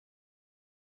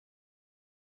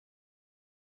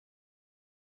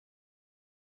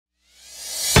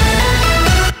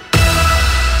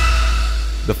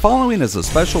The following is a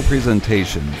special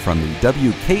presentation from the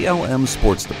WKLM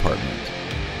Sports Department.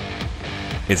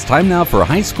 It's time now for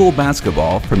high school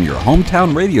basketball from your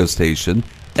hometown radio station,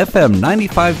 FM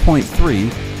 95.3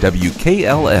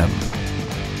 WKLM.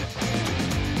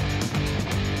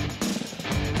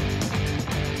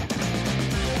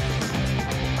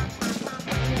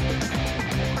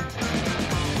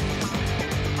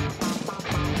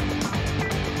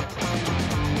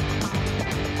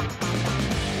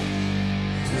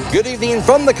 Good evening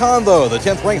from the Convo. The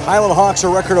 10th-ranked Hiland Hawks, a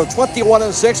record of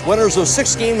 21-6, winners of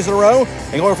 6 games in a row,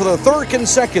 and going for their third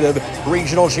consecutive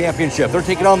regional championship. They're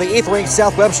taking on the 8th-ranked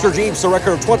South Webster Jeeps, a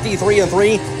record of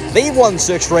 23-3. They've won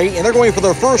 6 straight, and they're going for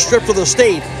their first trip to the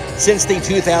state since the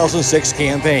 2006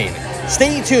 campaign.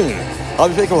 Stay tuned. I'll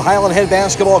be speaking with Hiland head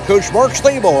basketball coach Mark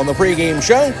Stable on the pregame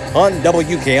show on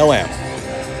WKLM.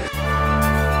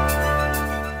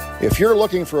 If you're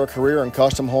looking for a career in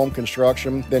custom home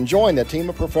construction, then join the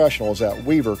team of professionals at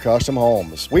Weaver Custom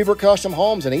Homes. Weaver Custom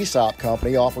Homes, an ESOP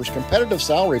company, offers competitive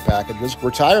salary packages,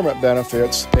 retirement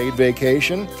benefits, paid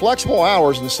vacation, flexible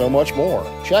hours, and so much more.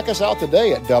 Check us out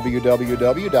today at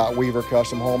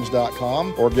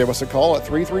www.weavercustomhomes.com or give us a call at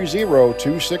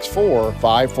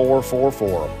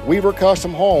 330-264-5444. Weaver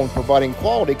Custom Homes, providing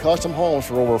quality custom homes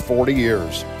for over 40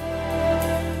 years.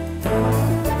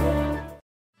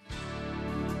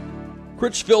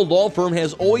 Critchfield Law Firm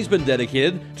has always been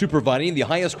dedicated to providing the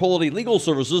highest quality legal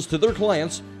services to their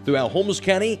clients throughout Holmes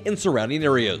County and surrounding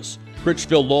areas.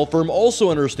 Critchfield Law Firm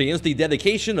also understands the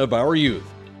dedication of our youth.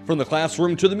 From the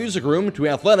classroom to the music room to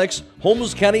athletics,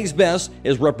 Holmes County's best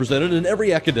is represented in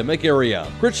every academic area.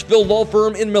 Critchfield Law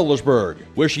Firm in Millersburg,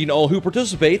 wishing all who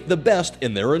participate the best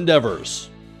in their endeavors.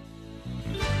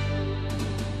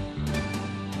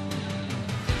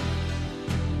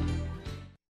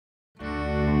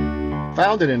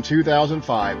 Founded in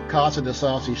 2005, Casa de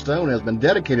Saucy Stone has been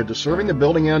dedicated to serving the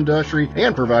building industry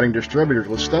and providing distributors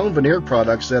with stone veneered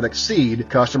products that exceed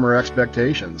customer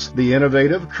expectations. The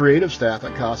innovative, creative staff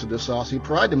at Casa de Saucy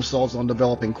pride themselves on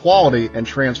developing quality and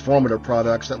transformative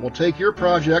products that will take your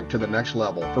project to the next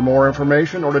level. For more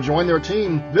information or to join their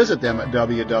team, visit them at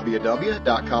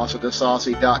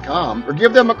www.casadesaucy.com or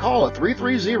give them a call at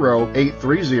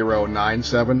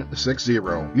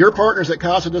 330-830-9760. Your partners at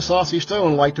Casa de Saucy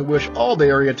Stone like to wish all the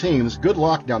area teams good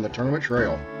luck down the tournament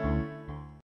trail.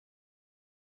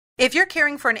 If you're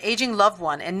caring for an aging loved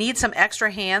one and need some extra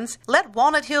hands, let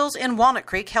Walnut Hills in Walnut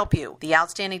Creek help you. The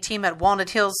outstanding team at Walnut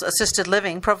Hills Assisted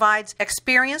Living provides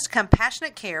experienced,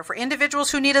 compassionate care for individuals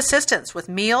who need assistance with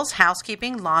meals,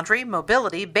 housekeeping, laundry,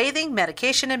 mobility, bathing,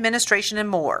 medication administration, and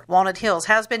more. Walnut Hills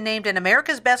has been named an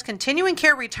America's Best Continuing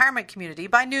Care Retirement Community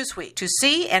by Newsweek. To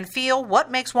see and feel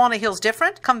what makes Walnut Hills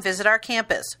different, come visit our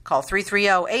campus. Call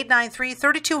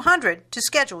 330-893-3200 to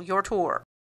schedule your tour.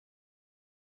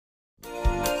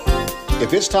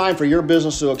 If it's time for your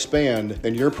business to expand,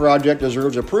 then your project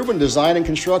deserves a proven design and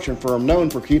construction firm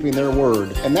known for keeping their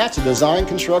word. And that's the Design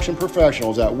Construction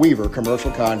Professionals at Weaver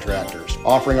Commercial Contractors,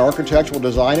 offering architectural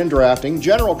design and drafting,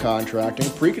 general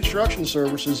contracting, pre-construction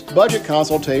services, budget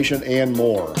consultation, and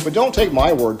more. But don't take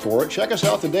my word for it. Check us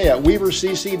out today at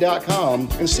weavercc.com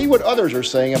and see what others are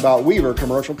saying about Weaver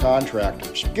Commercial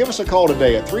Contractors. Give us a call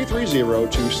today at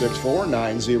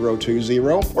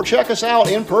 330-264-9020 or check us out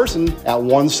in person at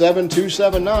 17279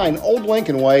 Old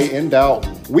Lincoln Way in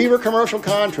Dalton. Weaver Commercial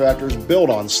Contractors build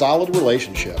on solid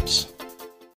relationships.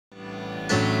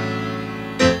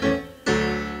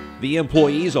 The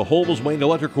employees of Holmes Wayne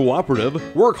Electric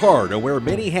Cooperative work hard and wear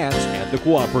many hats at the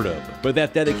cooperative. But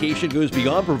that dedication goes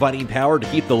beyond providing power to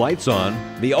keep the lights on.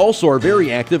 They also are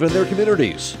very active in their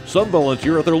communities. Some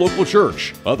volunteer at their local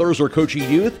church, others are coaching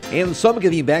youth, and some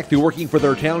giving back through working for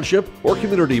their township or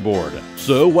community board.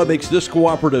 So what makes this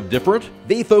cooperative different?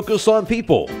 They focus on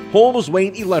people. Holmes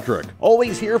Wayne Electric,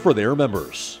 always here for their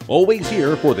members, always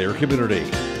here for their community.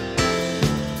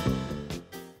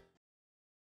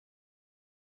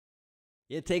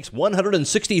 It takes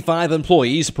 165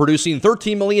 employees producing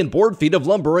 13 million board feet of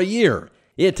lumber a year.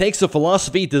 It takes a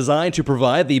philosophy designed to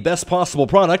provide the best possible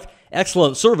product,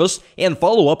 excellent service, and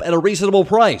follow-up at a reasonable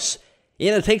price.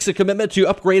 And it takes a commitment to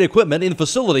upgrade equipment and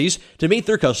facilities to meet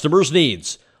their customers'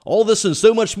 needs. All this and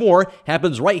so much more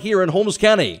happens right here in Holmes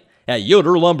County at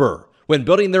Yoder Lumber. When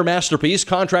building their masterpiece,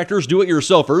 contractors,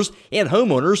 do-it-yourselfers, and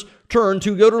homeowners turn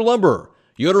to Yoder Lumber.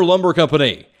 Yoder Lumber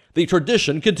Company. The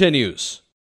tradition continues.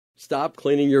 Stop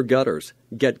cleaning your gutters.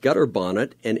 Get Gutter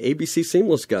Bonnet and ABC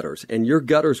Seamless Gutters, and your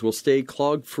gutters will stay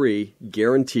clog-free,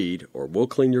 guaranteed, or we'll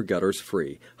clean your gutters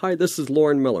free. Hi, this is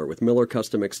Lauren Miller with Miller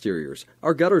Custom Exteriors.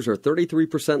 Our gutters are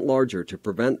 33% larger to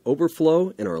prevent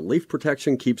overflow, and our leaf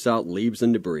protection keeps out leaves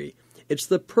and debris. It's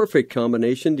the perfect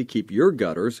combination to keep your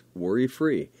gutters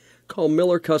worry-free. Call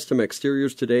Miller Custom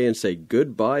Exteriors today and say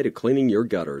goodbye to cleaning your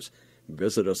gutters.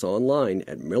 Visit us online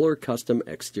at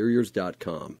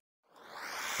millercustomexteriors.com.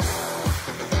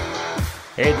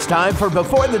 It's time for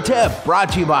Before the Tip,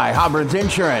 brought to you by Hobron's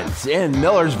Insurance in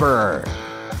Millersburg.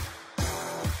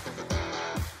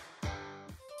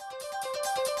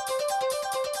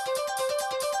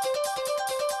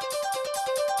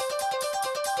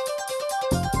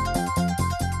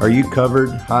 Are you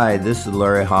covered? Hi, this is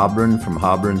Larry Hobron from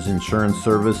Hobron's Insurance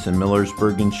Service in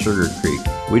Millersburg and Sugar Creek.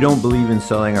 We don't believe in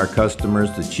selling our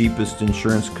customers the cheapest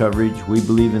insurance coverage. We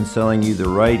believe in selling you the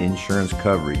right insurance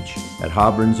coverage. At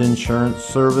Hobron's Insurance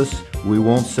Service, we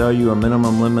won't sell you a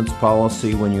minimum limits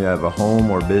policy when you have a home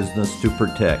or business to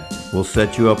protect. We'll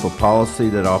set you up a policy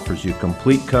that offers you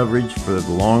complete coverage for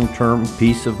the long-term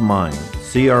peace of mind.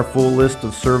 See our full list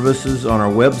of services on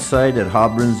our website at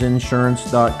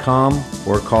hobronsinsurance.com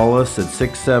or call us at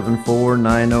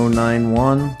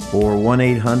 674-9091 or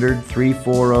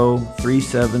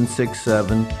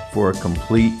 1-800-340-3767 for a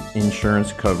complete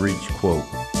insurance coverage quote.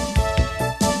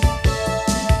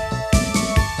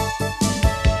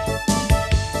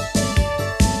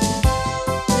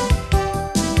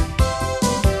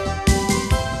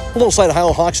 Alongside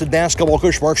Hiland Hawks and basketball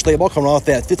coach Mark Stabel coming off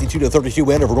that 52-32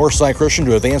 win over Northside Christian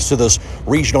to advance to this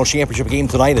regional championship game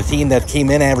tonight. A team that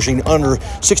came in averaging under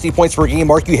 60 points per game.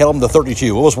 Mark, you held them to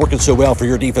 32. What was working so well for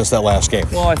your defense that last game?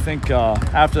 Well, I think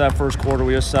after that first quarter,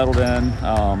 we just settled in.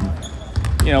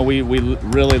 We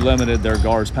really limited their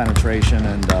guards' penetration,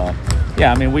 and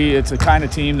it's a kind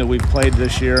of team that we've played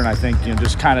this year. And I think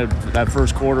just kind of that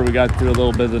first quarter, we got through a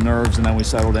little bit of the nerves, and then we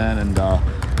settled in and.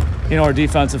 Our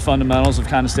defensive fundamentals have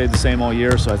kind of stayed the same all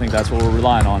year, so I think that's what we're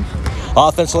relying on.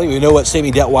 Offensively, we know what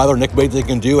Sammy Detweiler, Nick Bailey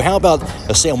can do. How about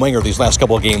Sam Winger these last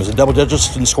couple of games? The double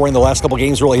digits in scoring the last couple of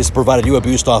games really has provided you a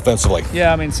boost offensively.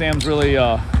 Yeah, Sam's really,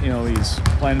 he's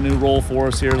playing a new role for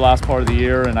us here the last part of the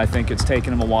year, and I think it's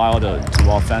taken him a while to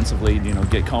offensively,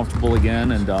 get comfortable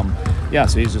again. And so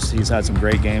he's had some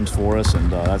great games for us, and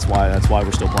that's why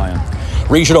we're still playing.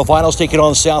 Regional finals taking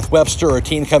on South Webster, a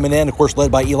team coming in, of course,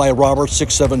 led by Eli Roberts,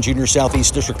 6'7" junior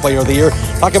Southeast District Player of the Year.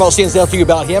 Talk about what stands out to you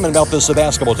about him and about this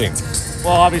basketball team.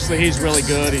 Well, obviously he's really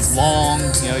good. He's long.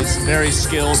 He's very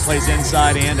skilled. Plays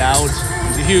inside and out.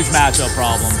 He's a huge matchup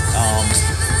problem.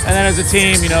 And then as a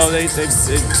team, they're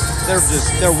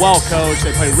well coached.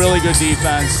 They play really good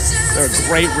defense. They're a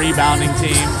great rebounding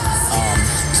team.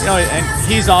 And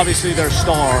he's obviously their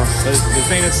star. But the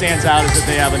thing that stands out is that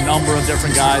they have a number of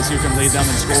different guys who can lead them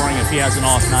in scoring if he has an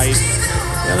off night.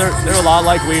 They're a lot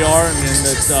like we are, and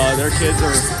that their kids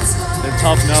they're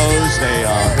tough-nosed. They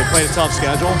play a tough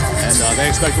schedule, and they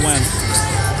expect to win.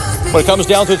 When it comes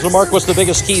down to it, Mark, what's the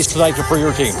biggest keys tonight for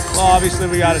your team? Well, obviously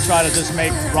we got to try to just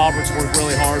make Roberts work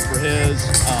really hard for his.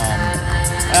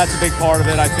 That's a big part of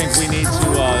it. I think we need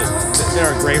to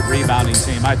they're a great rebounding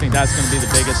team. I think that's going to be the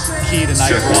biggest key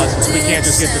tonight for us, is we can't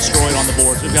just get destroyed on the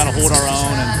boards. We've got to hold our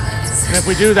own, and if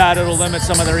we do that, it'll limit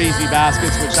some of their easy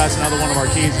baskets, which that's another one of our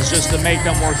keys, is just to make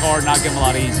them work hard, not give them a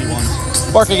lot of easy ones.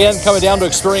 Mark, again, coming down to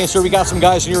experience here, we got some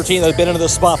guys in your team that have been into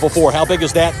this spot before. How big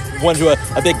is that going to a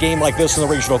big game like this in the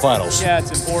regional finals? Yeah,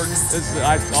 it's important.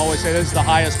 I always say this is the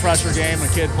highest pressure game a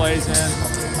kid plays in.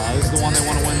 This is the one they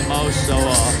want to win the most. So,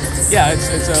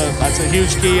 that's a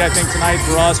huge key, I think, tonight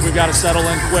for us. We've got to settle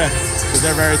in quick because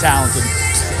they're very talented.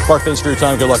 Mark, thanks for your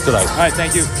time. Good luck tonight. All right,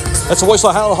 thank you. That's the voice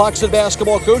of Hiland Hawks head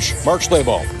basketball coach, Mark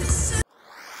Schlabel.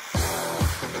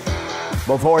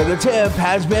 Before the Tip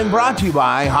has been brought to you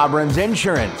by Hobron's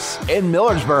Insurance in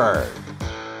Millersburg.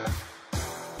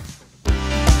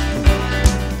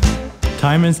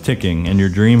 Time is ticking and your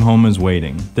dream home is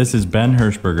waiting. This is Ben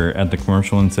Hirschberger at the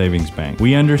Commercial and Savings Bank.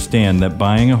 We understand that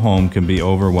buying a home can be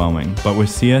overwhelming, but with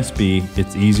CSB,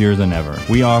 it's easier than ever.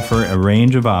 We offer a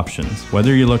range of options.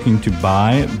 Whether you're looking to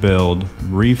buy, build,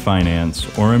 refinance,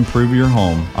 or improve your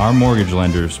home, our mortgage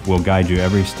lenders will guide you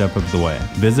every step of the way.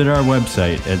 Visit our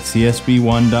website at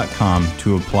csb1.com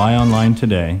to apply online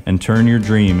today and turn your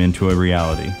dream into a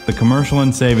reality. The Commercial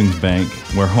and Savings Bank,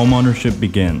 where homeownership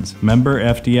begins. Member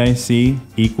FDIC,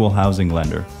 Equal Housing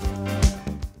Lender.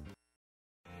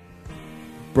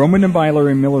 Broman & Byler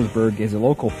in Millersburg is a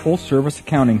local full-service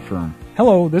accounting firm.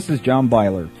 Hello, this is John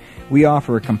Byler. We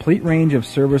offer a complete range of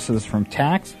services from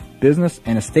tax, business,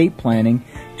 and estate planning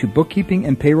to bookkeeping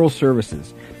and payroll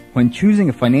services. When choosing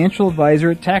a financial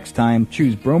advisor at tax time,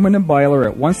 choose Broman & Byler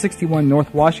at 161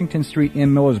 North Washington Street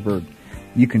in Millersburg.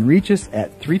 You can reach us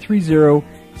at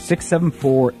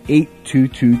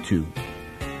 330-674-8222.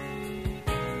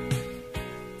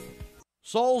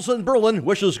 Sauls in Berlin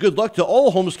wishes good luck to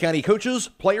all Holmes County coaches,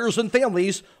 players, and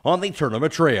families on the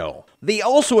tournament trail. They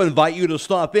also invite you to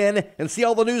stop in and see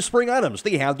all the new spring items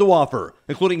they have to offer,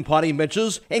 including potting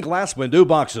benches and glass window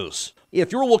boxes.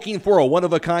 If you're looking for a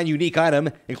one-of-a-kind unique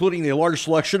item, including a large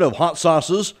selection of hot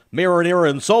sauces, marinara,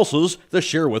 and salsas to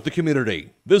share with the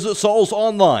community, visit Sauls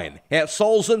online at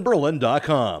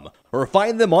saulsinberlin.com or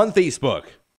find them on Facebook.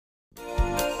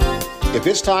 If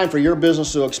it's time for your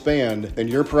business to expand, then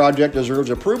your project deserves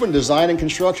a proven design and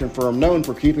construction firm known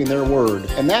for keeping their word.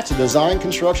 And that's the design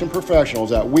construction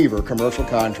professionals at Weaver Commercial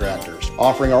Contractors,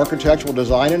 offering architectural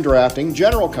design and drafting,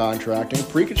 general contracting,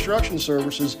 pre-construction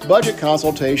services, budget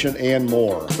consultation, and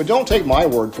more. But don't take my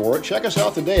word for it. Check us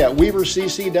out today at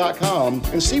weavercc.com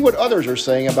and see what others are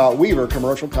saying about Weaver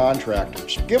Commercial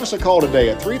Contractors. Give us a call today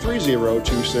at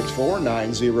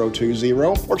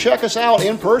 330-264-9020 or check us out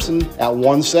in person at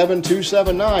 17279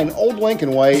 Old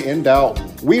Lincoln Way in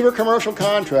Dalton. Weaver Commercial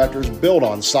Contractors build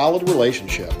on solid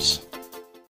relationships.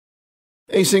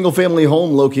 A single-family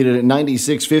home located at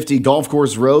 9650 Golf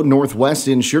Course Road, Northwest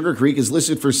in Sugar Creek is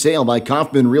listed for sale by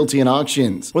Kaufman Realty and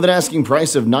Auctions with an asking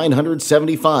price of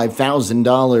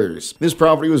 $975,000. This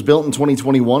property was built in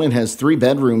 2021 and has 3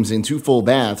 bedrooms and 2 full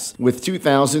baths with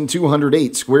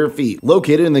 2,208 square feet,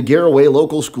 located in the Garraway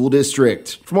Local School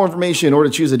District. For more information or to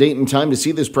choose a date and time to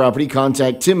see this property,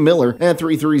 contact Tim Miller at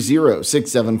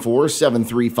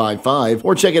 330-674-7355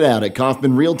 or check it out at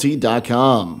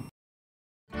kaufmanrealty.com.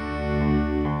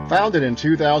 Founded in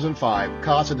 2005,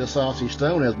 Casa de Saucy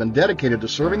Stone has been dedicated to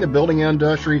serving the building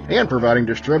industry and providing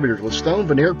distributors with stone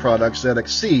veneer products that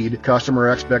exceed customer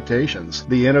expectations.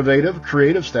 The innovative,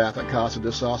 creative staff at Casa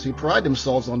de Saucy pride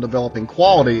themselves on developing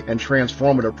quality and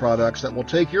transformative products that will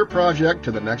take your project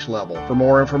to the next level. For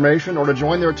more information or to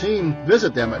join their team,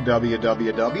 visit them at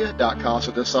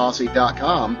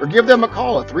www.casadesaucy.com or give them a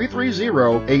call at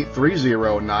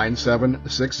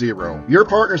 330-830-9760. Your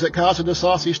partners at Casa de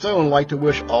Saucy Stone like to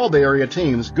wish all the area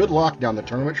teams good luck down the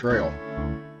tournament trail.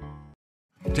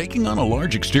 Taking on a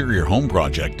large exterior home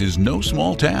project is no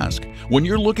small task. When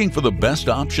you're looking for the best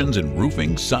options in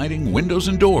roofing, siding, windows,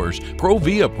 and doors,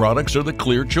 Provia products are the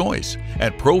clear choice.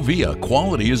 At Provia,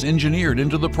 quality is engineered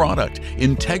into the product,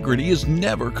 integrity is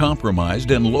never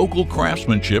compromised, and local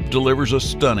craftsmanship delivers a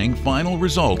stunning final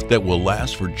result that will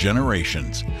last for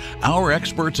generations. Our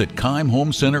experts at Keim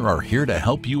Home Center are here to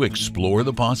help you explore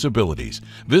the possibilities.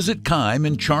 Visit Keim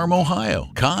in Charm, Ohio.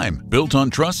 Keim, built on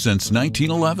trust since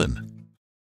 1911.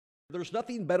 There's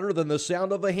nothing better than the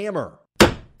sound of a hammer,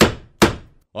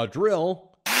 a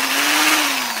drill,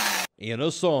 and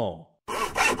a saw.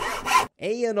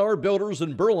 A&R Builders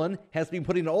in Berlin has been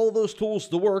putting all those tools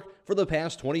to work for the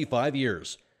past 25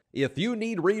 years. If you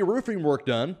need re-roofing work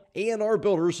done, A&R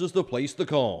Builders is the place to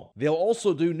call. They'll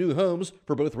also do new homes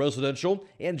for both residential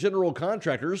and general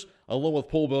contractors, along with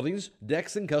pole buildings,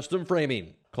 decks, and custom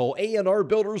framing. Call A&R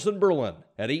Builders in Berlin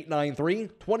at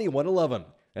 893-2111.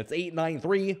 That's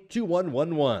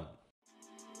 893-2111.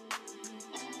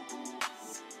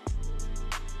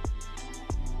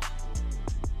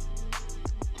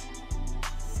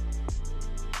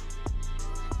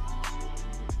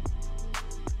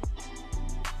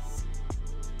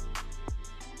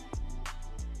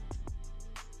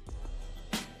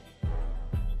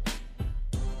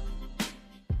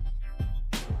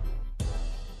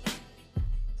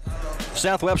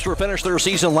 South Webster finished their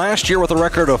season last year with a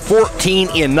record of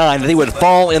 14-9. They would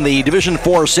fall in the Division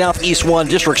IV Southeast 1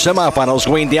 District semifinals,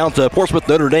 going down to Portsmouth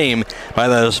Notre Dame by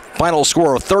the final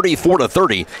score of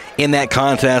 34-30 in that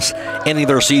contest, ending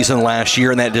their season last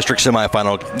year in that district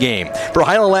semifinal game. For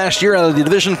Hiland last year out of the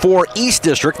Division IV East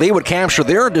District, they would capture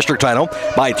their district title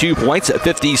by 2 points at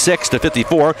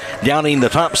 56-54, downing the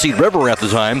top seed River at the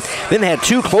time. Then had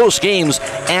 2 close games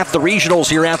at the regionals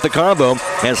here at the Convo,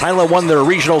 as Hiland won their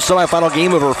regional semifinal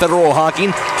game over Federal Hawking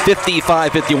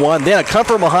 55-51. Then a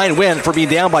come-from-behind win for being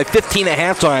down by 15 at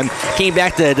halftime. Came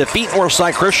back to defeat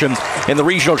Northside Christian in the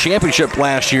regional championship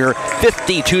last year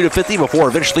 52-50 before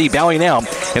eventually bowing out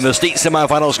in the state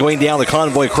semifinals, going down the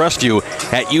Convoy Crestview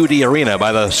at UD Arena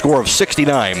by the score of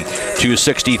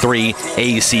 69-63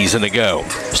 a season ago.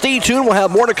 Stay tuned. We'll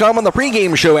have more to come on the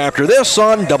pregame show after this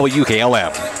on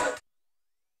WKLM.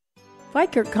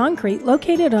 Vikert Concrete,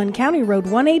 located on County Road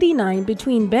 189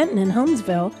 between Benton and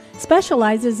Holmesville,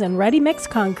 specializes in ready-mix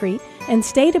concrete and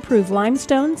state-approved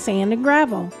limestone, sand, and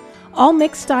gravel. All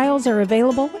mixed styles are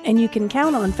available, and you can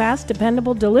count on fast,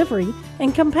 dependable delivery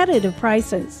and competitive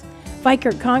prices.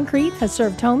 Vikert Concrete has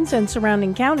served homes and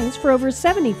surrounding counties for over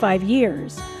 75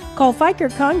 years. Call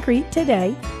Vikert Concrete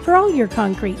today for all your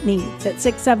concrete needs at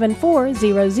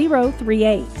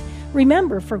 674-0038.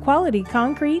 Remember, for quality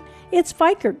concrete, it's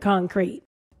Fikert Concrete.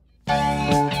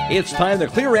 It's time to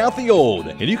clear out the old,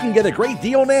 and you can get a great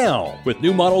deal now. With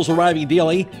new models arriving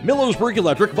daily, Millersburg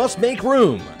Electric must make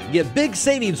room. Get big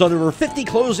savings on over 50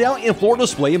 closeout and floor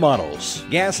display models.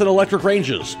 Gas and electric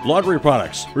ranges, laundry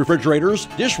products, refrigerators,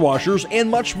 dishwashers, and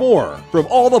much more. From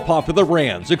all the popular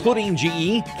brands, including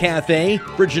GE, Cafe,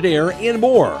 Frigidaire, and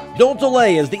more. Don't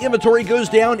delay as the inventory goes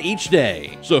down each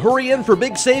day. So hurry in for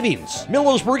big savings.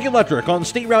 Millersburg Electric on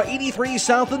State Route 83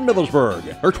 South in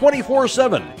Millersburg, or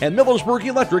 24/7 at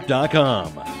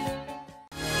MillersburgElectric.com.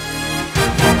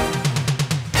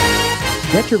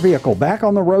 Get your vehicle back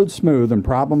on the road smooth and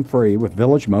problem-free with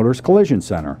Village Motors Collision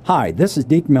Center. Hi, this is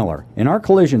Deke Miller, and our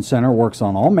Collision Center works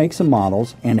on all makes and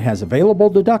models and has available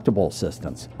deductible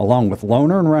assistance, along with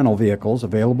loaner and rental vehicles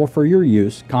available for your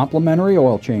use, complimentary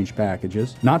oil change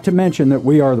packages, not to mention that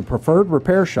we are the preferred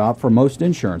repair shop for most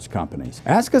insurance companies.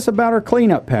 Ask us about our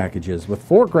cleanup packages with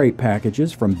 4 great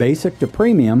packages from basic to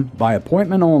premium by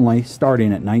appointment only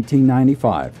starting at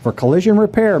 $19.95. For collision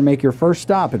repair, make your first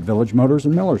stop at Village Motors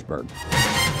in Millersburg.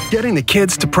 Getting the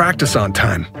kids to practice on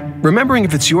time. Remembering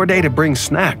if it's your day to bring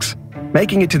snacks.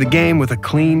 Making it to the game with a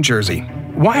clean jersey.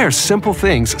 Why are simple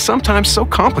things sometimes so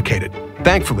complicated?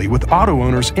 Thankfully, with Auto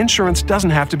Owners, insurance doesn't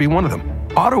have to be one of them.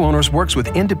 Auto Owners works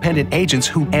with independent agents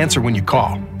who answer when you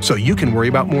call, so you can worry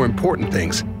about more important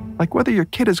things, like whether your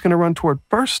kid is going to run toward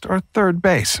first or third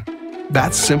base.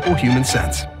 That's simple human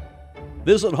sense.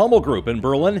 Visit Hummel Group in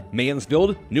Berlin,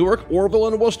 Mansfield, Newark, Orville,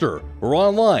 and Worcester, or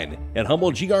online at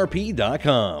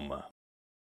HummelGRP.com.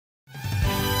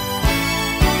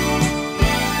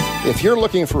 If you're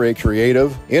looking for a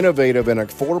creative, innovative, and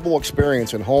affordable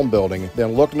experience in home building,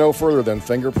 then look no further than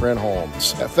Fingerprint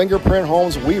Homes. At Fingerprint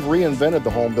Homes, we've reinvented the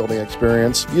home building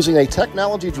experience using a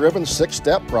technology-driven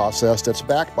 6-step process that's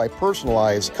backed by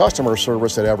personalized customer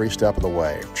service at every step of the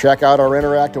way. Check out our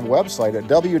interactive website at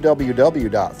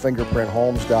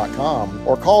www.fingerprinthomes.com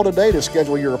or call today to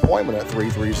schedule your appointment at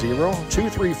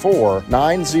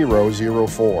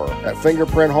 330-234-9004. At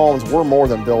Fingerprint Homes, we're more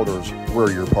than builders,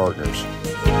 we're your partners.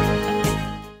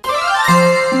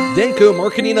 Denko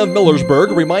Marketing of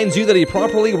Millersburg reminds you that a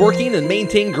properly working and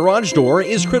maintained garage door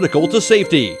is critical to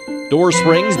safety. Door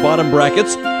springs, bottom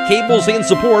brackets, cables, and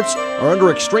supports are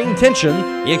under extreme tension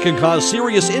and can cause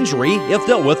serious injury if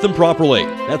dealt with improperly.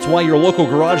 That's why your local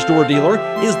garage door dealer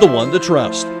is the one to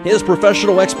trust. His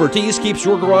professional expertise keeps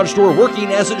your garage door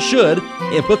working as it should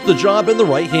and puts the job in the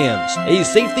right hands. A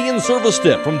safety and service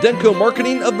tip from Denko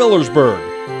Marketing of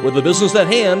Millersburg, where the business at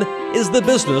hand is the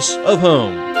business of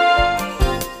home.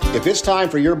 If it's time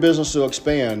for your business to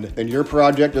expand, then your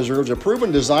project deserves a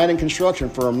proven design and construction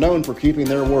firm known for keeping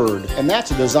their word. And that's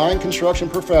the Design Construction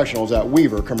Professionals at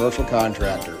Weaver Commercial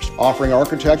Contractors, offering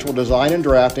architectural design and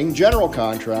drafting, general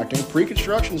contracting,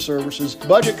 pre-construction services,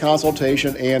 budget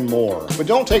consultation, and more. But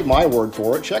don't take my word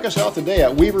for it. Check us out today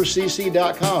at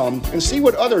weavercc.com and see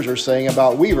what others are saying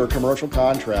about Weaver Commercial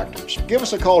Contractors. Give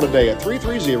us a call today at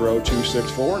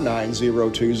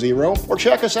 330-264-9020 or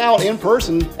check us out in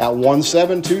person at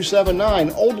 17279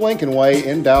 Old Lincoln Way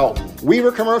in Dalton.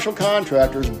 Weaver Commercial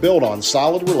Contractors build on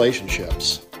solid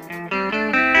relationships.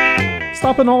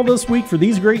 Stop in all this week for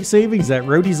these great savings at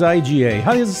Roadie's IGA.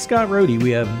 Hi, this is Scott Roadie. We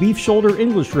have beef shoulder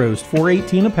English roast,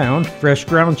 $4.18 a pound, fresh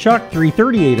ground chuck,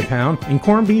 $3.38 a pound, and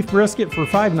corned beef brisket for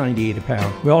 $5.98 a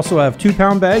pound. We also have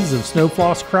 2-pound bags of snow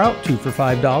floss kraut, 2 for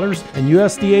 $5, and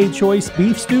USDA choice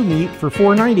beef stew meat for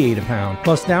 $4.98 a pound.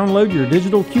 Plus, download your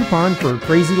digital coupon for a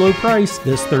crazy low price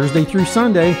this Thursday through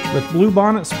Sunday with Blue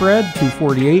Bonnet spread,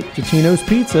 $2.48, Totino's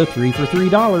pizza, 3 for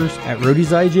 $3 at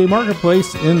Roadie's IGA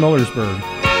Marketplace in Millersburg.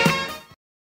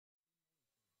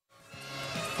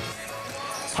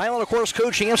 Hiland, of course,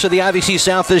 co-champs of the IVC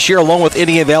South this year, along with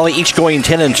Indian Valley, each going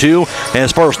 10-2. And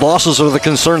as far as losses are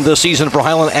concerned this season for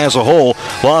Hiland as a whole,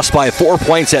 lost by 4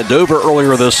 points at Dover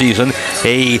earlier this season,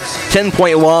 a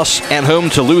 10-point loss at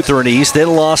home to Lutheran East,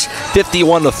 then lost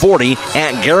 51-40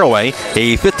 at Garaway,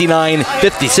 a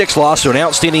 59-56 loss to an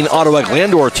outstanding Ottawa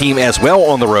Glandor team as well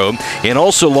on the road, and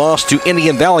also lost to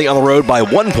Indian Valley on the road by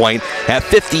 1 point at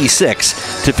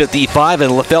 56-55,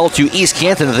 and fell to East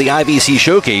Canton at the IVC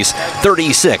Showcase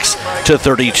 36-32.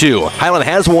 Hiland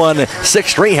has won 6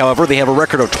 straight, however. They have a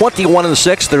record of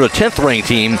 21-6. They're a 10th ranked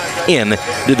team in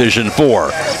Division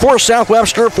 4. For South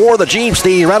Webster, for the Jeeps,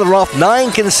 they rounded off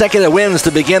 9 consecutive wins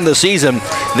to begin the season.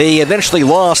 They eventually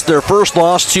lost their first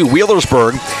loss to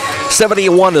Wheelersburg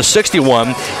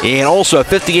 71-61, and also a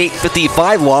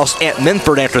 58-55 loss at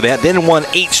Minford after that. Then won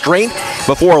 8 straight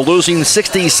before losing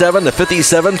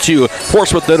 67-57 to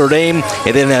Portsmouth Notre Dame,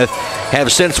 and then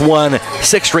have since won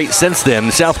 6 straight since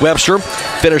then. South Webster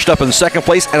finished up in second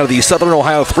place out of the Southern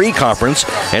Ohio 3 Conference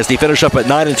as they finished up at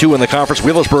 9-2 in the conference.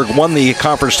 Wheelersburg won the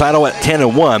conference title at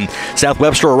 10-1. South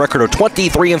Webster a record of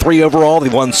 23-3 overall. They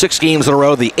won 6 games in a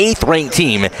row. The 8th ranked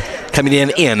team coming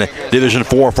in Division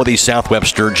 4 for the South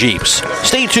Webster Jeeps.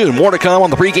 Stay tuned. More to come on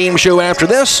the pregame show after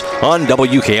this on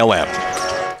WKLM.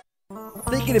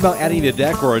 Thinking about adding a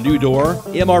deck or a new door?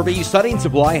 MRV Siding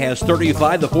Supply has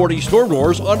 35 to 40 storm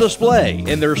doors on display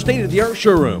in their state-of-the-art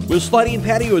showroom with sliding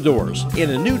patio doors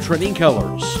in a new trending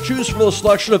colors. Choose from a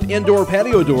selection of indoor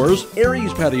patio doors,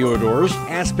 Aries patio doors,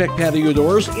 Aspect patio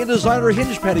doors, and designer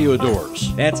hinge patio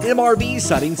doors. That's MRV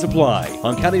Siding Supply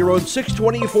on County Road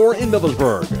 624 in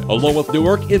Millersburg, along with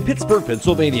Newark in Pittsburgh,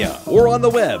 Pennsylvania, or on the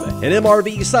web at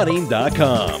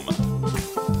mrvsiding.com.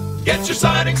 Get your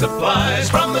siding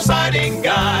supplies from the siding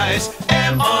guys.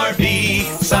 MRV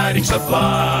Siding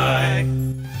Supply.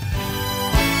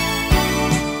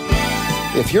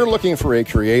 If you're looking for a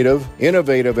creative,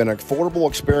 innovative, and affordable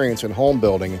experience in home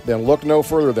building, then look no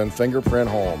further than Fingerprint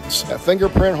Homes. At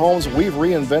Fingerprint Homes, we've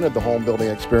reinvented the home building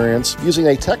experience using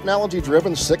a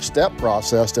technology-driven 6-step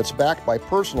process that's backed by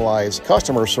personalized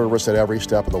customer service at every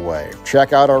step of the way.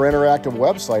 Check out our interactive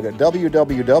website at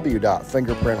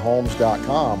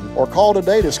www.fingerprinthomes.com or call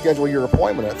today to schedule your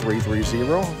appointment at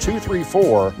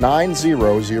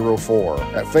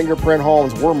 330-234-9004. At Fingerprint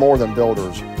Homes, we're more than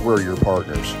builders, we're your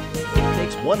partners.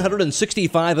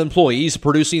 165 employees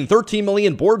producing 13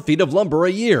 million board feet of lumber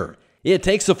a year. It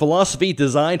takes a philosophy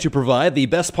designed to provide the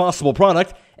best possible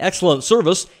product, excellent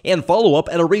service, and follow-up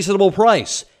at a reasonable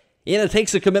price. And it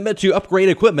takes a commitment to upgrade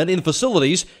equipment in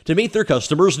facilities to meet their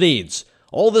customers' needs.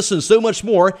 All this and so much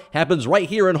more happens right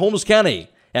here in Holmes County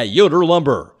at Yoder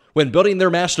Lumber. When building their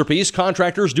masterpiece,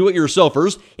 contractors,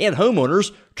 do-it-yourselfers, and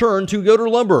homeowners turn to Yoder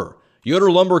Lumber.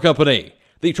 Yoder Lumber Company.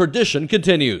 The tradition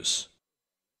continues.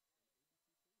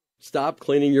 Stop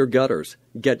cleaning your gutters.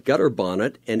 Get Gutter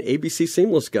Bonnet and ABC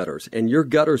Seamless Gutters, and your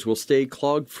gutters will stay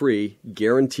clog-free,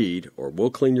 guaranteed, or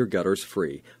we'll clean your gutters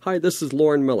free. Hi, this is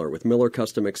Lauren Miller with Miller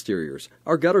Custom Exteriors.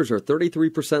 Our gutters are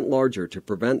 33% larger to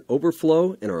prevent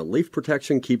overflow, and our leaf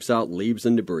protection keeps out leaves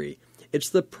and debris.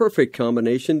 It's the perfect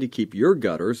combination to keep your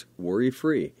gutters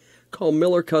worry-free. Call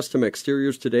Miller Custom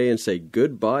Exteriors today and say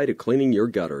goodbye to cleaning your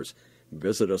gutters.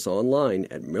 Visit us online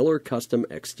at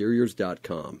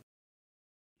millercustomexteriors.com.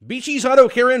 Beachy's Auto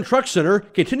Care and Truck Center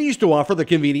continues to offer the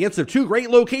convenience of 2 great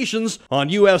locations on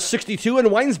US 62 in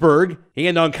Winesburg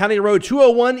and on County Road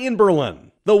 201 in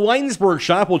Berlin. The Winesburg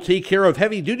shop will take care of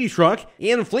heavy-duty truck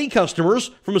and fleet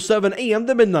customers from 7 a.m.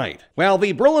 to midnight, while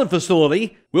the Berlin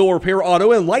facility will repair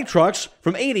auto and light trucks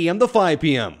from 8 a.m. to 5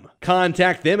 p.m.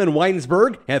 Contact them in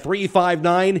Winesburg at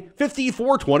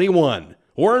 359-5421.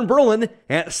 Or in Berlin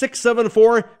at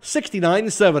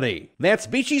 674-6970. That's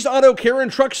Beachy's Auto Care and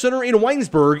Truck Center in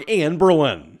Winesburg and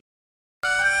Berlin.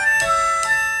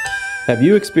 Have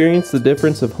you experienced the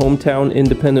difference of hometown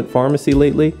independent pharmacy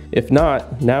lately? If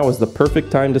not, now is the perfect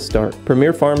time to start.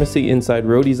 Premier Pharmacy inside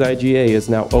Rody's IGA is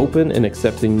now open and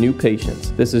accepting new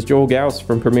patients. This is Joel Gauss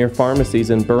from Premier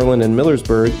Pharmacies in Berlin and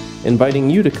Millersburg, inviting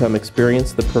you to come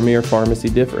experience the Premier Pharmacy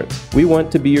difference. We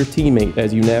want to be your teammate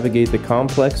as you navigate the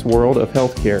complex world of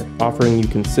healthcare, offering you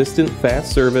consistent,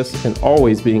 fast service and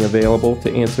always being available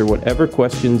to answer whatever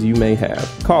questions you may have.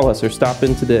 Call us or stop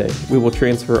in today. We will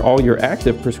transfer all your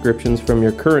active prescriptions from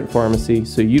your current pharmacy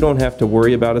so you don't have to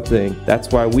worry about a thing. That's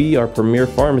why we are Premier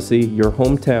Pharmacy, your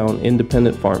hometown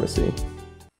independent pharmacy.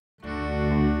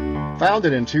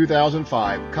 Founded in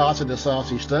 2005, Casa de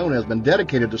Saucy Stone has been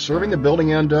dedicated to serving the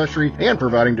building industry and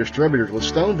providing distributors with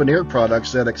stone veneer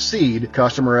products that exceed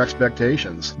customer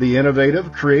expectations. The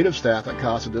innovative, creative staff at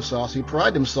Casa de Saucy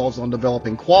pride themselves on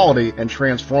developing quality and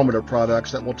transformative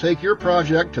products that will take your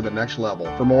project to the next level.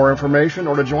 For more information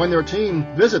or to join their team,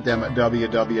 visit them at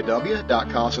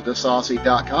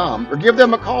www.casadesaucy.com or give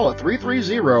them a call at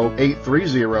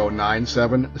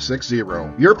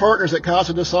 330-830-9760. Your partners at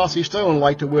Casa de Saucy Stone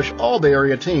like to wish all the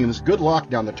area teams good luck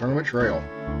down the tournament trail.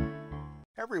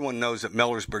 Everyone knows that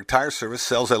Millersburg Tire Service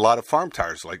sells a lot of farm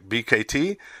tires like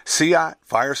BKT, Seat,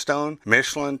 Firestone,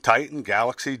 Michelin, Titan,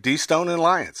 Galaxy, D-Stone, and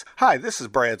Alliance. Hi, this is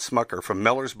Brad Smucker from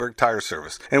Millersburg Tire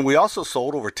Service, and we also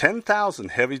sold over 10,000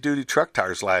 heavy-duty truck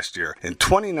tires last year in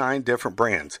 29 different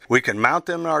brands. We can mount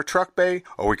them in our truck bay,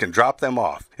 or we can drop them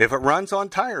off. If it runs on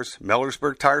tires,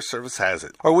 Millersburg Tire Service has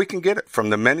it, or we can get it from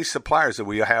the many suppliers that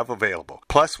we have available.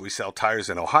 Plus, we sell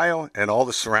tires in Ohio and all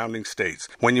the surrounding states.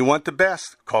 When you want the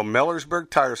best, call Millersburg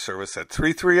Tire Service at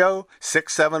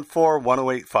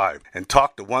 330-674-1085 and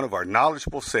talk to one of our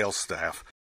knowledgeable sales staff.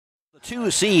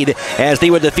 2 seed as they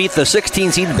would defeat the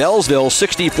 16 seed Bellsville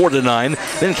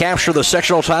 64-9, then capture the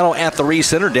sectional title at the Reese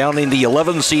Center, down in the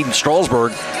 11 seed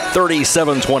Strasburg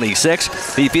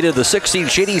 37-26. Defeated the 6 seed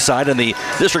Shadyside in the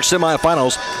district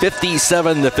semifinals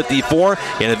 57-54,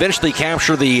 and eventually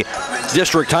capture the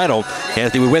district title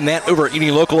as they would win that over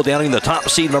Union Local, downing the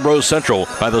top seed Monroe Central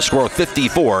by the score of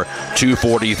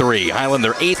 54-43. Hiland,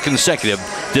 their 8th consecutive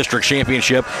district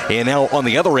championship, and now on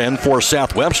the other end for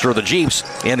South Webster, the Jeeps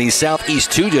and the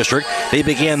Southeast 2 district. They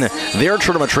began their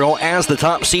tournament trail as the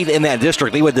top seed in that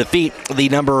district. They would defeat the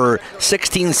number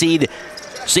 16 seed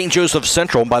St. Joseph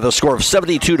Central by the score of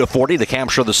 72-40 to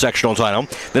capture the sectional title.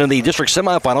 Then in the district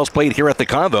semifinals played here at the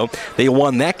Convo, they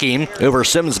won that game over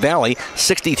Sims Valley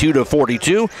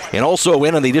 62-42, and also a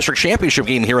win in the district championship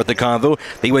game here at the Convo.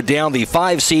 They would down the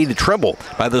 5 seed Trimble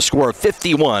by the score of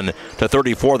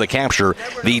 51-34 to capture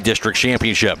the district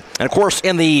championship. And of course,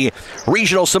 in the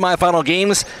regional semifinal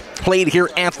games played here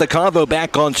at the Convo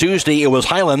back on Tuesday, it was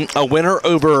Hiland, a winner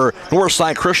over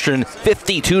Northside Christian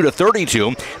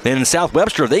 52-32. Then South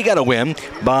Webster, they got a win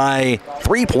by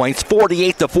 3 points,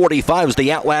 48-45, as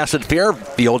they outlasted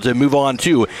Fairfield to move on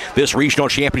to this regional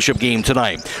championship game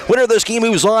tonight. Winner of this game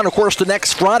moves on, of course, to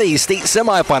next Friday's state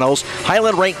semifinals.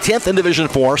 Hiland ranked 10th in Division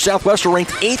 4, Southwester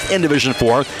ranked 8th in Division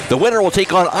 4. The winner will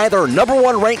take on either number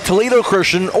 1 ranked Toledo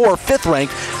Christian or 5th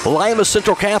ranked Lima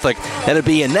Central Catholic. That'll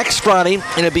be next Friday,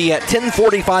 and it'll be at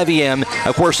 10:45 a.m.,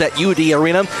 of course, at UD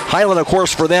Arena. Hiland, of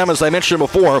course, for them, as I mentioned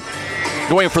before,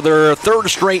 going for their 3rd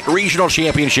straight regional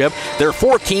championship, their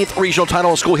 14th regional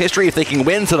title in school history if they can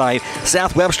win tonight.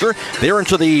 South Webster, they're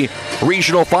into the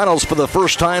regional finals for the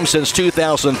first time since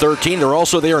 2013. They're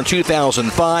also there in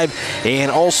 2005, and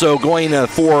also going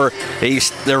for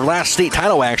their last state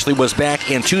title actually was back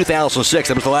in 2006.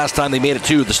 That was the last time they made it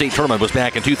to the state tournament, was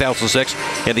back in 2006,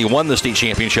 and they won the state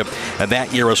championship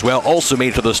that year as well. Also made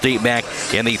it to the state back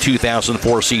in the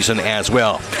 2004 season as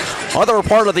well. Other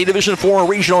part of the Division 4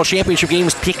 regional championship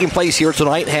games taking place here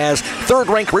tonight has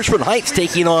 3rd-ranked Richmond Heights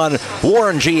taking on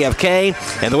Warren GFK,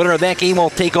 and the winner of that game will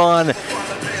take on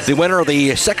the winner of the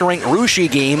 2nd-ranked Russia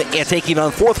game and taking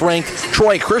on 4th-ranked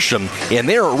Croy Christian in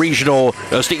their regional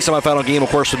state semifinal game, of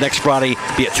course, next Friday,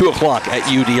 be at 2 o'clock at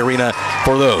UD Arena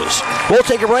for those. We'll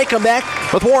take a break, come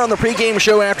back with more on the pregame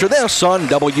show after this on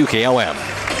WKLM.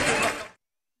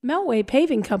 Melway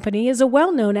Paving Company is a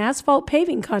well-known asphalt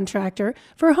paving contractor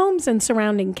for homes in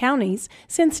surrounding counties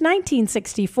since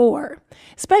 1964,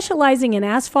 specializing in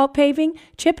asphalt paving,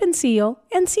 chip and seal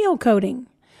coating.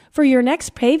 For your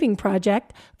next paving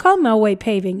project, call Melway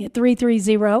Paving at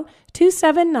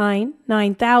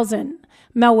 330-279-9000.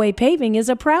 Melway Paving is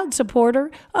a proud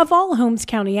supporter of all Holmes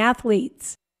County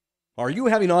athletes. Are you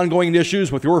having ongoing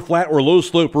issues with your flat or low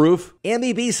slope roof?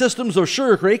 MEB Systems of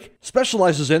Sugar Creek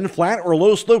specializes in flat or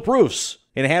low slope roofs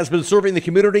and has been serving the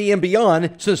community and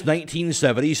beyond since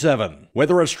 1977.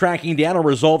 Whether it's tracking down or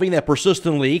resolving that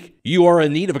persistent leak, you are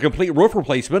in need of a complete roof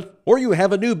replacement, or you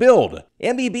have a new build,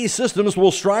 MEB Systems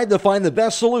will strive to find the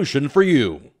best solution for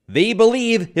you. They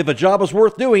believe if a job is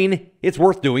worth doing, it's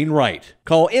worth doing right.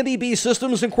 Call MEB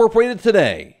Systems Incorporated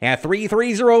today at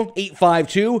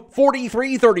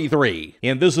 330-852-4333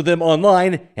 and visit them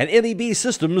online at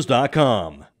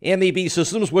mebsystems.com. MEB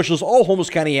Systems wishes all Holmes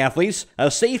County athletes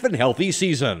a safe and healthy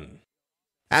season.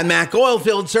 At Mac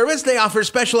Oilfield Service, they offer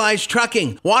specialized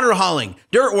trucking, water hauling,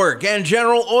 dirt work, and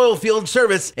general oil field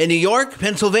service in New York,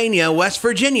 Pennsylvania, West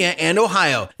Virginia, and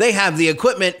Ohio. They have the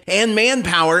equipment and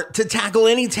manpower to tackle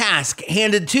any task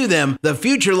handed to them. The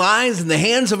future lies in the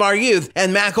hands of our youth,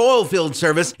 and Mac Oilfield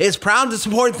Service is proud to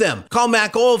support them. Call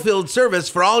Mac Oilfield Service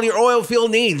for all your oil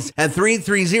field needs at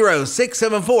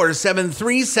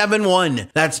 330-674-7371.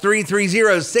 That's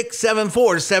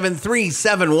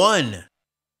 330-674-7371.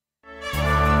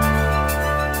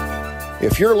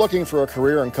 If you're looking for a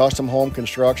career in custom home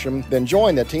construction, then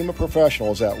join the team of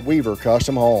professionals at Weaver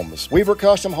Custom Homes. Weaver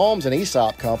Custom Homes, an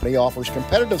ESOP company, offers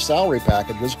competitive salary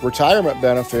packages, retirement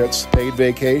benefits, paid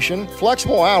vacation,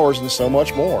 flexible hours, and so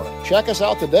much more. Check us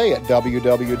out today at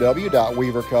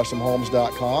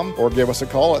www.weavercustomhomes.com or give us a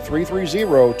call at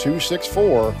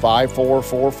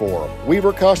 330-264-5444.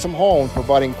 Weaver Custom Homes,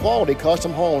 providing quality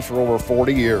custom homes for over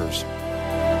 40 years.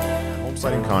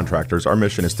 Siding Contractors, our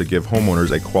mission is to give homeowners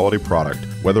a quality product,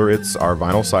 whether it's our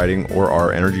vinyl siding or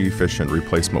our energy-efficient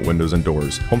replacement windows and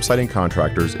doors. Home Siding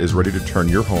Contractors is ready to turn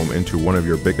your home into one of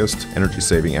your biggest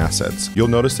energy-saving assets. You'll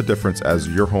notice the difference as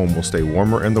your home will stay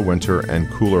warmer in the winter and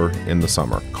cooler in the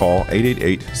summer. Call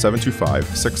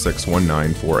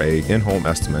 888-725-6619 for a in-home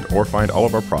estimate or find all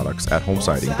of our products at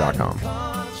homesiding.com.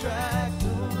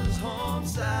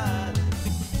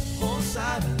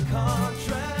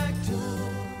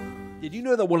 Did you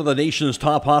know that one of the nation's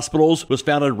top hospitals was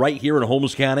founded right here in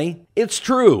Holmes County? It's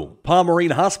true.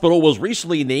 Pomerene Hospital was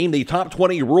recently named the top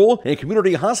 20 rural and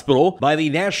community hospital by the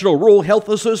National Rural Health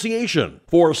Association.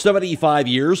 For 75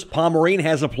 years, Pomerene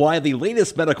has applied the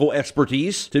latest medical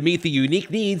expertise to meet the unique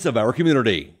needs of our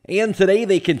community. And today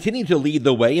they continue to lead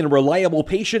the way in reliable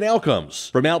patient outcomes,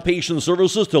 from outpatient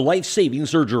services to life-saving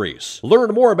surgeries.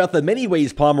 Learn more about the many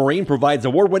ways Pomerene provides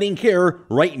award-winning care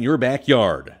right in your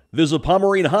backyard. Visit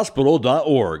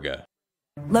PomereneHospital.org.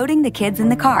 Loading the kids in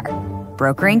the car,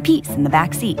 brokering peace in the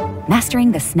back seat,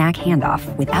 mastering the snack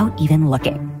handoff without even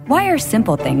looking. Why are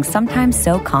simple things sometimes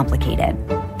so complicated?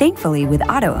 Thankfully, with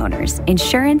auto owners,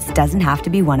 insurance doesn't have to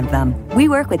be one of them. We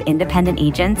work with independent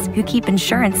agents who keep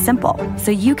insurance simple, so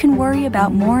you can worry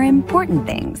about more important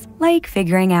things, like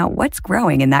figuring out what's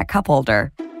growing in that cup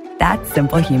holder. That's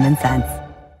simple human sense.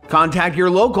 Contact your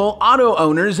local auto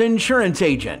owner's insurance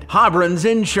agent. Hobron's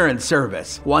Insurance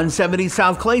Service, 170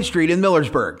 South Clay Street in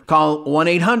Millersburg. Call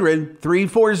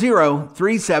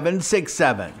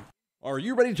 1-800-340-3767. Are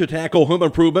you ready to tackle home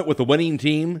improvement with a winning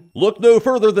team? Look no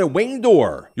further than Wayne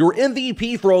Door, your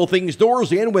MVP for all things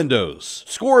doors and windows.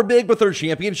 Score big with their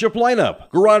championship lineup: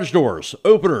 garage doors,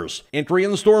 openers, entry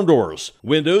and storm doors,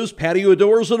 windows, patio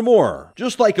doors, and more.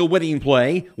 Just like a winning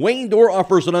play, Wayne Door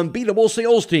offers an unbeatable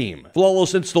sales team,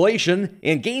 flawless installation,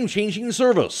 and game-changing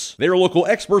service. Their local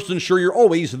experts ensure you're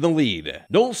always in the lead.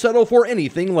 Don't settle for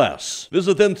anything less.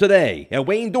 Visit them today at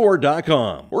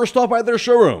WayneDoor.com or stop by their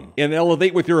showroom and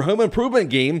elevate with your home improvement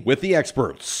game with the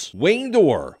experts. Wayne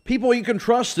Door, people you can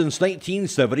trust since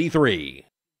 1973.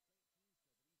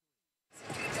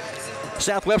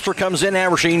 South Webster comes in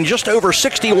averaging just over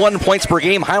 61 points per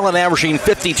game. Hiland averaging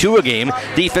 52 a game.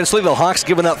 Defensively, the Hawks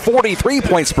giving up 43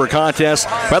 points per contest,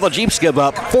 while the Jeeps give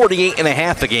up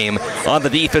 48.5 a game on the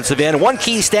defensive end. One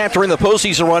key stat during the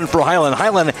postseason run for Hiland.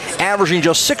 Hiland averaging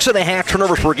just 6.5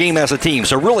 turnovers per game as a team,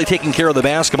 so really taking care of the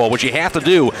basketball, which you have to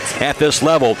do at this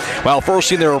level, while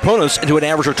forcing their opponents into an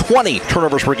average of 20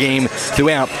 turnovers per game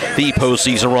throughout the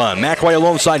postseason run. Matt Croy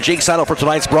alongside Jake Sidle for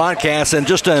tonight's broadcast, and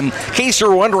just in case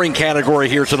you're wondering, category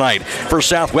here tonight for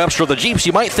South Webster, the Jeeps.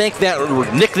 You might think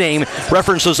that nickname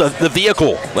references the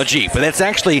vehicle, a Jeep, but that's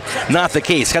actually not the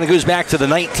case. Kind of goes back to the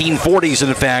 1940s,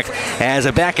 in fact, as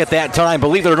back at that time,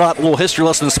 believe it or not, a little history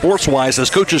lesson sports-wise, as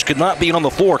coaches could not be on the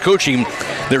floor coaching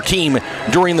their team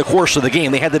during the course of the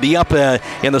game. They had to be up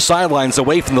in the sidelines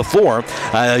away from the floor.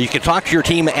 You could talk to your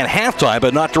team at halftime,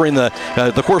 but not during the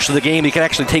course of the game. You could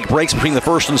actually take breaks between the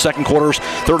first and second quarters,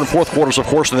 third and fourth quarters, of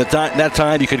course, and at that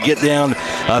time you could get down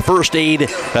first aid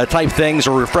type things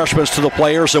or refreshments to the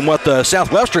players. And what the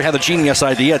South Webster had the genius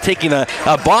idea, taking a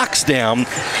box down,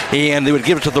 and they would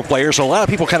give it to the players. So a lot of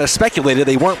people kind of speculated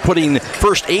they weren't putting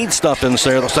first aid stuff in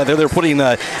there. They were putting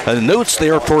notes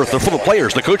there for the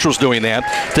players. The coach was doing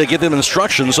that to give them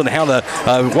instructions on how to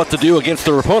what to do against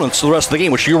their opponents the rest of the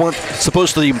game, which you weren't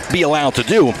supposed to be allowed to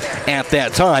do at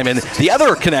that time. And the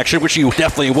other connection, which you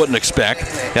definitely wouldn't expect,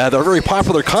 the very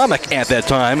popular comic at that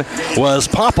time was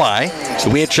Popeye,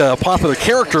 which popular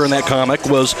character in that comic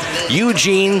was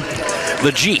Eugene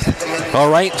the Jeep. All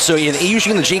right, so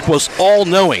Eugene the Jeep was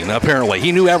all-knowing, apparently.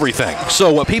 He knew everything.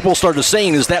 So what people started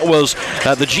saying is that was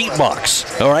the Jeep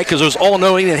box, all right, because it was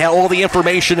all-knowing and had all the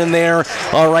information in there,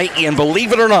 all right, and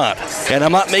believe it or not, and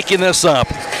I'm not making this up,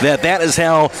 that is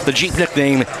how the Jeep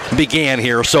nickname began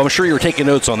here. So I'm sure you were taking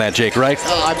notes on that, Jake, right?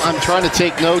 I'm trying to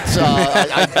take notes.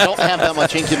 I don't have that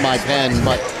much ink in my pen,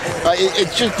 but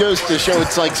it just goes to show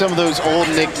it's like some of those old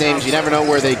nicknames. You never know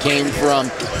where they came from.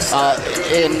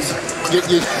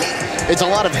 It's a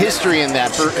lot of history in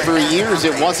that. For years,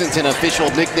 it wasn't an official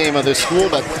nickname of the school,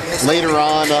 but later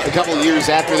on, a couple of years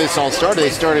after this all started, they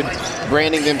started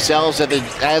branding themselves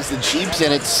as the Jeeps,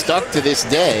 and it's stuck to this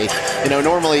day.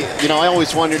 Normally, I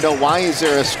always wondered, why is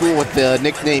there a school with the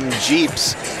nickname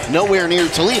Jeeps nowhere near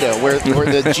Toledo, where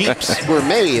the Jeeps were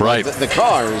made, right. the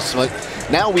cars. Like,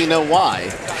 now we know why.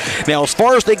 Now, as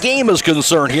far as the game is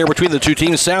concerned here between the two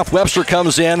teams, South Webster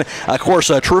comes in. Of course,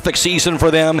 a terrific season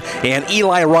for them. And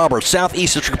Eli Roberts,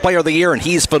 Southeast District Player of the Year, and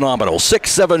he's phenomenal.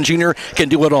 6'7" junior, can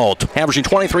do it all. Averaging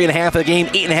 23.5 a game,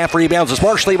 8.5 rebounds. As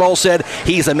Mark Schlaball said,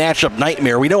 he's a matchup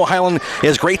nightmare. We know Hiland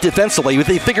is great defensively.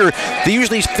 They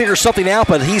usually figure something out,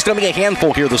 but he's going to be a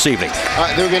handful here this evening.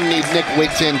 They're going to need Nick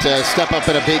Wigton to step up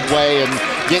in a big way and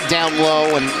get down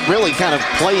low and really kind of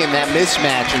play in that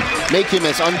mismatch and make him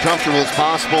as uncomfortable as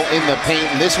possible in the paint.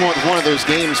 And this one's one of those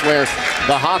games where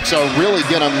the Hawks are really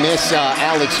going to miss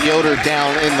Alex Yoder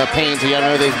down in the paint. I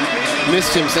know they've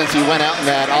missed him since he went out in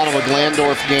that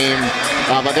Ottawa-Glandorf game,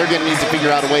 but they're going to need to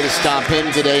figure out a way to stop him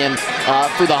today. And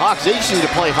for the Hawks, they just need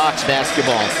to play Hawks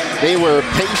basketball. They were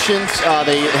patient.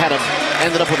 They had a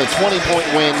ended up with a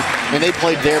 20-point win, and they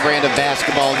played their brand of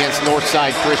basketball against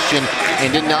Northside Christian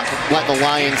and did not let the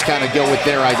Lions kind of go with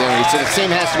their identity. So the same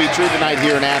has to be true tonight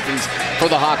here in Athens for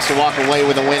the Hawks to walk away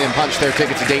with a win and punch their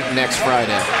ticket to Dayton next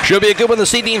Friday. Should be a good one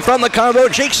this evening from the Convo.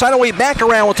 Jake Sidle back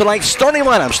around with tonight's starting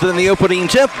lineups then the opening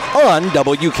tip on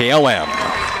WKLM.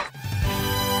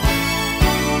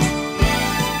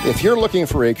 If you're looking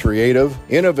for a creative,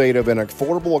 innovative, and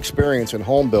affordable experience in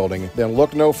home building, then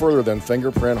look no further than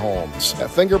Fingerprint Homes.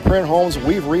 At Fingerprint Homes,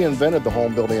 we've reinvented the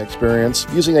home building experience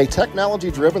using a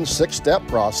technology-driven 6-step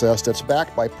process that's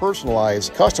backed by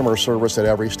personalized customer service at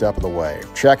every step of the way.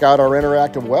 Check out our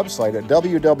interactive website at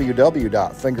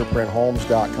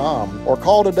www.fingerprinthomes.com or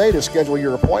call today to schedule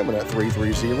your appointment at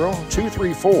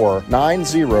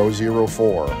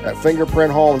 330-234-9004. At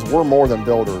Fingerprint Homes, we're more than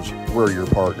builders, we're your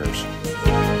partners.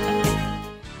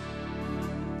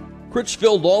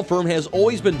 Critchfield Law Firm has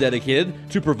always been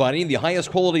dedicated to providing the highest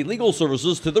quality legal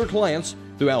services to their clients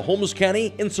throughout Holmes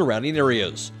County and surrounding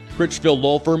areas. Critchfield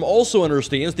Law Firm also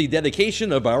understands the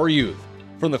dedication of our youth.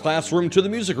 From the classroom to the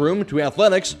music room to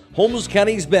athletics, Holmes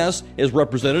County's best is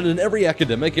represented in every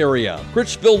academic area.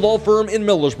 Critchfield Law Firm in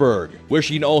Millersburg,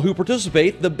 wishing all who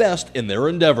participate the best in their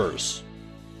endeavors.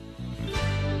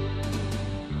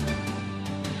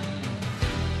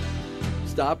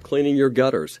 Stop cleaning your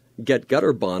gutters. Get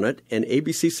Gutter Bonnet and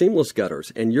ABC Seamless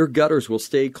Gutters, and your gutters will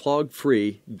stay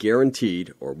clog-free,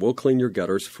 guaranteed, or we'll clean your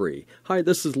gutters free. Hi,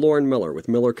 this is Lauren Miller with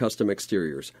Miller Custom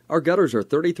Exteriors. Our gutters are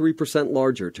 33%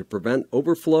 larger to prevent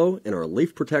overflow, and our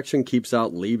leaf protection keeps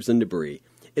out leaves and debris.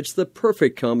 It's the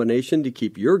perfect combination to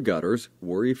keep your gutters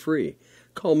worry-free.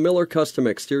 Call Miller Custom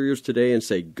Exteriors today and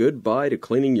say goodbye to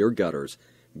cleaning your gutters.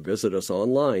 Visit us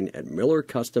online at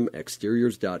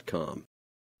millercustomexteriors.com.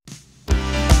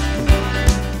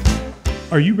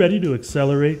 Are you ready to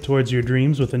accelerate towards your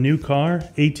dreams with a new car,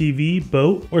 ATV,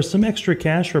 boat, or some extra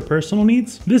cash for personal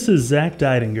needs? This is Zach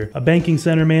Deidinger, a banking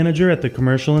center manager at the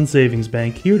Commercial and Savings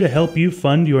Bank, here to help you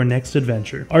fund your next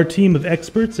adventure. Our team of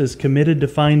experts is committed to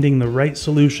finding the right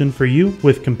solution for you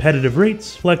with competitive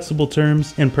rates, flexible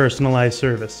terms, and personalized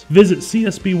service. Visit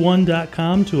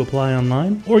csb1.com to apply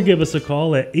online or give us a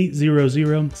call at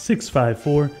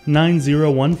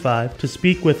 800-654-9015 to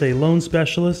speak with a loan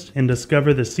specialist and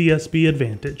discover the CSB advantage.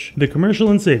 The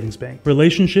Commercial and Savings Bank.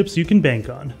 Relationships you can bank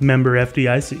on. Member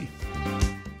FDIC.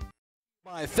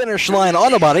 By Finish Line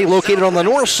Auto Body, located on the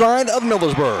north side of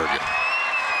Millersburg.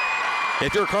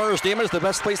 If your car is damaged, the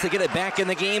best place to get it back in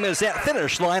the game is at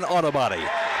Finish Line Auto Body.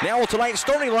 Now with tonight's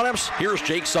starting lineups, here's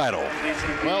Jake Sidle.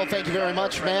 Well, thank you very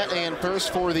much, Matt. And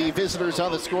first for the visitors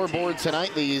on the scoreboard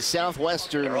tonight, the South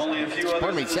Webster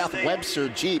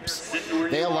Jeeps.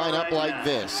 They'll line up like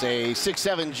this. A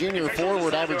 6'7" junior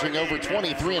forward averaging over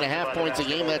 23.5 points a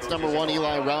game. That's number 1,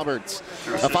 Eli Roberts.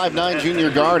 A 5'9"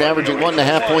 junior guard averaging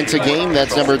 1.5 points a game.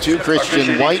 That's number 2,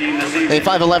 Christian White. A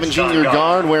 5'11" junior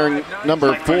guard wearing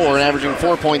number 4 and averaging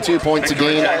 4.2 points a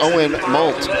game, Owen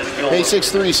Molt. A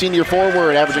 6'3" senior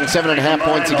forward averaging 7.5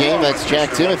 points a game. That's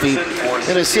Jack Timothy.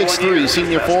 And a 6'3"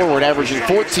 senior forward averaging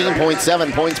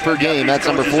 14.7 points per game. That's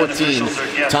number 14,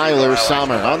 Tyler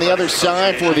Sommer. On the other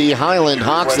side for the Hiland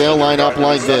Hawks, they'll line up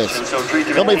like this.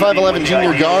 They'll be 5'11"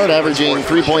 junior guard averaging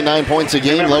 3.9 points a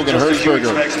game, Logan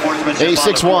Hershberger. A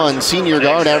 6'1" senior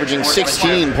guard averaging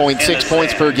 16.6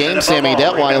 points per game, Sammy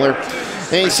Detweiler.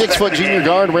 A 6-foot junior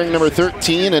guard wearing number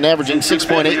 13 and averaging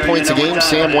 6.8 points a game,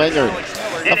 Sam Wengard.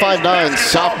 A 5'9"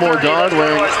 sophomore guard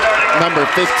wearing number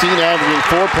 15, averaging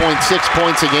 4.6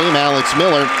 points a game, Alex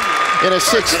Miller. And a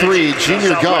 6'3"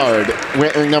 junior guard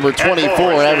wearing number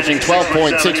 24, averaging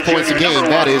 12.6 points a game,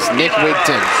 that is Nick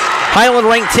Wigton. Hiland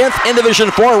ranked 10th in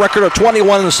Division 4, a record of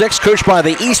 21-6, coached by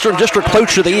the Eastern District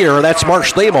Coach of the Year. That's Mark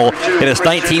Stable in his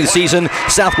 19th season.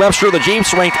 South Webster, the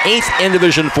Jeeps, ranked 8th in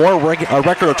Division 4, a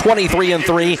record of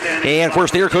 23-3. And, of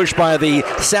course, they are coached by the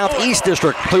Southeast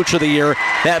District Coach of the Year,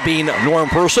 that being Norm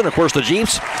Person. Of course, the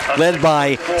Jeeps, led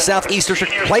by Southeast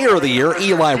District Player of the Year,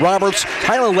 Eli Roberts.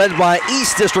 Hiland led by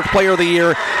East District Player of the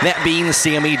Year, that being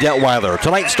Sammy Detweiler.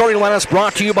 Tonight's starting lineups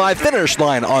brought to you by Finish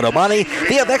Line Auto Body.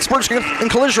 They have experts in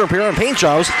collision repair and paint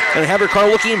jobs and have your car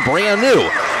looking brand new.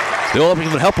 They'll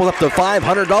even help with up to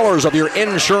 $500 of your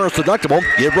insurance deductible.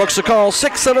 Give Brooks a call,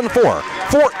 674-5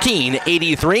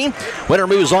 14-83. Winner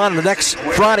moves on to the next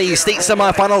Friday state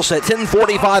semifinals at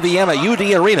 10:45 a.m. at UD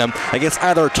Arena against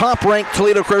either top-ranked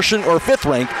Toledo Christian or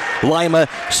 5th-ranked Lima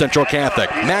Central Catholic.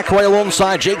 Matt Croy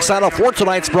alongside Jake Sidle for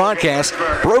tonight's broadcast.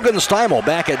 Brogan Steimel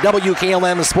back at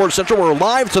WKLM Sports Central. We're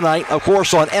live tonight, of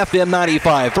course, on FM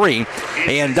 95.3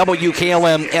 and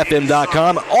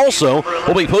WKLM-FM.com. Also,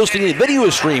 we'll be posting a video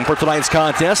stream for tonight's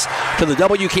contest to the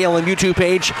WKLM YouTube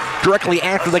page directly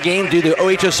after the game due to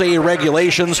OHSAA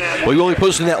regulations. We will be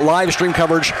posting that live stream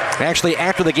coverage actually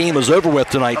after the game is over with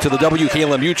tonight to the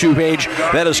WKLM YouTube page.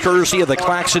 That is courtesy of the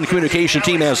Claxon communication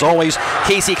team, as always.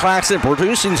 Casey Claxon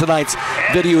producing tonight's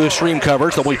video stream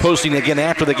coverage that we'll be posting again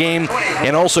after the game.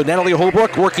 And also Natalie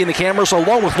Holbrook working the cameras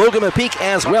along with Logan McPeek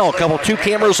as well. Two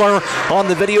cameras are on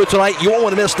the video tonight. You won't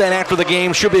want to miss that after the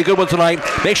game. Should be a good one tonight.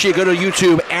 Make sure you go to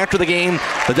YouTube after the game,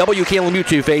 the WKLM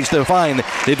YouTube page, to find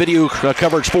the video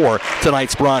coverage for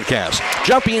tonight's broadcast.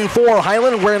 Jumping for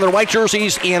Hiland, wearing their white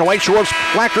jerseys and white shorts,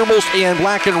 black thermals and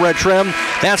black and red trim.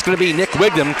 That's going to be Nick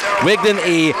Wigden. Wigden,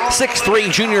 a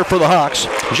 6'3" junior for the Hawks.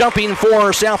 Jumping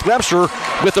for South Webster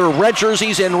with their red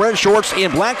jerseys and red shorts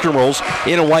and black thermals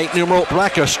in white numeral,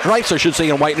 black stripes, I should say,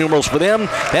 in white numerals for them.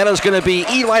 That is going to be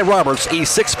Eli Roberts, a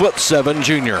 6'7"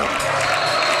 junior.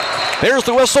 There's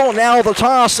the whistle. Now the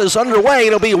toss is underway.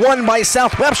 It'll be won by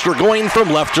South Webster going from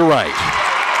left to right.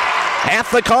 At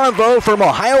the Convo from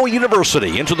Ohio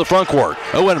University into the front court.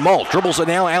 Owen Malt dribbles it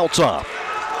now out top.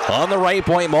 On the right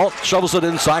point, Malt shovels it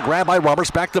inside. Grabbed by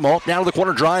Roberts. Back to Malt. Down to the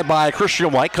corner. Drive by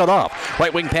Christian White. Cut off.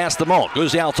 Right wing pass to Malt.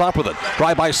 Goes out top with it.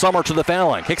 Drive by Summer to the foul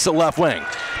line. Kicks it left wing.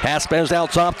 Pass bends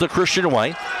out top to Christian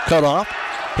White. Cut off.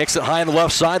 Kicks it high on the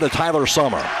left side to Tyler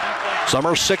Summer.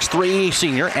 Summer, 6'3"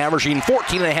 senior, averaging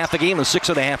 14.5 a game and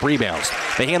 6.5 rebounds.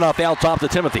 They hand off out top to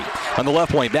Timothy. On the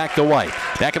left point, back to White.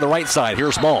 Back on the right side,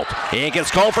 here's Malt. And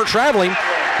gets called for traveling.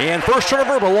 And first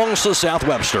turnover belongs to South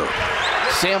Webster.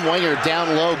 Sam Winger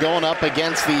down low going up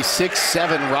against the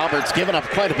 6'7" Roberts, giving up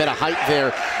quite a bit of height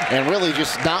there and really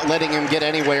just not letting him get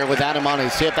anywhere without him on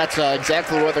his hip. That's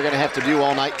exactly what they're going to have to do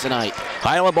all night tonight.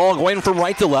 Highland ball going from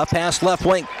right to left, past left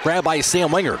point, grabbed by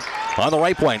Sam Winger. On the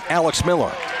right point, Alex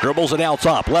Miller dribbles it out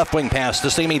top. Left wing pass to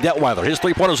Sammy Detweiler. His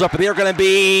three-pointers up in the air, going to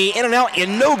be in and out,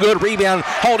 and no good. Rebound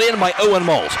hauled in by Owen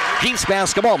Moles. Jeeps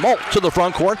basketball. Malt to the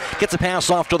front court. Gets a pass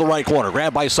off to the right corner.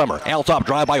 Grabbed by Summer. Out top,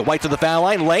 drive by White to the foul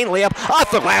line. Lane, layup off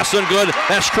the glass and good.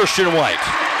 That's Christian White.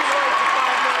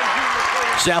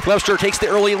 South Webster takes the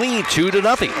early lead,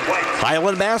 2-0.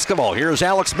 Highland basketball. Here's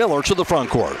Alex Miller to the front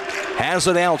court. Has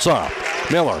it out top.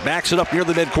 Miller backs it up near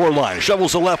the midcourt line.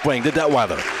 Shovels the left wing to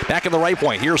Detweiler. Back in the right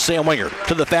point. Here's Sam Winger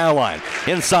to the foul line.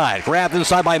 Inside. Grabbed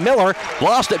inside by Miller.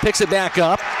 Lost it. Picks it back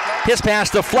up. His pass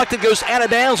deflected. Goes out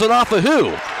of bounds and off of who?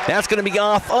 That's going to be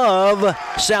off of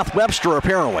South Webster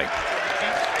apparently.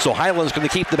 So Highland's going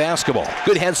to keep the basketball.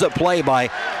 Good heads-up play by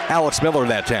Alex Miller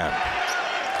that time.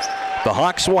 The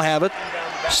Hawks will have it.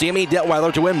 Sammy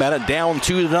Detweiler to win it, down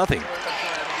 2-0.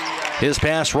 His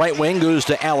pass right wing goes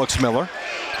to Alex Miller.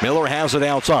 Miller has it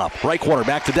out top. Right corner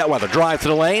back to Detweiler. Drive to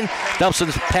the lane. Dumps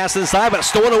and pass inside, but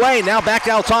stolen away. Now back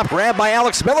out top. Grabbed by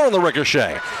Alex Miller on the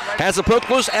ricochet. Has a poke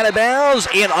loose, out of bounds,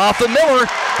 and off the Miller.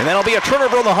 And that'll be a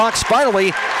turnover on the Hawks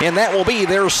finally, and that will be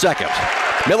their second.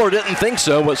 Miller didn't think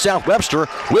so, but South Webster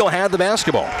will have the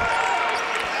basketball.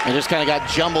 And just kind of got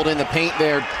jumbled in the paint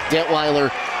there.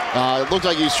 Detweiler, it looked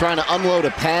like he was trying to unload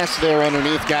a pass there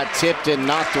underneath. Got tipped and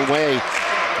knocked away.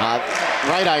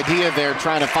 Right idea there,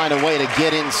 trying to find a way to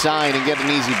get inside and get an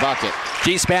easy bucket.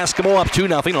 Chiefs basketball up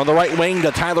 2-0 on the right wing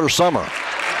to Tyler Summer.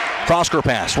 Cross-court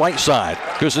pass, right side.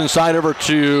 Goes inside over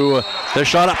to the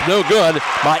shot up, no good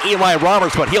by Eli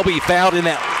Roberts, but he'll be fouled in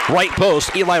that right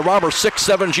post. Eli Roberts,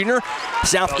 6'7" junior,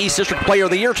 Southeast District Player of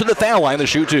the Year to the foul line to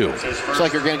shoot two. Looks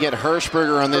like you're going to get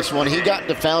Hirschberger on this one. He got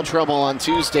into foul trouble on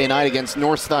Tuesday night against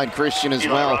Northside Christian as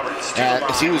well,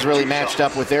 as he was really matched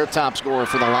up with their top scorer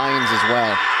for the Lions as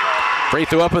well. Free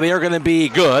throw up in the air going to be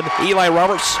good. Eli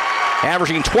Roberts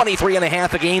averaging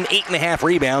 23.5 a game, 8.5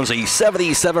 rebounds, a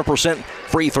 77%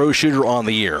 free throw shooter on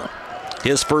the year.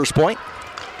 His first point,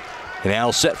 and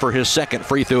now set for his second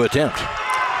free throw attempt.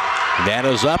 That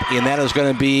is up, and that is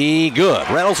going to be good.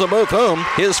 Reynolds them both home.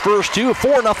 His first two,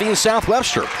 4-0 South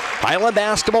Webster. Highland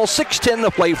basketball, 6:10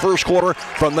 to play first quarter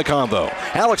from the Convo.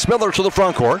 Alex Miller to the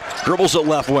front court, dribbles it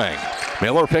left wing.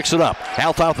 Miller picks it up.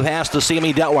 Out top the pass to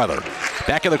Sammy Detweiler.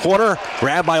 Back in the corner,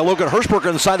 grabbed by Logan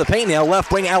Hirschberger inside the paint now.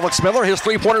 Left wing Alex Miller. His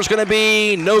three-pointer is going to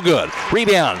be no good.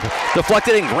 Rebound.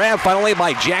 Deflected and grabbed finally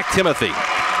by Jack Timothy.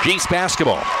 Jeeps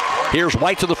basketball. Here's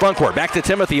White to the front court. Back to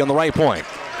Timothy on the right point.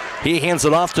 He hands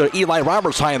it off to Eli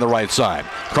Roberts high on the right side.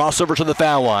 Crossover to the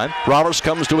foul line. Roberts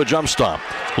comes to a jump stop.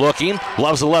 Looking,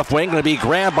 loves the left wing. Going to be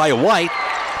grabbed by White.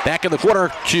 Back in the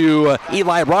corner to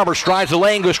Eli Roberts. Drives the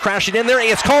lane, goes crashing in there.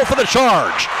 It's called for the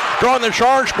charge. Drawing the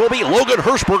charge will be Logan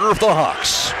Hirschberger of the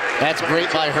Hawks. That's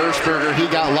great by Hirschberger. He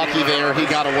got lucky there. He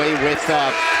got away with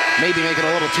maybe making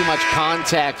a little too much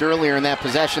contact earlier in that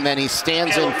possession. Then he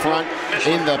stands in front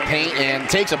in the paint and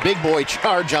takes a big boy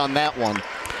charge on that one.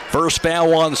 First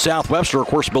foul on South Webster, of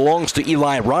course, belongs to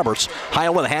Eli Roberts.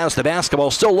 Hiland has the basketball,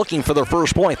 still looking for their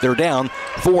first point. They're down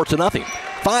 4-0.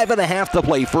 5.5 to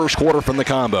play, first quarter from the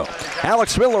combo.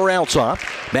 Alex Miller out top,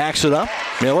 backs it up.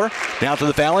 Miller down to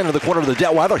the foul line, into the corner of the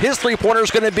Detweiler. His three-pointer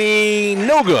is going to be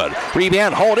no good.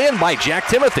 Rebound hauled in by Jack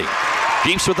Timothy.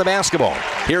 Jeeps with the basketball.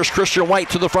 Here's Christian White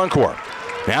to the front court.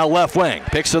 Now left wing,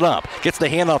 picks it up, gets the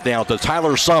handoff down to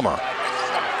Tyler Summer.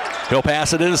 He'll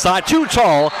pass it inside, too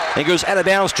tall, and goes out of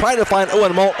bounds, trying to find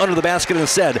Owen Moult under the basket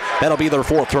instead. That'll be their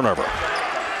fourth turnover.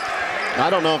 I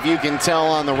don't know if you can tell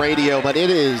on the radio, but it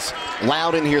is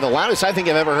loud in here. The loudest I think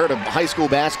I've ever heard a high school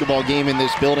basketball game in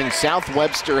this building. South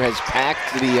Webster has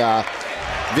packed the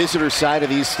visitor side of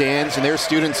these stands, and their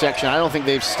student section, I don't think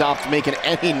they've stopped making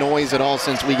any noise at all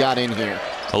since we got in here.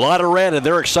 A lot of red, and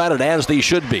they're excited, as they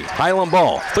should be. Hiland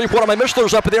ball. Three-pointer by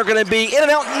Mishler's up, and they're going to be in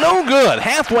and out, no good.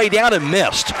 Halfway down and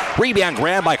missed. Rebound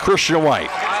grab by Christian White.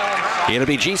 It'll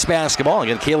be Jeeps basketball.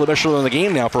 Again, Caleb Mishler in the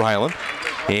game now for Hiland.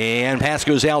 And pass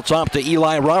goes out top to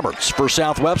Eli Roberts for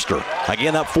South Webster.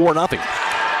 Again, up 4-0.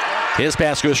 His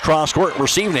pass goes cross-court,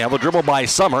 received now. The dribble by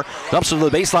Summer. Dumps to the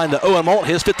baseline to Owen Moult.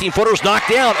 His 15-footer's knocked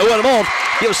down. Owen Moult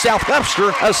gives South Webster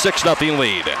a 6-0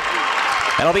 lead.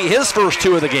 That'll be his first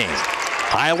two of the game.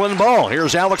 Hiland ball.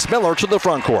 Here's Alex Miller to the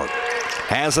front court.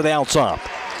 Has it out top.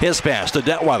 His pass to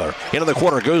Detweiler. Into the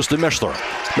corner goes to Mishler.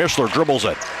 Mishler dribbles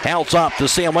it. Out top to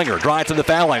Sam Winger. Drive to the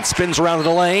foul line. Spins around in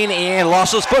the lane and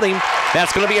lost his footing.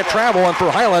 That's going to be a travel one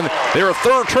for Hiland. Their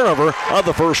third turnover of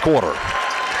the first quarter.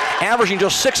 Averaging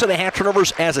just 6.5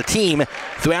 turnovers as a team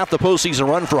throughout the postseason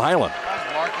run for Hiland.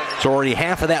 So already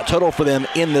half of that total for them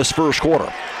in this first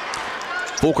quarter.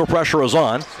 Full court pressure is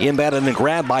on. Inbounded and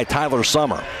grabbed by Tyler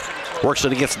Summer. Works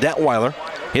it against Detweiler.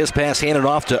 His pass handed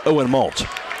off to Owen Moult.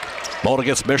 Moult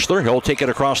against Mishler. He'll take it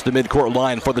across the midcourt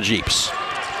line for the Jeeps.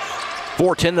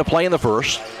 4:10 to play in the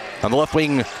first. On the left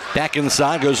wing, back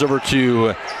inside, goes over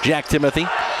to Jack Timothy.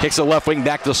 Kicks the left wing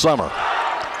back to Summer.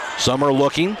 Summer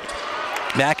looking.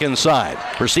 Back inside.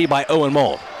 Received by Owen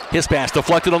Moult. His pass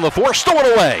deflected on the floor, stolen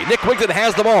away. Nick Wigton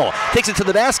has the ball. Takes it to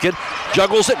the basket.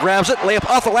 Juggles it, grabs it. Layup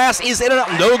off the last is in and out.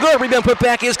 No good. Rebound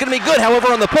putback is going to be good.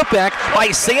 However, on the putback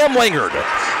by Sam Wingard.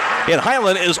 And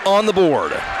Hiland is on the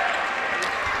board.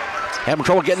 Having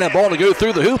trouble getting that ball to go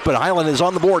through the hoop, but Hiland is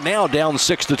on the board now, down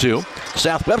 6-2.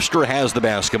 South Webster has the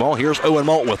basketball. Here's Owen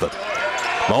Moult with it.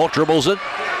 Moult dribbles it.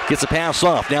 Gets a pass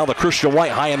off. Now the Christian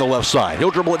White high on the left side.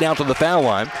 He'll dribble it down to the foul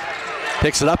line.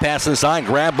 Picks it up, pass inside,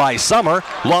 grabbed by Summer.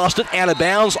 Lost it, out of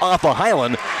bounds off of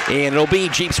Hiland, and it'll be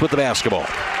Jeeps with the basketball.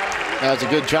 That was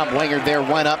a good job. Wingard there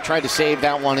went up, tried to save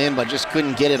that one in, but just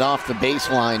couldn't get it off the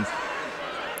baseline.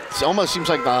 It almost seems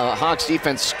like the Hawks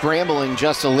defense scrambling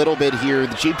just a little bit here.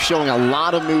 The Jeeps showing a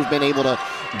lot of movement, able to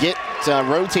get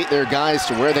rotate their guys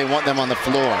to where they want them on the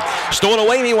floor. Stolen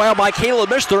away, meanwhile, by Caleb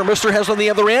Mishler. Mishler has on the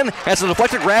other end. Has a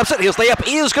deflected, grabs it. His layup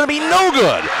is going to be no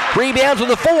good. Rebound to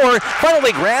the 4.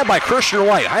 Finally grabbed by Christian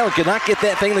White. Hiland could not get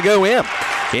that thing to go in.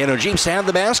 And the Jeeps have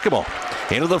the basketball.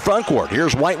 Into the front court.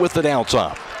 Here's White with it out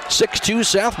top. 6'2"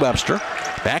 South Webster.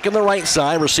 Back in the right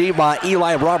side. Received by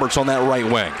Eli Roberts on that right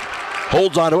wing.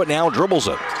 Holds onto it now, dribbles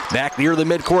it. Back near the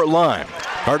midcourt line.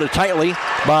 Guarded tightly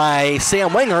by Sam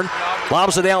Wingard.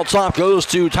 Lobs it out top, goes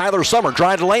to Tyler Summer.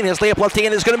 Drive to lane, his layup left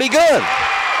hand is going to be good.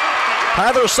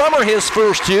 Tyler Summer, his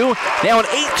first two. Now an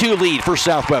 8-2 lead for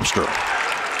South Webster.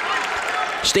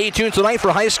 Stay tuned tonight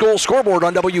for High School Scoreboard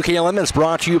on WKLM. It's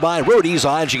brought to you by Rody's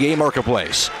IGA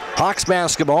Marketplace. Hawks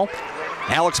basketball.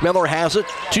 Alex Miller has it.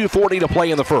 2:40 to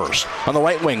play in the first. On the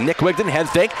right wing, Nick Wigton, head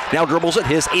fake. Now dribbles it.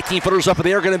 His 18-footers up in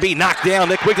the air going to be knocked down.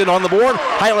 Nick Wigton on the board.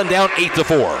 Hiland down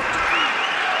 8-4.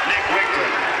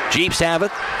 Jeeps have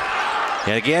it.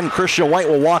 And again, Christian White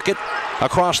will walk it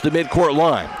across the midcourt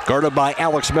line. Guarded by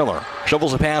Alex Miller.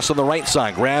 Shovels a pass on the right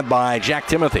side. Grabbed by Jack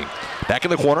Timothy. Back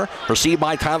in the corner. Received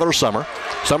by Tyler Summer.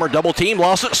 Summer double team.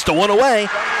 Lost it. Stolen away.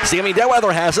 Sammy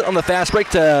Detweiler has it on the fast break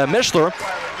to Mishler.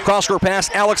 Cross-court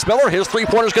pass, Alex Miller. His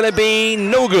three-pointer is going to be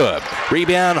no good.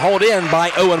 Rebound hauled in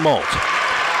by Owen Moult.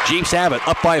 Jeeps have it,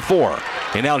 up by 4.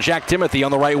 And now Jack Timothy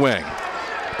on the right wing.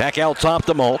 Back out top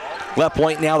to Moult. Left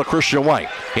point now to Christian White.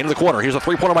 Into the corner. Here's a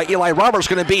three-pointer by Eli Roberts.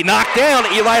 Going to be knocked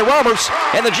down. Eli Roberts.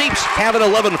 And the Jeeps have an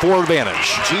 11-4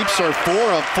 advantage. Jeeps are 4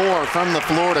 of 4 from the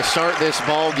floor to start this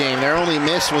ball game. Their only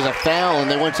miss was a foul, and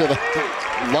they went to the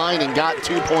line and got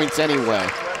 2 points anyway.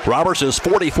 Roberts, his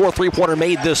 44th three-pointer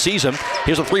made this season.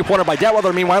 Here's a three-pointer by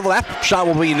Detweiler. Meanwhile, that shot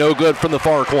will be no good from the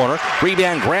far corner.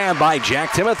 Rebound grab by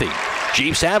Jack Timothy.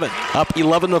 Jeeps have it, up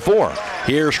 11-4.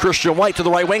 Here's Christian White to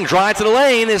the right wing, drive to the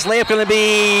lane. His layup going to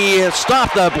be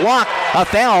stopped, a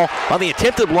foul on the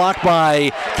attempted block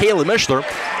by Caleb Mishler.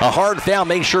 A hard foul,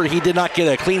 make sure he did not get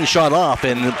a clean shot off,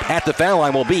 and at the foul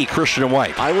line will be Christian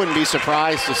White. I wouldn't be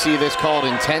surprised to see this called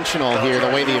intentional here, the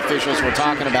way the officials were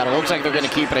talking about it. Looks like they're going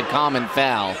to keep it a common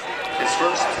foul.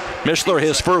 Mishler,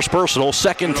 his first personal,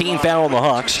 second team foul on the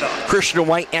Hawks. Christian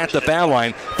White at the foul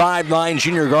line, 5'9"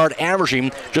 junior guard,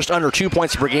 averaging just under 2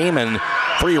 points per game and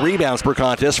 3 rebounds per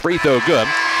contest. Free throw good.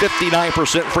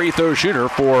 59% free throw shooter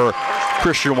for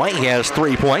Christian White. He has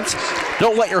 3 points.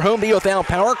 Don't let your home be without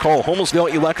power. Call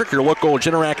Holmesville Electric, your local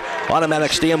Generac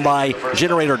automatic standby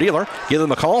generator dealer. Give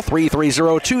them a call,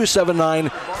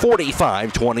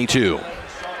 330-279-4522.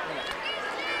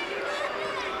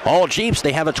 All Jeeps,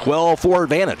 they have a 12-4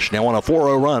 advantage. Now on a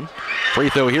 4-0 run. Free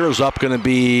throw here is up, going to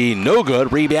be no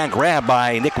good. Rebound grab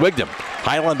by Nick Wigdam.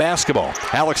 Highland basketball.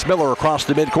 Alex Miller across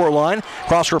the midcourt line.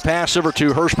 Cross-court pass over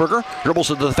to Hirschberger.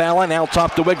 Dribbles it to the foul line, out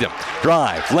top to Wigdam.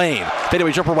 Drive, lane.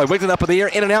 Fadeaway jumper by Wigdam up in the air,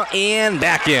 in and out, and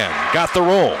back in. Got the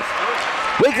roll.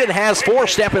 Wigdam has 4,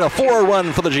 stepping a 4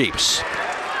 run for the Jeeps.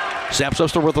 South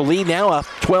Webster with the lead now, up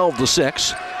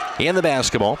 12-6. And the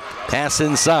basketball. Pass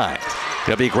inside.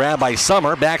 Going to be grabbed by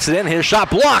Summer. Backs it in. His shot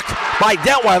blocked by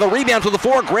Detweiler. Rebound to the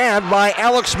floor. Grabbed by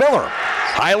Alex Miller.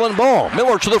 Highland ball.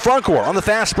 Miller to the front court on the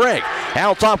fast break.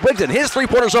 Out top Wigdam. His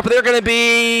three-pointers up there going to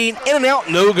be in and out.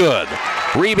 No good.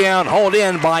 Rebound hauled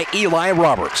in by Eli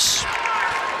Roberts.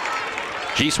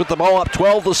 Jeeps with the ball up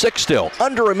 12-6 still.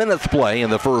 Under a minute to play in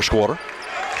the first quarter.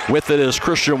 With it is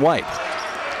Christian White.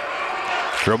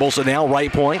 Dribbles it now,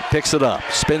 right point, picks it up,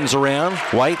 spins around.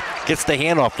 White gets the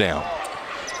handoff down.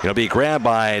 Going to be grabbed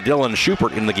by Dylan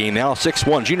Schubert in the game now.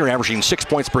 6'1", junior, averaging 6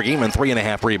 points per game and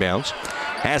 3.5 rebounds.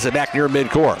 Has it back near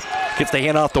midcourt. Gets the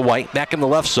handoff to White, back in the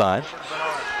left side.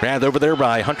 Grabbed over there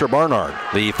by Hunter Barnard,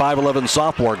 the 5'11"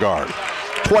 sophomore guard.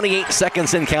 28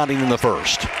 seconds in counting in the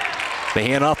first. The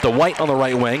handoff to White on the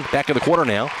right wing, back in the corner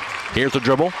now. Here's the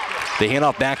dribble. The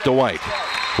handoff back to White.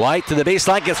 White to the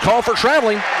baseline, gets called for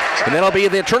traveling. And that'll be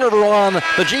the turnover on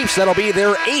the Jeeps. That'll be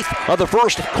their 8th of the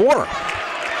first quarter.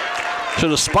 So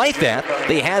despite that,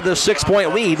 they had this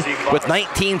 6-point lead with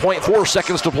 19.4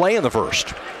 seconds to play in the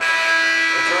first.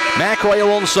 McRae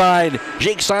alongside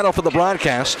Jake Sidle for the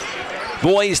broadcast.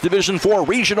 Boys Division IV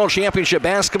Regional Championship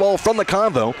basketball from the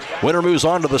Convo. Winner moves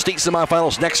on to the state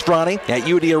semifinals next Friday at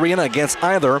UD Arena against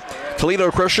either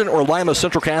Toledo Christian or Lima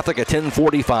Central Catholic at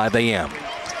 10:45 a.m.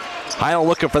 Heil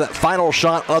looking for that final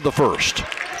shot of the first.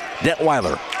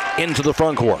 Detweiler into the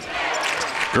front court.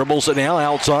 Dribbles it now,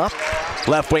 out top.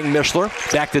 Left wing Mishler,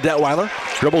 back to Detweiler.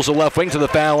 Dribbles the left wing to the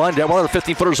foul line. Detweiler,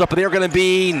 50-footers up in there, going to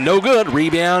be no good.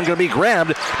 Rebound going to be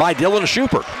grabbed by Dylan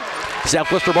Schubert.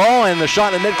 South Webster ball, and the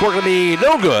shot in midcourt going to be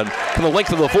no good from the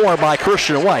length of the floor by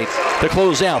Christian White to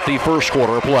close out the first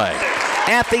quarter of play.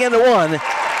 At the end of one,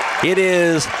 it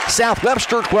is South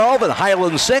Webster 12 and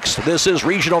Highland 6. This is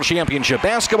Regional Championship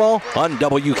basketball on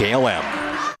WKLM.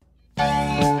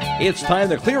 It's time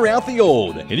to clear out the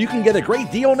old, and you can get a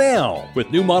great deal now.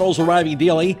 With new models arriving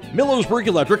daily, Millersburg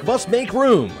Electric must make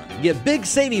room. Get big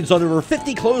savings on over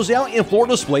 50 closeout and floor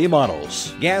display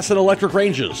models. Gas and electric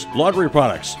ranges, laundry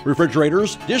products,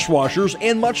 refrigerators, dishwashers,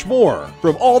 and much more.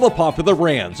 From all the popular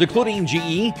brands, including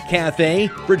GE, Cathay,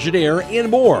 Frigidaire, and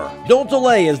more. Don't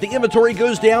delay as the inventory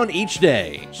goes down each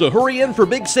day. So hurry in for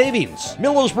big savings.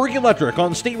 Millersburg Electric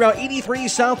on State Route 83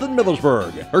 South in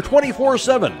Millersburg, or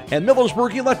 24/7 at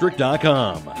MillersburgElectric.com.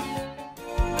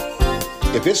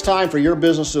 If it's time for your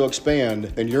business to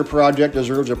expand, then your project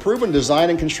deserves a proven design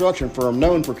and construction firm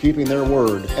known for keeping their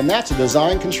word. And that's the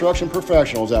design construction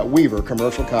professionals at Weaver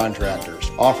Commercial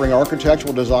Contractors, offering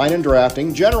architectural design and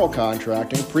drafting, general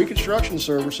contracting, pre-construction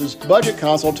services, budget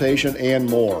consultation, and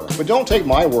more. But don't take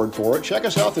my word for it. Check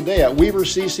us out today at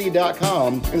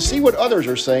weavercc.com and see what others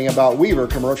are saying about Weaver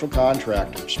Commercial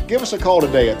Contractors. Give us a call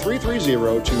today at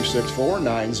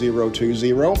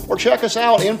 330-264-9020 or check us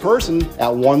out in person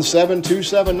at 17279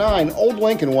 Old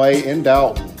Lincoln Way in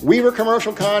Dalton. Weaver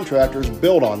Commercial Contractors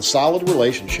build on solid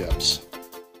relationships.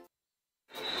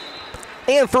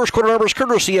 And first quarter numbers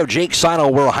courtesy of Jake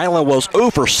Sidle, where Highland was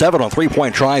 0 for 7 on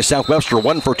three-point tries. South Webster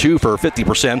 1 for 2 for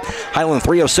 50%. Highland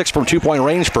 3 of 6 from two-point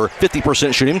range for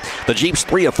 50% shooting. The Jeeps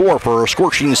 3 of 4 for a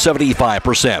scorching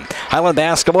 75%. Highland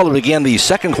basketball to begin the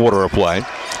second quarter of play.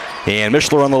 And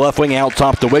Mishler on the left wing, out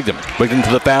top to Wigdam. Wigdam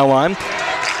to the foul line.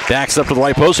 Backs up to the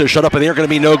right post. His shut up in the air, going to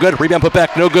be no good. Rebound put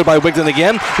back, no good by Wigdam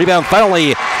again. Rebound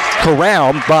finally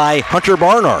corralled by Hunter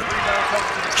Barnard.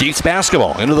 Jeeps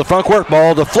basketball into the front court.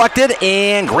 Ball deflected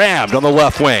and grabbed on the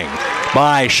left wing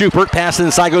by Schubert. Pass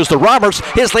inside goes to Roberts.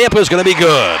 His layup is going to be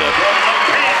good.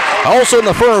 Also in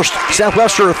the first, South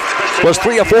Webster was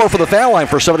 3 of 4 for the foul line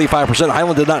for 75%.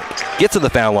 Hiland did not get to the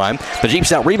foul line. The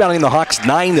Jeeps out rebounding the Hawks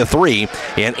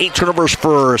 9-3, and 8 turnovers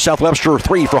for South Webster,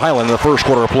 3 for Hiland in the first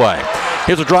quarter of play.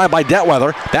 Here's a drive by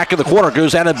Detweiler. Back in the corner,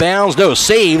 goes out of bounds. No,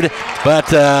 saved, but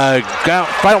got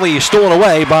finally stolen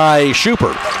away by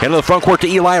Schubert. Into the front court to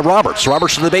Eli Roberts.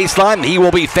 Roberts to the baseline. He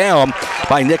will be fouled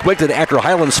by Nick Wigton after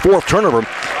Hiland's 4th turnover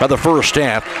of the first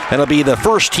half. That'll be the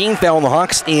first team foul on the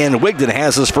Hawks, and Wigton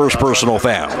has his first personal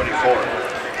foul.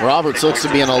 Roberts looks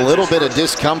to be in a little bit of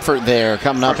discomfort there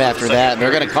coming up after that.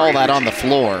 They're going to call that on the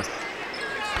floor.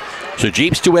 So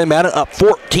Jeeps to inbound it, up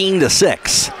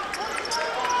 14-6.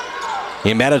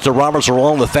 Inbounded to Roberts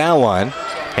along the foul line.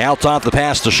 Out top the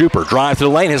pass to Schubert. Drive to the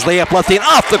lane. His layup left in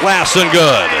off the glass and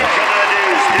good.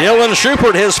 Dylan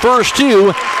Schubert, his first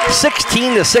 2.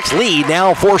 16-6 lead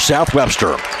now for South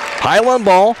Webster. Hiland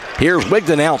ball. Here's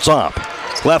Wigton out top.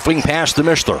 Left wing pass to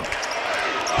Mishler.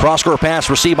 Cross-court pass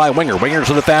received by Winger. Winger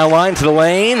to the foul line, to the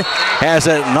lane. Has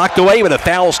it knocked away, but a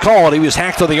foul's called. He was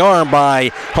hacked on the arm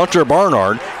by Hunter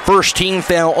Barnard. First team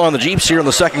foul on the Jeeps here in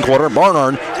the second quarter.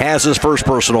 Barnard has his first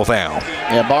personal foul.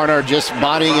 Yeah, Barnard just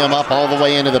bodying him up all the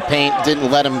way into the paint. Didn't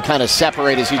let him kind of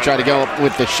separate as he tried to go up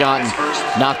with the shot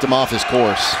and knocked him off his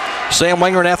course. Sam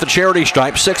Winger at the charity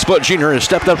stripe, 6-foot junior, has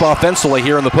stepped up offensively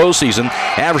here in the postseason,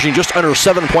 averaging just under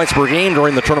 7 points per game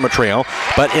during the tournament trail,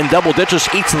 but in double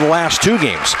digits each of the last 2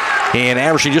 games, and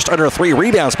averaging just under 3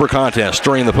 rebounds per contest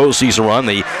during the postseason run,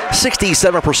 the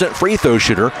 67% free throw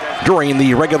shooter during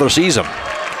the regular season.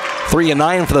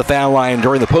 3-9 for the foul line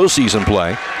during the postseason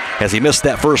play, as he missed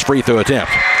that first free throw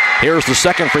attempt. Here's the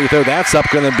second free throw. That's up,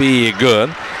 going to be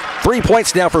good. 3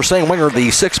 points now for Sam Winger, the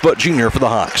 6-foot junior for the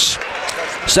Hawks.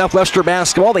 South Webster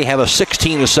basketball, they have a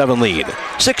 16-7 lead.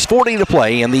 6:40 to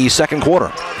play in the second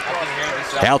quarter.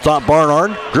 Out top,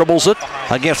 Barnard dribbles it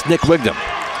against Nick Wigton.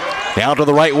 Down to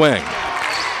the right wing.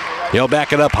 He'll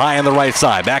back it up high on the right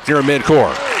side, back near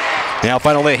midcourt. Now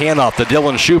finally a handoff to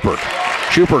Dylan Schubert.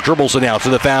 Schubert dribbles it out to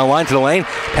the foul line, to the lane.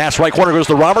 Pass right corner goes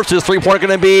to Roberts. His three-pointer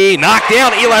going to be knocked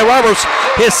down. Eli Roberts,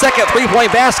 his second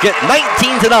three-point basket.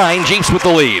 19-9, Jeeps with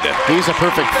the lead. He's a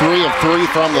perfect 3 of 3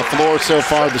 from the floor so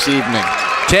far this evening.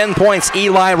 10 points,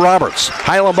 Eli Roberts.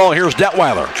 Hiland ball, here's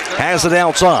Detweiler. Has it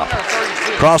out top.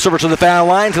 Crossover to the foul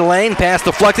line, to the lane. Pass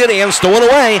deflected and stolen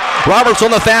away. Roberts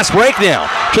on the fast break now.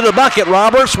 To the bucket,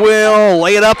 Roberts will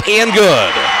lay it up and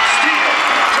good.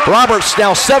 Roberts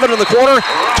now 7 in the quarter.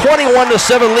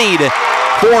 21-7 lead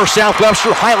for South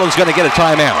Webster. Hiland's going to get a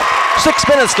timeout. 6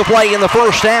 minutes to play in the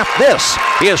first half. This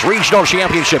is Regional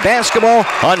Championship Basketball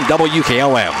on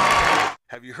WKLM.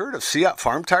 Have you heard of Seat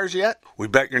Farm Tires yet? We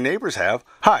bet your neighbors have.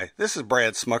 Hi, this is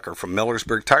Brad Smucker from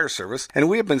Millersburg Tire Service, and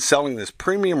we have been selling this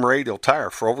premium radial tire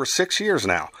for over 6 years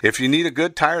now. If you need a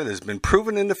good tire that's been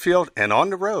proven in the field and on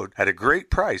the road at a great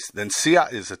price, then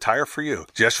Seat is the tire for you.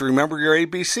 Just remember your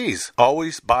ABCs.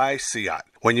 Always buy Seat.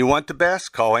 When you want the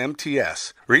best, call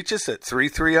MTS. Reach us at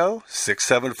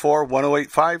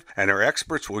 330-674-1085, and our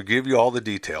experts will give you all the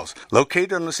details.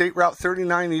 Located on the State Route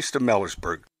 39 east of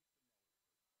Millersburg.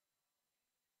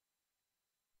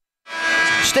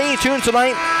 Stay tuned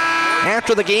tonight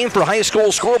after the game for High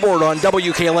School Scoreboard on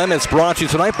WKLM. It's brought to you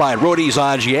tonight by Rody's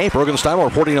IGA. Brokenstein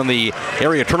reporting on the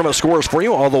area tournament scores for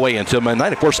you all the way until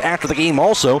midnight. Of course, after the game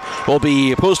also, we'll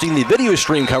be posting the video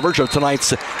stream coverage of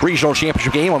tonight's regional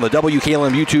championship game on the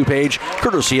WKLM YouTube page,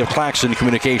 courtesy of Claxon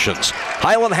Communications.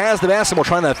 Hiland has the basketball,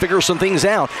 trying to figure some things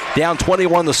out. Down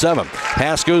 21-7.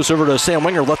 Pass goes over to Sam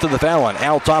Winger, left of the foul line.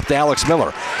 Out top to Alex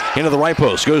Miller. Into the right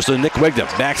post, goes to Nick Wigton.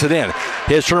 Backs it in.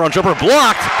 His turnaround jumper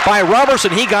blocked by Roberts,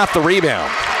 and he got the rebound.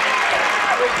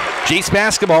 Jeeps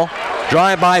basketball.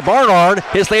 Drive by Barnard.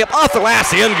 His layup off the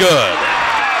glass and good.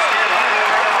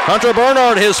 Hunter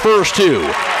Barnard, his first 2.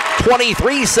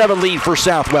 23-7 lead for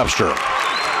South Webster.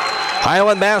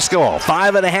 Hiland basketball.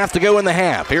 5.5 to go in the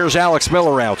half. Here's Alex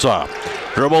Miller out top.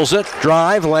 Dribbles it.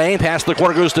 Drive. Lane. Past the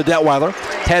corner goes to Detweiler.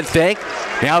 Head fake.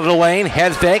 Down to the lane.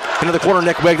 Head fake. Into the corner,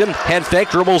 Nick Wigton. Head fake.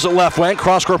 Dribbles it left wing.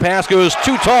 Cross-court pass goes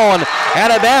too tall and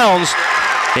out of bounds.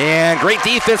 And great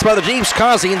defense by the Jeeps,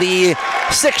 causing the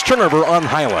 6th turnover on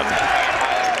Hiland.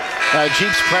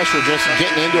 Jeeps pressure just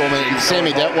getting into him. And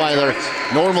Sammy Detweiler,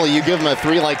 normally you give him a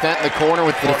 3 like that in the corner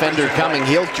with the defender coming.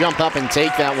 He'll jump up and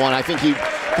take that one. I think he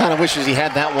kind of wishes he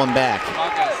had that one back.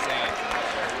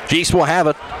 Jeeps will have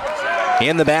it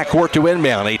in the backcourt to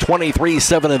inbound. A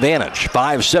 23-7 advantage.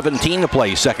 5:17 to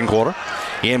play second quarter.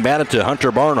 Inbounded to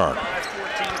Hunter Barnard.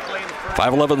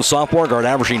 5'11 sophomore guard,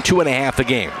 averaging 2.5 a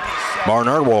game.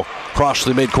 Barnard will cross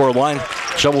the midcourt line,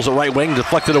 Shovels it right wing,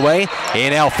 deflected away,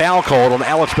 and now foul called on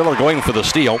Alex Miller going for the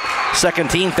steal. Second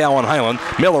team foul on Hiland.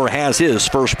 Miller has his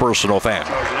first personal foul.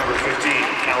 Number 15,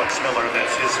 Alex Miller,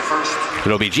 that's his first.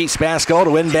 It'll be Jeeps basketball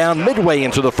to inbound midway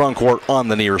into the front court on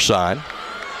the near side.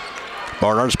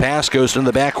 Barnard's pass goes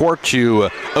into the backcourt to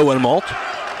Owen Malt,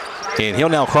 and he'll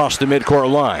now cross the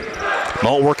midcourt line.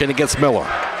 Malt working against Miller.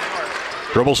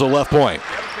 Dribbles the left point.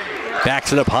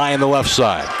 Backs it up high on the left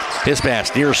side. His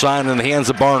pass near side in the hands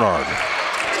of Barnard.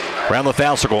 Around the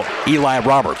foul circle, Eli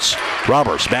Roberts.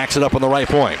 Roberts backs it up on the right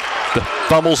point.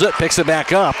 Fumbles it, picks it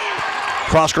back up.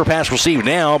 Cross-court pass received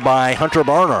now by Hunter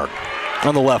Barnard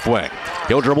on the left wing.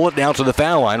 He'll dribble it down to the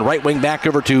foul line. Right wing back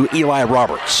over to Eli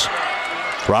Roberts.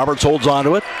 Roberts holds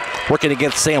onto it, working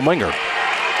against Sam Winger.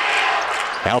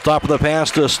 Out top of the pass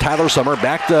to Tyler Summer.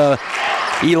 Back to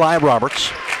Eli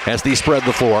Roberts as they spread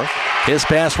the floor. His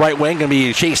pass right wing going to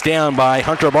be chased down by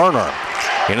Hunter Barnard.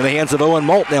 Into the hands of Owen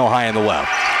Malt now high on the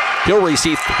left. He'll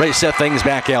reset things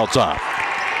back out top.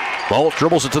 Malt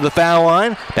dribbles it to the foul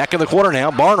line. Back in the corner now.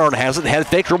 Barnard has it. Head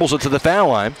fake, dribbles it to the foul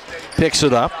line. Picks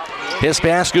it up. His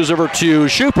pass goes over to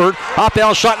Schubert.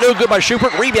 Hop-down shot, no good by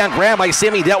Schubert. Rebound grab by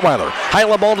Sammy Detweiler.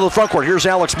 Highland ball to the front court. Here's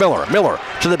Alex Miller. Miller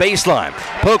to the baseline.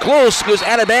 Poke loose, goes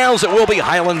out of bounds. It will be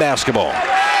Highland basketball.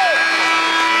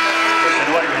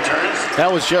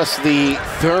 That was just the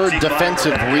third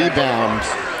defensive rebound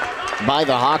by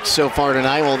the Hawks so far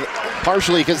tonight. Well,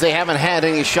 partially because they haven't had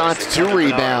any shots to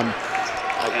rebound.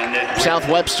 South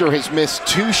Webster has missed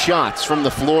 2 shots from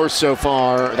the floor so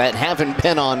far that haven't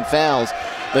been on fouls.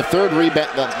 The third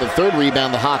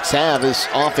rebound the Hawks have is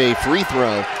off a free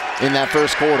throw in that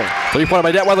first quarter. 3-point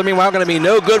by Detweiler, meanwhile, going to be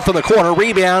no good from the corner.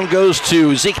 Rebound goes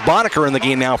to Zeke Boddicker in the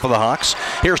game now for the Hawks.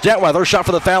 Here's Detweiler, shot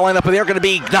for the foul line up in the air, going to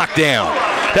be knocked down.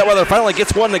 Detweiler finally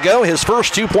gets one to go, his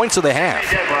first 2 points of the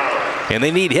half. And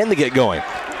they need him to get going.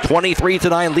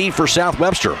 23-9 lead for South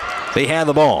Webster. They have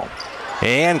the ball.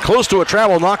 And close to a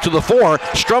travel knock to the floor.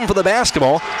 Strum for the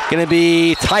basketball. Going to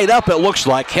be tied up, it looks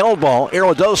like. Held ball.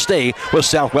 Arrow does stay with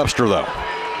South Webster, though.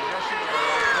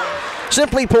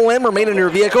 Simply pull in, remain in your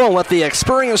vehicle, and let the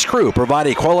experienced crew provide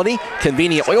a quality,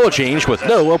 convenient oil change with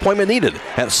no appointment needed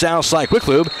at Southside Quick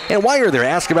Lube. And while you're there,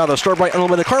 ask about the Starbright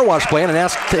Unlimited Car Wash Plan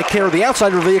and take care of the outside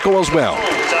of your vehicle as well.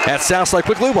 At Southside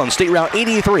Quick Lube on State Route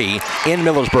 83 in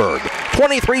Millersburg.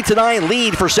 23-9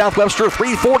 lead for South Webster,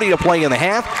 3:40 to play in the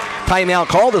half. Timeout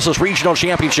call. This is Regional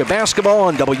Championship Basketball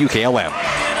on WKLM.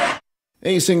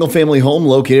 A single-family home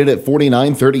located at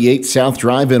 4938 South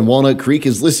Drive in Walnut Creek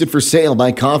is listed for sale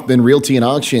by Kaufman Realty and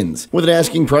Auctions with an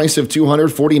asking price of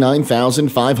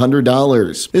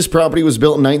 $249,500. This property was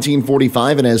built in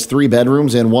 1945 and has 3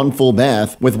 bedrooms and 1 full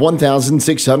bath with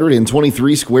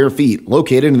 1,623 square feet,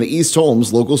 located in the East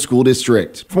Holmes Local School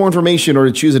District. For more information or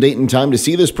to choose a date and time to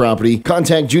see this property,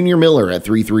 contact Junior Miller at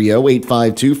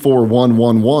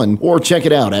 330-852-4111 or check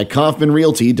it out at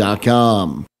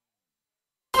kaufmanrealty.com.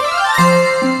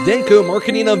 Denko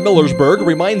Marketing of Millersburg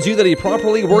reminds you that a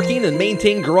properly working and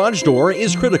maintained garage door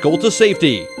is critical to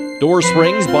safety. Door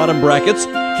springs, bottom brackets,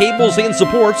 cables, and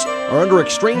supports are under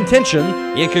extreme tension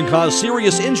and can cause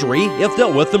serious injury if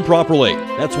dealt with improperly.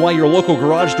 That's why your local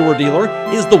garage door dealer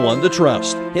is the one to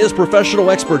trust. His professional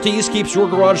expertise keeps your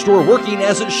garage door working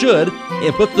as it should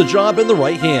and puts the job in the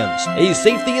right hands. A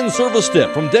safety and service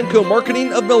tip from Denko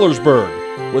Marketing of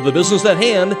Millersburg, where the business at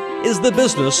hand is the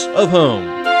business of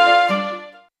home.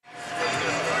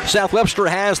 South Webster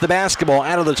has the basketball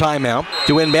out of the timeout.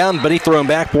 To inbound, beneath thrown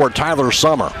backboard, Tyler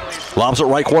Summer. Lobs it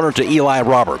right corner to Eli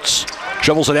Roberts.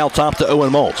 Shovels it out top to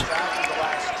Owen Malt.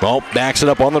 Malt backs it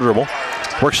up on the dribble.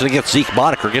 Works it against Zeke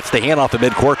Boddicker. Gets the handoff the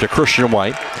midcourt to Christian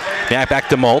White. Back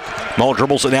to Malt. Malt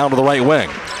dribbles it down to the right wing.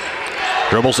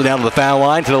 Dribbles it down to the foul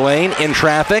line, to the lane, in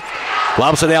traffic.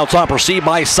 Lobs it out top, received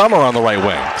by Summer on the right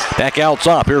wing. Back out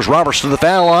top, here's Roberts to the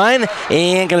foul line,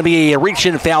 and going to be a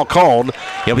reach-in foul called.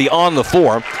 He'll be on the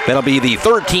floor. That'll be the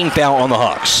 13th foul on the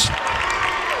Hawks.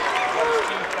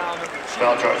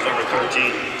 Foul charge number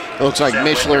 13. Looks like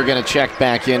Mischler going to check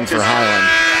back in for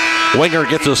Hiland. Winger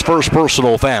gets his first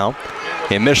personal foul,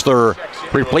 and Mischler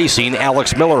replacing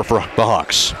Alex Miller for the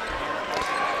Hawks.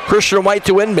 Christian White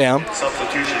to inbound.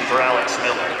 Substitution for Alex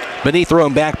Miller. Beneath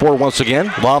thrown backboard once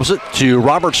again. Lobs it to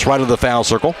Roberts right of the foul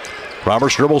circle.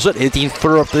 Roberts dribbles it. Hitting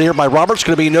through up there by Roberts.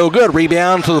 Going to be no good.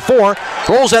 Rebound to the floor.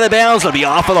 Rolls out of bounds. It'll be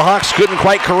off of the Hawks. Couldn't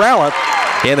quite corral it.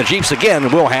 And the Jeeps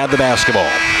again will have the basketball.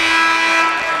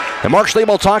 And Mark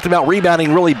Schlabel talked about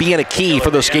rebounding really being a key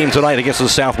for this game tonight against the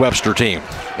South Webster team.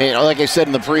 And like I said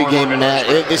in the pregame, Matt,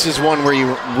 this is one where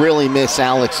you really miss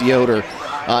Alex Yoder.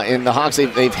 In the Hawks,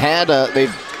 they've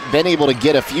been able to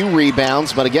get a few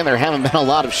rebounds, but again, there haven't been a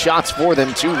lot of shots for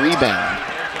them to rebound.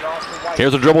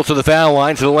 Here's the dribble to the foul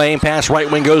line, to the lane. Pass right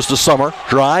wing goes to Summer.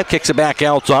 Drive, kicks it back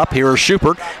out top. Here is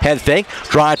Schubert. Head fake.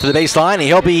 Drive to the baseline, and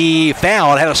he'll be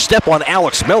fouled. Had a step on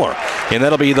Alex Miller. And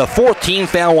that'll be the 14th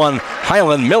foul on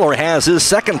Hiland. Miller has his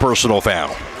second personal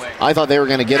foul. I thought they were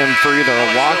going to get him for either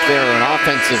a walk there or an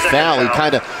offensive foul. He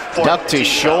kind of ducked his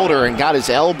shoulder and got his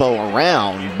elbow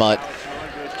around, but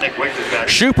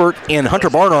Schubert and Hunter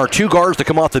Barnard, two guards to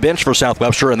come off the bench for South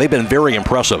Webster, and they've been very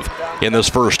impressive in this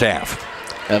first half.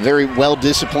 Very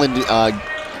well-disciplined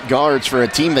guards for a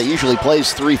team that usually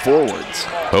plays three forwards.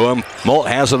 Boehm Molt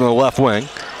has it on the left wing.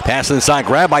 Pass inside,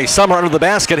 grab by Summer under the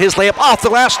basket. His layup off the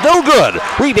glass, no good.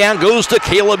 Rebound goes to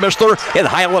Caleb Mistler, and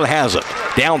Hiland has it.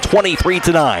 Down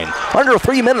 23-9. Under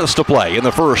 3 minutes to play in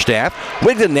the first half.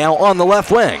 Wigden now on the left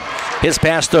wing. His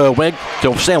pass to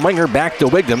Sam Winger, back to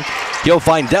Wigden. He'll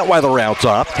find Detweiler out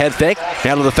top. Head fake,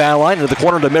 down to the foul line, into the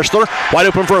corner to Mistler. Wide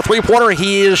open for a three-pointer.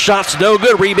 His shot's no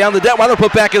good. Rebound to Detweiler.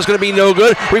 Putback is going to be no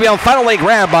good. Rebound finally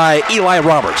grabbed by Eli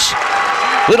Roberts.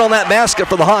 Lid on that basket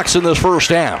for the Hawks in this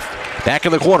first half. Back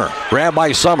in the corner, grabbed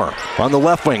by Summer. On the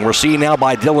left wing, we're seen now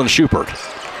by Dylan Schubert.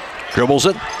 Dribbles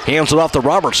it, hands it off to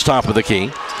Roberts, top of the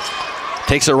key.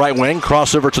 Takes it right wing,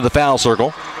 crossover to the foul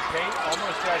circle.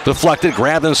 Deflected,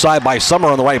 grabbed inside by Summer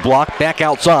on the right block. Back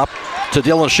out top to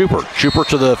Dylan Schubert. Schubert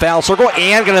to the foul circle,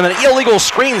 and going to have an illegal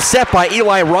screen set by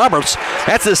Eli Roberts.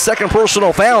 That's his second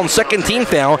personal foul and second team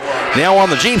foul now on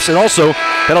the Jeeps, and also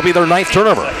that'll be their 9th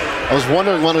turnover. I was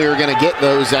wondering when we were going to get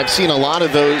those. I've seen a lot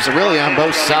of those really on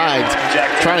both sides,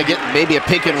 trying to get maybe a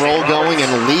pick and roll going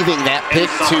and leaving that pick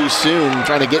too soon,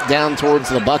 trying to get down towards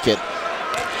the bucket.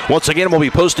 Once again, we'll be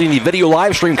posting the video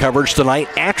live stream coverage tonight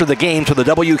after the game to the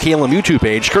WKLM YouTube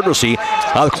page, courtesy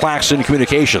of Claxon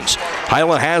Communications.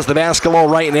 Hiland has the basketball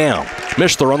right now.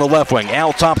 Mistler on the left wing,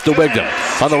 out top to Wigden.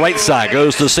 On the right side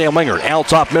goes to Sam Winger, out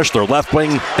top Mistler. Left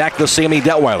wing back to Sammy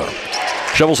Detweiler.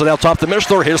 Shovels it out top to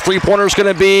Mistler. His three-pointer is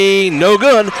going to be no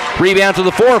good. Rebound to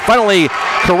the floor. Finally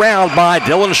corralled by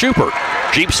Dylan Schubert.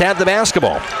 Jeeps had the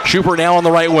basketball. Schubert now on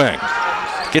the right wing.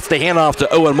 Gets the handoff to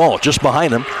Owen Molt just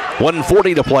behind him.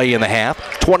 1:40 to play in the half.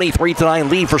 23-9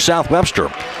 lead for South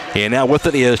Webster. And now with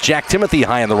it is Jack Timothy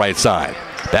high on the right side.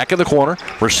 Back in the corner.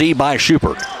 Received by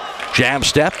Schubert. Jab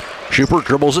step. Schubert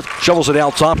dribbles it, shovels it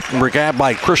out top, and grabbed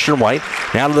by Christian White.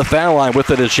 Now to the foul line with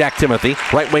it is Jack Timothy.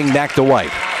 Right wing back to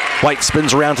White. White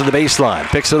spins around to the baseline,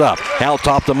 picks it up, out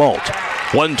top to Molt.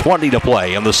 1:20 to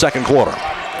play in the second quarter.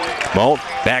 Molt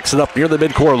backs it up near the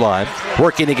midcourt line,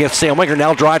 working against Sam Winger.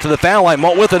 Now drive to the foul line.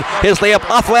 Molt with it. His layup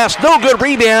off last, no good.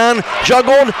 Rebound,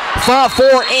 juggled, fought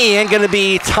for, and going to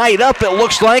be tied up. It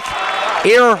looks like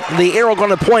the arrow going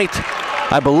to point,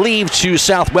 I believe, to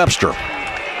South Webster.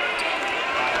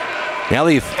 Now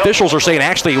the officials are saying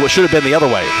actually it should have been the other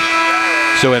way.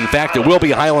 So in fact, it will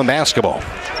be Hiland basketball.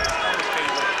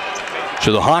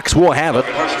 So the Hawks will have it.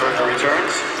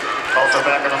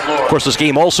 Of course, this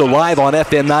game also live on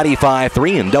FM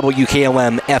 95.3 and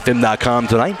WKLM-FM.com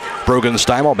tonight. Brogan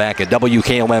Steimel back at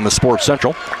WKLM Sports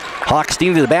Central. Hawks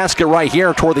needed the basket right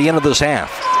here toward the end of this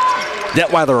half.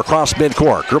 Detweiler across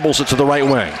midcourt, dribbles it to the right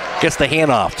wing. Gets the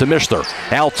handoff to Mistler.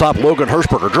 Out top, Logan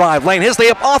Hirschberger. Drive lane, his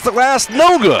layup off the glass,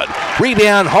 no good.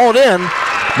 Rebound hauled in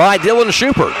by Dylan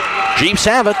Schubert. Jeeps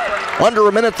have it. Under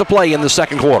a minute to play in the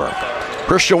second quarter.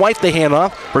 Christian White the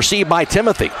handoff, received by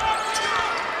Timothy.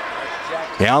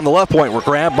 Down the left point, we're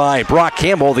grabbed by Brock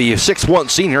Campbell, the 6'1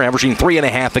 senior, averaging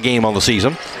 3.5 a game on the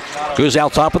season. Goes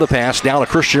out top of the pass, down to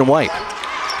Christian White.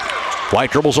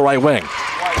 White dribbles the right wing.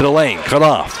 To the lane, cut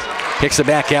off. Kicks it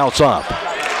back out top.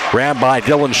 Grabbed by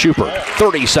Dylan Schubert.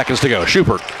 30 seconds to go.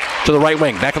 Schubert to the right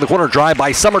wing. Back in the corner, drive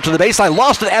by Summer to the baseline.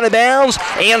 Lost it out of bounds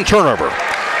and turnover.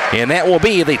 And that will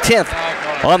be the 10th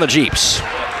on the Jeeps.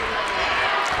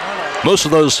 Most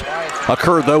of those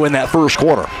occurred, though, in that first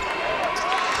quarter.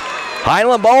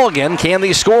 Hiland ball again. Can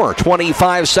they score?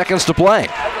 25 seconds to play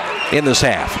in this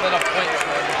half.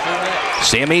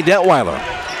 Sammy Detweiler,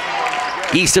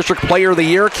 East District Player of the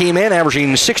Year, came in averaging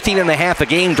 16.5 a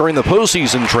game during the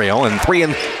postseason trail and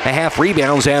 3.5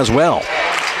 rebounds as well.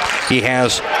 He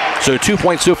has 2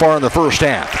 points so far in the first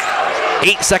half.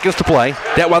 8 seconds to play.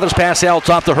 Detweiler's pass out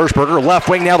top to Hirschberger. Left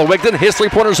wing now to Wigden. His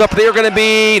three-pointers up there going to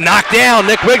be knocked down.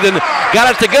 Nick Wigden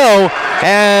got it to go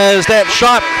as that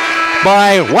shot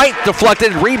by White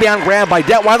deflected. Rebound grab by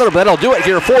Detweiler, but that'll do it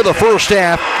here for the first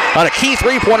half on a key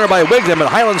three-pointer by Wigden, but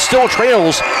Hiland still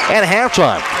trails at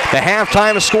halftime. The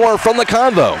halftime score from the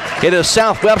Convo. It is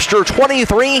South Webster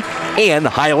 23 and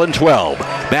Hiland 12.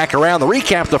 Back around the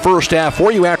recap the first half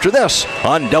for you after this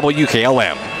on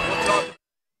WKLM.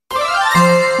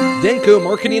 Denko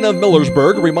Marketing of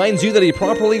Millersburg reminds you that a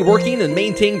properly working and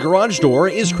maintained garage door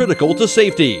is critical to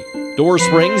safety. Door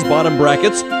springs, bottom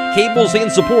brackets, cables,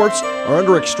 and supports are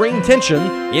under extreme tension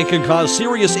and can cause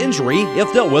serious injury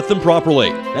if dealt with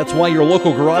improperly. That's why your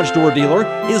local garage door dealer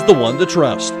is the one to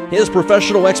trust. His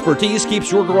professional expertise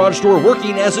keeps your garage door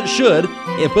working as it should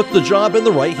and puts the job in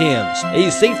the right hands. A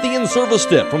safety and service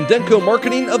tip from Denko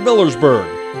Marketing of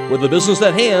Millersburg. With the business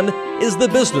at hand is the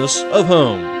business of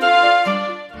home.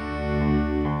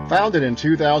 Founded in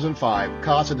 2005,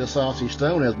 Casa de Saucy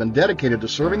Stone has been dedicated to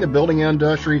serving the building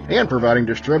industry and providing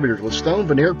distributors with stone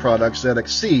veneer products that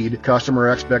exceed customer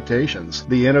expectations.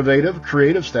 The innovative,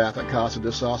 creative staff at Casa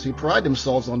de Saucy pride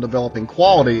themselves on developing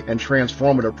quality and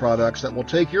transformative products that will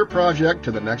take your project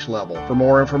to the next level. For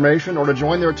more information or to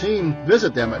join their team,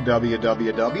 visit them at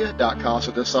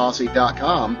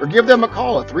www.casadesaucy.com or give them a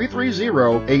call at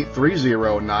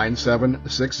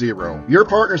 330-830-9760. Your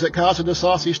partners at Casa de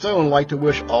Saucy Stone like to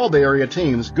wish all the area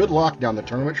teams good luck down the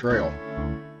tournament trail.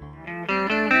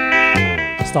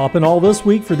 Stopping all this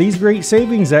week for these great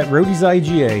savings at Roadie's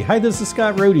IGA. Hi, this is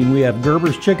Scott Roadie, and we have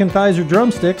Gerber's chicken thighs or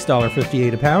drumsticks,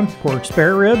 $1.58 a pound. Pork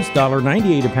spare ribs,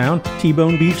 $1.98 a pound.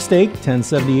 T-bone beef steak,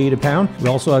 $10.78 a pound. We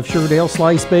also have Shervdale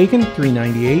sliced bacon,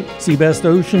 $3.98. Seabest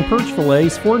Ocean perch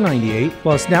fillets, $4.98.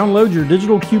 Plus, download your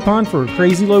digital coupon for a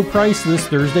crazy low price this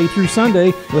Thursday through Sunday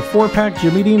with 4-pack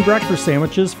Jimmy Dean breakfast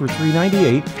sandwiches for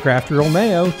 $3.98. Kraft Grill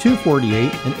mayo,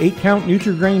 $2.48, and 8-count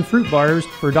Nutri-Grain fruit bars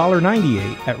for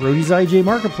 $1.98 at Roadie's IGA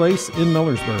Marketplace in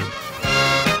Millersburg.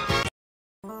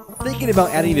 Thinking about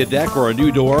adding a deck or a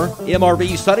new door?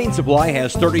 MRV Siding Supply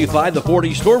has 35 to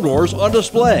 40 storm doors on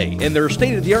display in their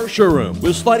state-of-the-art showroom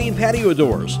with sliding patio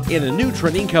doors in a new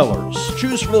trending colors.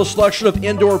 Choose from a selection of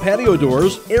indoor patio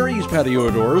doors, Aries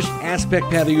patio doors, Aspect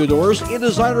patio doors, and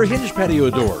designer hinge patio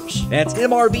doors. That's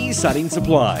MRV Siding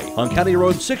Supply on County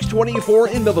Road 624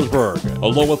 in Millersburg,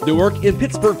 along with Newark in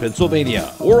Pittsburgh,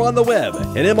 Pennsylvania, or on the web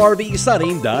at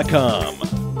mrvsiding.com.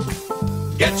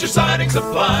 Get your siding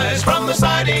supplies from the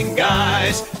siding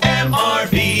guys.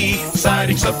 MRV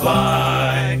Siding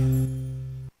Supply.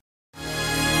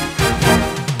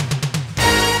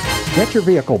 Get your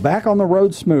vehicle back on the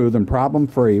road smooth and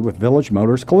problem-free with Village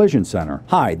Motors Collision Center.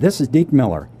 Hi, this is Deke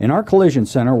Miller, and our Collision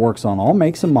Center works on all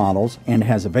makes and models and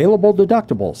has available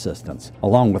deductible assistance,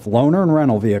 along with loaner and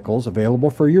rental vehicles available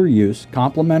for your use,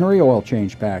 complimentary oil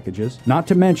change packages, not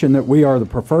to mention that we are the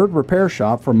preferred repair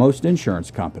shop for most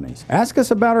insurance companies. Ask us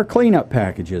about our cleanup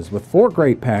packages with 4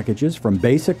 great packages from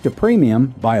basic to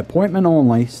premium by appointment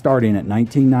only starting at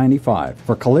 $19.95.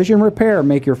 For collision repair,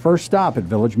 make your first stop at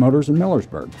Village Motors in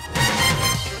Millersburg.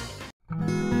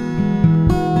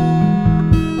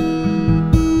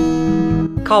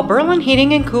 Call Berlin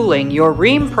Heating and Cooling, your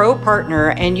Rheem Pro partner,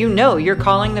 and you know you're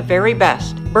calling the very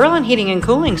best. Berlin Heating and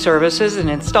Cooling services and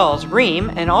installs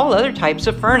Rheem and all other types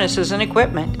of furnaces and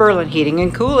equipment. Berlin Heating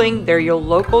and Cooling, they're your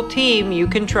local team you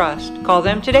can trust. Call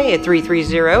them today at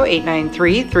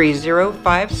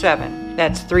 330-893-3057.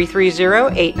 That's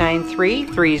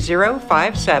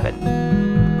 330-893-3057.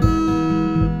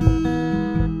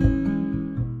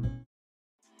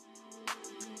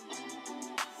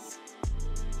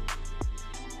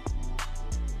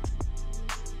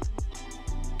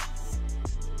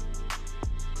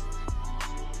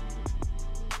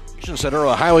 Center,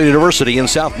 Ohio University in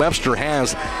South Webster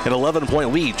has an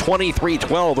 11-point lead,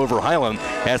 23-12 over Hiland,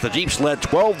 as the Jeeps led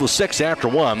 12-6 after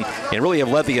one, and really have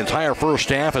led the entire first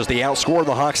half as they outscored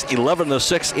the Hawks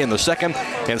 11-6 in the second,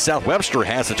 and South Webster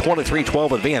has a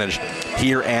 23-12 advantage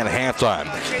here at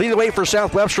halftime. Leading the way for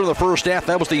South Webster in the first half,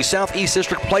 that was the Southeast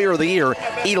District Player of the Year,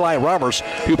 Eli Roberts,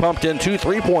 who pumped in 2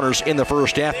 3-pointers in the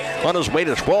first half on his way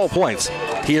to 12 points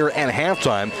here at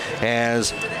halftime.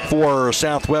 As for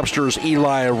South Webster's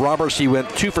Eli Roberts, he went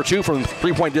 2 for 2 from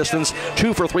 3-point distance,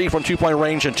 2 for 3 from 2-point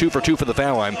range, and 2 for 2 for the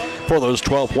foul line for those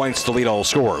 12 points to lead all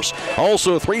scorers.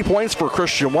 Also 3 points for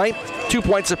Christian White, 2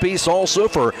 points apiece also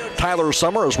for Tyler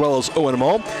Summer as well as Owen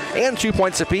Moe, and 2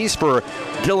 points apiece for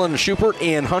Dylan Schubert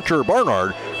and Hunter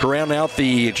Barnard to round out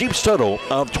the Jeeps total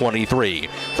of 23.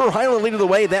 For Hiland leading the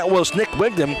way, that was Nick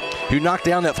Wigden, who knocked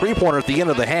down that 3-pointer at the end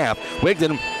of the half.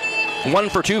 Wigden 1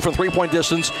 for 2 from 3-point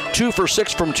distance, 2 for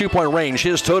 6 from 2-point range,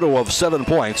 his total of 7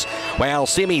 points. While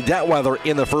Sammy Detweather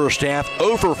in the first half,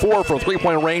 0 for 4 from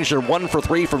 3-point range and 1 for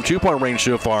 3 from 2-point range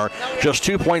so far. Just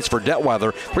 2 points for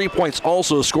Detweather. 3 points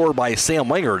also scored by Sam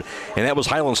Wingard, and that was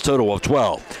Hiland's total of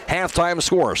 12. Halftime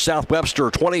score, South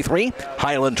Webster 23,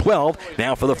 Hiland 12.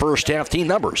 Now for the first half team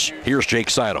numbers. Here's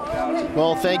Jake Sidle.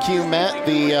 Well, thank you, Matt.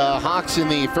 The Hawks in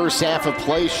the first half of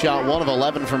play shot 1 of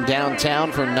 11 from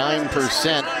downtown for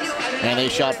 9%. And they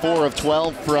shot 4 of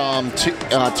 12 from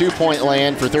two-point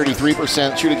land for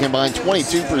 33%, shooting combined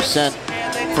 22%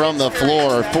 from the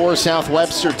floor. For South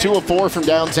Webster, 2 of 4 from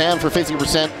downtown for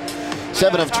 50%.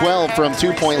 7 of 12 from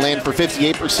two-point land for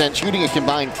 58%, shooting a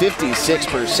combined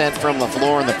 56% from the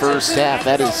floor in the first half.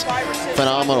 That is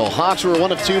phenomenal. Hawks were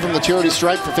 1 of 2 from the charity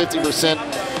stripe for 50%.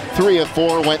 3 of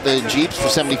 4 went the Jeeps for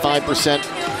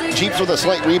 75%. Jeeps with a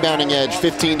slight rebounding edge,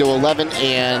 15-11,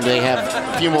 and they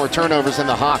have a few more turnovers than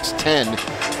the Hawks,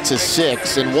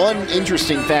 10-6. And one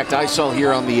interesting fact I saw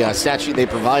here on the stat sheet they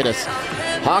provide us,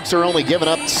 Hawks are only giving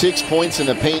up 6 points in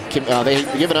the paint.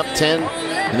 They've given up 10,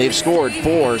 and they've scored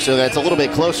 4, so that's a little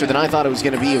bit closer than I thought it was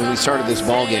going to be when we started this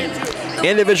ball game.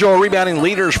 Individual rebounding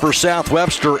leaders for South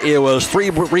Webster, it was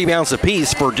 3 rebounds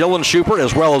apiece for Dylan Schubert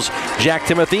as well as Jack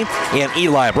Timothy and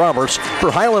Eli Roberts. For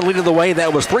Hiland leading the way,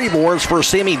 that was 3 boards for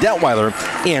Sammy Detweiler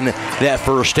in that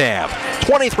first half.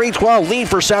 23-12 lead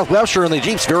for South Webster, and the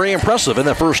Jeeps very impressive in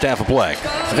the first half of play.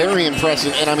 Very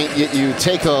impressive, and I mean, you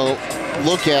take a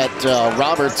look at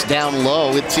Roberts down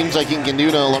low. It seems like he can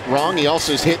do no wrong. He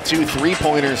also has hit 2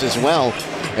 3-pointers as well.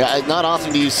 Not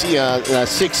often do you see a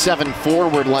 6'7"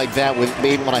 forward like that with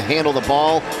being able to handle the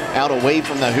ball out away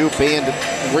from the hoop and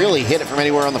really hit it from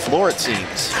anywhere on the floor, it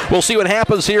seems. We'll see what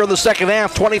happens here in the second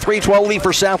half. 23-12 lead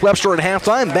for South Webster at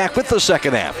halftime. Back with the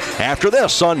second half after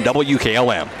this on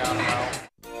WKLM.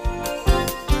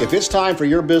 If it's time for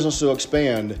your business to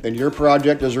expand, then your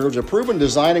project deserves a proven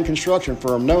design and construction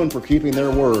firm known for keeping their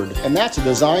word. And that's the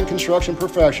Design Construction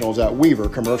Professionals at Weaver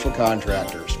Commercial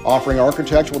Contractors, offering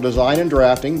architectural design and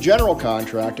drafting, general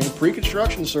contracting,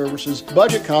 pre-construction services,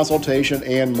 budget consultation,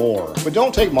 and more. But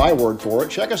don't take my word for it.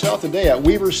 Check us out today at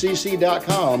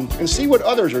weavercc.com and see what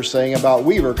others are saying about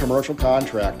Weaver Commercial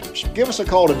Contractors. Give us a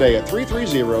call today at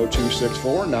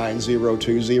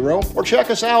 330-264-9020 or check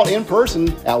us out in person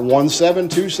at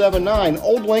 17279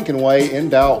 Old Lincoln Way in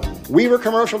Dalton. Weaver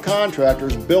Commercial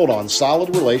Contractors build on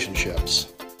solid relationships.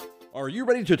 Are you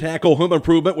ready to tackle home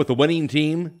improvement with a winning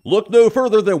team? Look no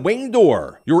further than Wayne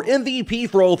Door, your MVP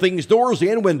for all things doors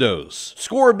and windows.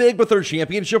 Score big with their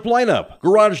championship lineup: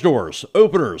 garage doors,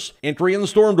 openers, entry and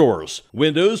storm doors,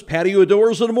 windows, patio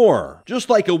doors, and more. Just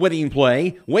like a winning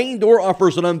play, Wayne Door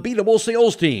offers an unbeatable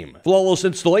sales team, flawless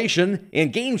installation,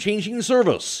 and game-changing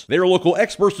service. Their local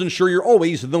experts ensure you're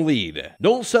always in the lead.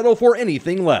 Don't settle for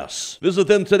anything less. Visit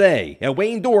them today at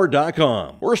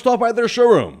waynedoor.com or stop by their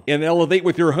showroom and elevate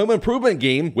with your home improvement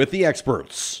game with the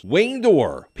experts. Wayne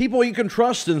Door, people you can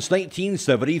trust since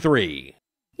 1973.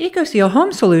 EcoSeal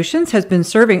Home Solutions has been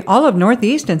serving all of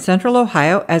Northeast and Central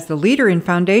Ohio as the leader in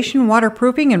foundation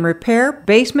waterproofing and repair,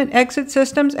 basement exit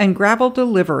systems, and gravel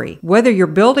delivery. Whether you're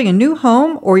building a new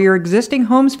home or your existing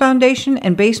home's foundation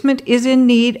and basement is in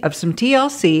need of some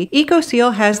TLC,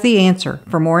 EcoSeal has the answer.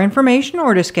 For more information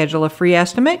or to schedule a free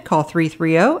estimate, call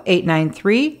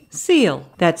 330-893-SEAL.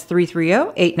 That's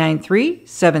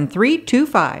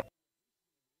 330-893-7325.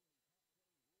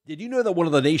 Did you know that one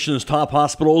of the nation's top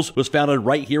hospitals was founded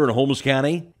right here in Holmes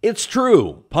County? It's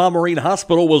true. Palm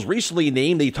Hospital was recently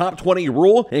named the top 20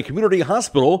 rural and community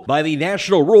hospital by the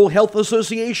National Rural Health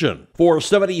Association. For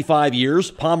 75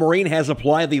 years, Palm has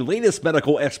applied the latest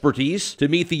medical expertise to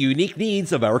meet the unique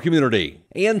needs of our community.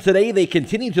 And today they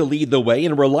continue to lead the way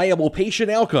in reliable patient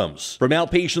outcomes, from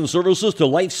outpatient services to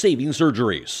life-saving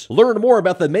surgeries. Learn more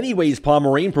about the many ways Palm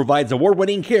provides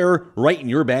award-winning care right in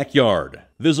your backyard.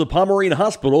 Visit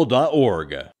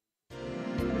PalmarineHospital.org.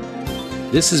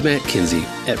 This is Matt Kinsey.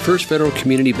 At First Federal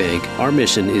Community Bank, our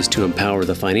mission is to empower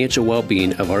the financial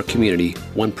well-being of our community,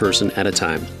 one person at a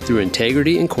time. Through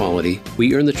integrity and quality,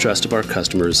 we earn the trust of our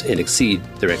customers and exceed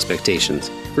their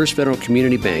expectations. First Federal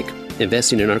Community Bank,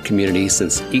 investing in our community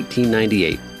since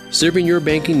 1898. Serving your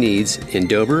banking needs in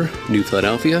Dover, New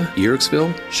Philadelphia,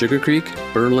 Yerkesville, Sugar Creek,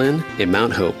 Berlin, and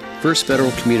Mount Hope. First Federal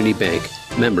Community Bank,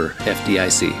 member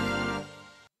FDIC.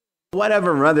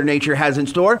 Whatever Mother Nature has in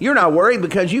store, you're not worried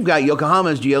because you've got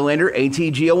Yokohama's Geolandar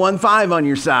AT-GEO15 on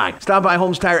your side. Stop by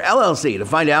Holmes Tire LLC to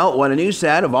find out what a new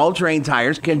set of all-terrain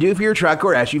tires can do for your truck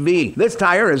or SUV. This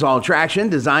tire is all-traction,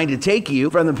 designed to take you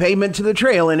from the pavement to the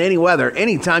trail in any weather,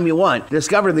 anytime you want.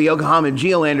 Discover the Yokohama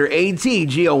Geolandar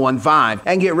AT-GEO15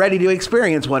 and get ready to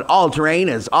experience what all-terrain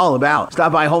is all about.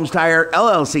 Stop by Holmes Tire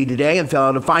LLC today and fill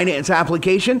out a finance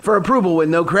application for approval with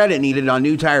no credit needed on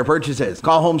new tire purchases.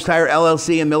 Call Holmes Tire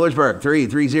LLC in Millersburg,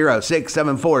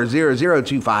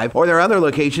 330-674-0025, or their other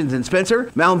locations in Spencer,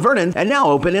 Mount Vernon, and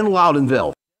now open in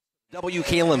Loudonville.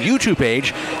 WKLM YouTube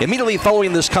page immediately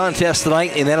following this contest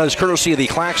tonight, and that is courtesy of the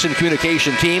Claxon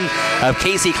communication team of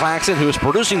Casey Claxon, who is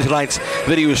producing tonight's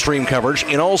video stream coverage,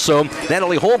 and also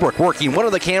Natalie Holbrook working one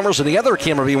of the cameras and the other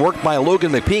camera being worked by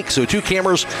Logan McPeek. So 2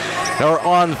 cameras are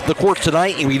on the court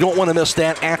tonight, and we don't want to miss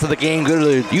that. After the game, go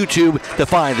to YouTube to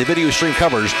find the video stream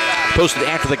coverage posted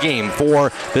after the game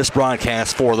for this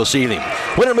broadcast for this evening.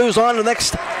 Winner moves on to the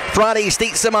next Friday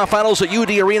state semifinals at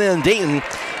UD Arena in Dayton.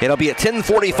 It'll be at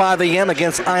 10:45 a.m.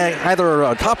 against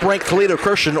either top-ranked Toledo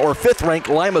Christian or 5th-ranked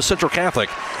Lima Central Catholic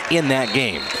in that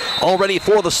game. Already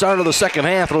for the start of the second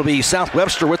half, it'll be South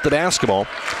Webster with the basketball,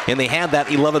 and they have that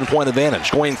 11-point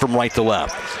advantage going from right to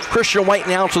left. Christian White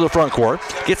now to the front court,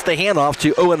 gets the handoff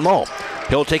to Owen Molt.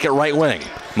 He'll take it right wing.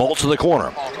 Molt to the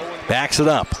corner, backs it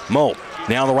up. Molt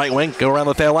now on the right wing, go around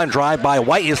the foul line, drive by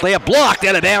White. His layup blocked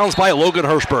out of downs by Logan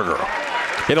Hirschberger.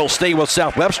 It'll stay with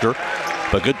South Webster,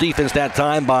 but good defense that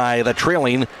time by the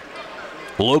trailing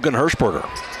Logan Hirschberger.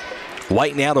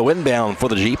 White now to inbound for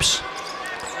the Jeeps.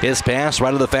 His pass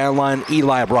right to the foul line,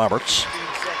 Eli Roberts.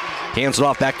 Hands it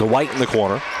off back to White in the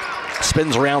corner.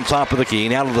 Spins around top of the key,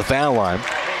 now to the foul line.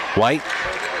 White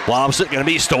lobs it, going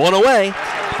to be stolen away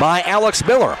by Alex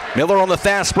Miller. Miller on the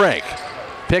fast break.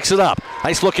 Picks it up.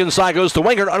 Nice look inside, goes to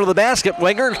Wingert under the basket.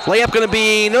 Wingert, layup going to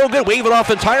be no good. Wave it off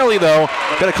entirely, though.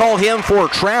 Going to call him for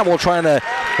travel, trying to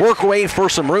work away for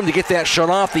some room to get that shot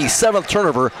off. The 7th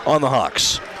turnover on the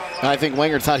Hawks. I think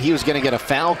Wingert thought he was going to get a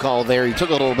foul call there. He took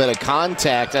a little bit of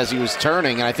contact as he was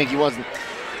turning, and I think he wasn't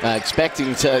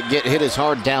expecting to hit as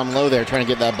hard down low there, trying to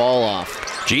get that ball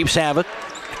off. Jeeps have it.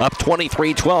 Up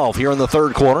 23-12 here in the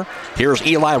third quarter. Here's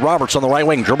Eli Roberts on the right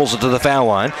wing, dribbles it to the foul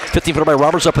line. 15-footer by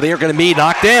Roberts up in the air, going to be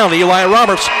knocked down. Eli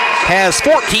Roberts has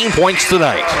 14 points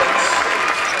tonight.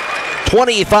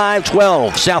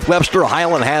 25-12, South Webster.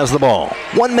 Hiland has the ball.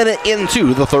 1 minute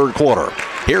into the third quarter.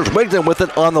 Here's Wigton with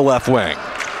it on the left wing.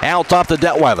 Out top to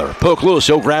Detweiler. Poke loose,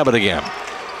 he'll grab it again.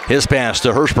 His pass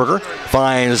to Hirschberger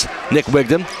finds Nick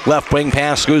Wigton. Left wing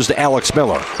pass goes to Alex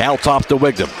Miller. Out top to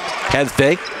Wigton. Head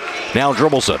fake. Now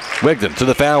dribbles it. Wigton to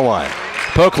the foul line.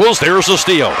 Poke loose. There's the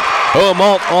steal.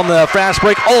 Molt on the fast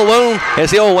break all alone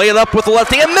as he'll lay it up with the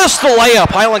left hand. Missed the layup.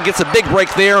 Hiland gets a big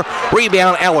break there.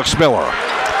 Rebound Alex Miller.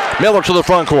 Miller to the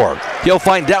front court. He'll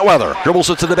find Detweiler. Dribbles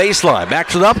it to the baseline.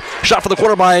 Backs it up. Shot for the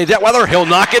corner by Detweiler. He'll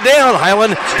knock it down.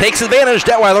 Hiland takes advantage.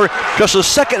 Detweiler just his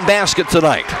second basket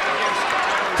tonight.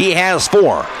 He has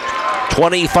 4.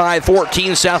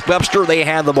 25-14 South Webster. They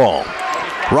had the ball.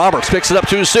 Roberts picks it up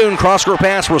too soon. Cross-court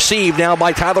pass received now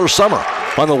by Tyler Summer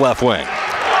on the left wing.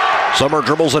 Summer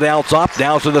dribbles it out top,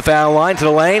 down to the foul line, to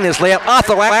the lane. His layup off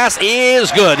the glass is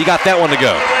good. He got that one to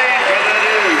go.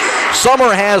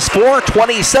 Summer has 4,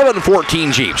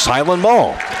 27-14 Jeeps. Hiland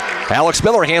ball. Alex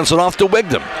Miller hands it off to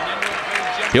Wigton.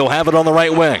 He'll have it on the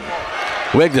right wing.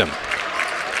 Wigton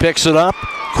picks it up.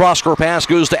 Cross-court pass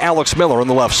goes to Alex Miller on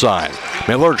the left side.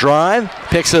 Miller drive,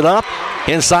 picks it up.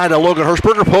 Inside to Logan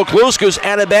Hirschberger. Poke loose, goes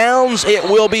out of bounds. It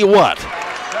will be what?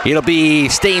 It'll be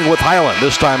staying with Hiland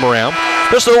this time around.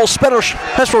 Just a little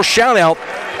special shout out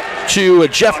to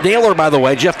Jeff Naylor, by the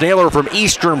way. Jeff Naylor from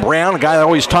Eastern Brown, a guy I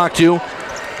always talk to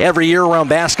every year around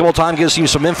basketball time, gives you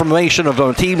some information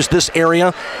of teams this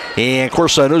area. And, of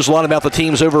course, knows a lot about the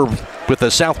teams over with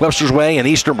the South Webster's Way and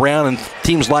Eastern Brown and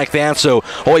teams like that. So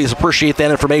always appreciate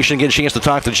that information. Get a chance to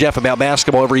talk to Jeff about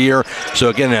basketball every year. So,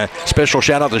 again, a special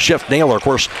shout-out to Jeff Naylor, of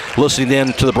course, listening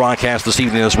in to the broadcast this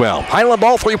evening as well. Hiland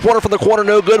ball, three-pointer from the corner,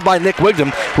 no good by Nick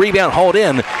Wigton. Rebound hauled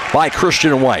in by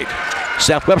Christian White.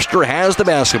 South Webster has the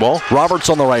basketball. Roberts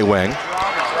on the right wing.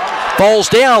 Falls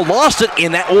down, lost it,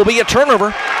 and that will be a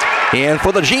turnover. And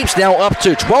for the Jeeps, now up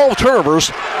to 12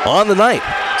 turnovers on the night.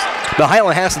 But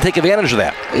Hiland has to take advantage of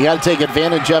that. You got to take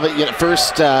advantage of it.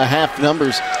 First half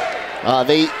numbers,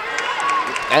 they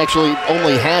actually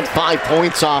only had 5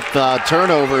 points off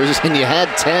turnovers, and you had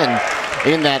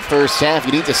 10 in that first half.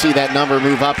 You need to see that number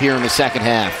move up here in the second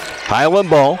half. Hiland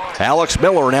ball. Alex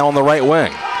Miller now on the right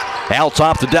wing. Out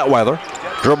top to Detweiler.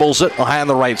 Dribbles it high on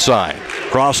the right side.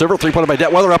 Crossover, three-pointer by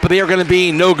Detweiler. Up in the air, going to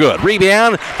be no good.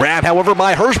 Rebound, grab, however,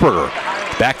 by Hirschberger.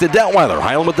 Back to Detweiler.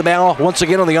 Hiland with the ball once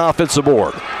again on the offensive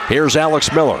board. Here's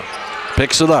Alex Miller.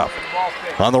 Picks it up.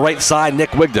 On the right side,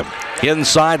 Nick Wigton.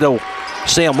 Inside to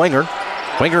Sam Winger.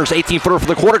 Winger's 18-footer for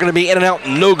the quarter, going to be in and out,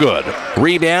 no good.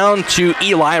 Rebound to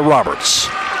Eli Roberts.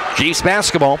 Jeeps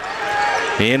basketball.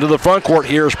 Into the front court,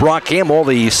 here's Brock Campbell,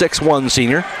 the 6'1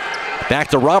 senior. Back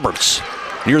to Roberts.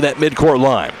 Near that midcourt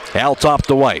line. Out top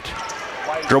to White.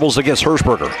 Dribbles against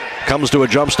Hirschberger. Comes to a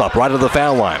jump stop right to the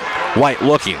foul line. White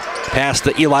looking. Pass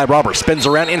to Eli Roberts. Spins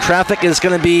around in traffic. Is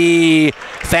going to be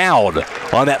fouled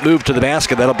on that move to the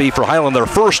basket. That'll be for Hiland their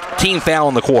first team foul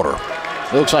in the quarter.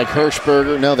 Looks like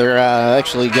Hirschberger. No, they're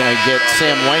actually going to get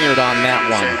Sam Wingard on that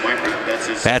one.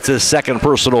 That's his second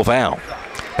personal foul.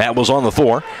 That was on the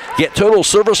floor. Get total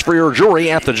service for your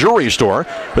jewelry at the jewelry store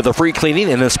with a free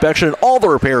cleaning and inspection and all the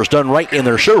repairs done right in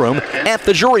their showroom at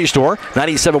the jewelry store,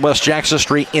 97 West Jackson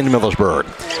Street in Millersburg.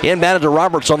 Inbounded to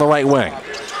Roberts on the right wing.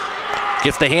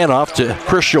 Gets the handoff to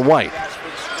Christian White.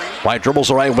 White dribbles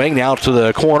the right wing now to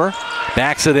the corner.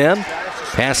 Backs it in.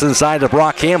 Pass inside to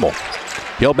Brock Campbell.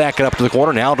 He'll back it up to the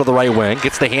corner, now to the right wing.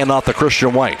 Gets the handoff to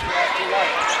Christian White.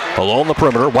 Along the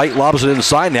perimeter, White lobs it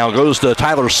inside now, goes to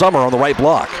Tyler Summer on the right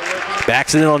block.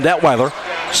 Backs it in on Detweiler.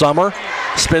 Summer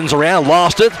spins around,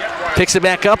 lost it, picks it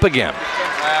back up again.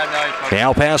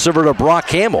 Now pass over to Brock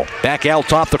Campbell. Back out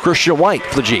top to Christian White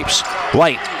for the Jeeps.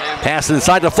 White, pass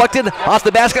inside, deflected, off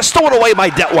the basket, stolen away by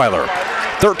Detweiler.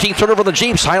 13th turnover for the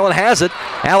Jeeps, Hiland has it.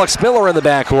 Alex Miller in the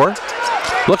backcourt.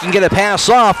 Looking to get a pass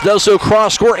off, does so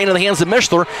cross court into the hands of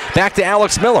Mishler. Back to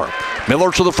Alex Miller.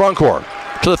 Miller to the front court.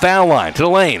 To the foul line, to the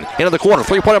lane, into the corner.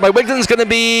 Three-pointer by Wigden's going to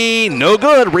be no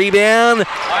good. Rebound,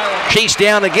 chased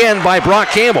down again by Brock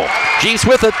Campbell. Jeeps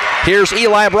with it. Here's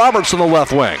Eli Roberts on the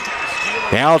left wing.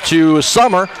 Now to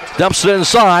Summer, dumps it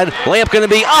inside. Layup going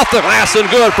to be off the glass and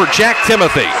good for Jack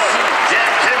Timothy.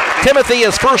 Timothy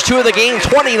is first two of the game,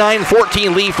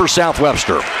 29-14 lead for South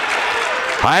Webster.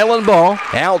 Hiland ball,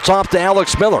 out top to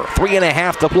Alex Miller.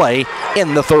 3.5 to play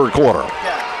in the third quarter.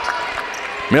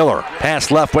 Miller,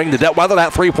 pass left wing to Detweiler.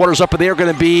 That three-pointer's up in the air,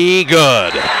 going to be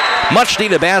good. Much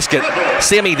needed basket.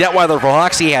 Sammy Detweiler for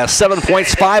Hawks. He has 7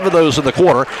 points, 5 of those in the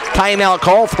quarter. Timeout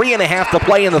call, 3.5 to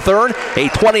play in the third. A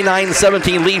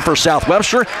 29-17 lead for South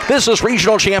Webster. This is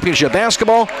Regional Championship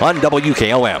Basketball on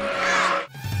WKLM.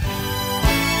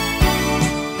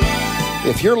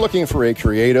 If you're looking for a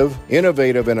creative,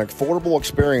 innovative, and affordable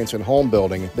experience in home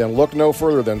building, then look no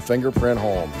further than Fingerprint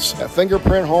Homes. At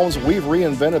Fingerprint Homes, we've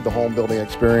reinvented the home building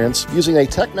experience using a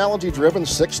technology-driven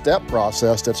 6-step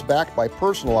process that's backed by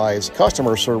personalized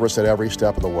customer service at every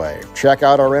step of the way. Check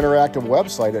out our interactive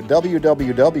website at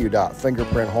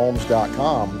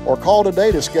www.fingerprinthomes.com or call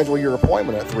today to schedule your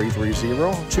appointment at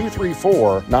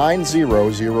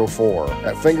 330-234-9004.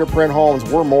 At Fingerprint Homes,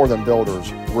 we're more than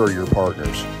builders, we're your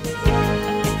partners.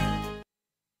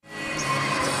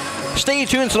 Stay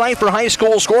tuned tonight for High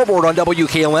School Scoreboard on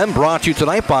WKLM, brought to you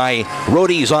tonight by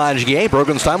Rody's IGA.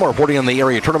 Brokenstein reporting on the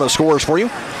area tournament scores for you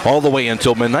all the way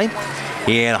until midnight.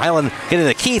 And Hiland hitting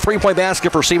a key three-point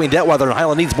basket for Sammy Detweiler, and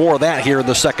Hiland needs more of that here in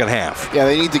the second half. Yeah,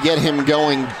 they need to get him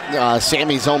going.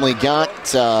 Sammy's only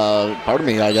got,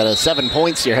 I got 7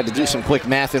 points here. I had to do some quick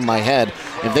math in my head.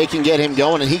 If they can get him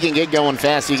going, and he can get going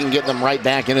fast, he can get them right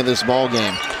back into this ball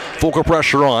game. Full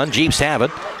pressure on. Jeeps have it.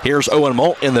 Here's Owen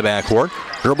Molt in the backcourt.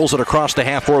 Dribbles it across the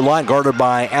half-court line, guarded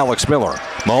by Alex Miller.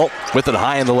 Molt with it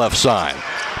high on the left side.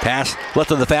 Pass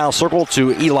left of the foul circle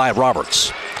to Eli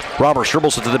Roberts. Roberts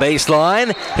dribbles it to the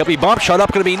baseline. He'll be bumped. Shot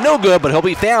up going to be no good, but he'll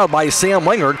be fouled by Sam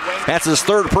Wingard. That's his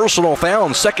third personal foul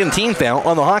and second team foul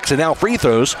on the Hawks, and now free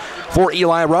throws for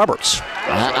Eli Roberts.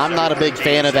 I'm not a big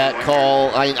fan of that call.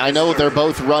 I know they're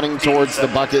both running towards the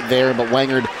bucket there, but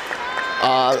Wingard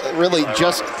really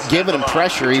just giving him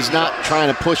pressure. He's not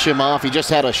trying to push him off. He just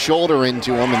had a shoulder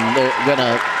into him, and they're going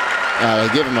to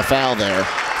give him a foul there.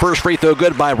 First free throw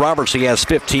good by Roberts. He has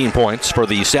 15 points for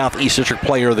the Southeast District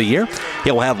Player of the Year.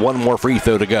 He'll have one more free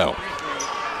throw to go.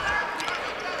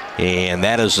 And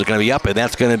that is going to be up, and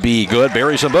that's going to be good.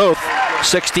 Buries them both.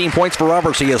 16 points for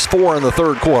Roberts. He has 4 in the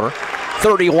third quarter.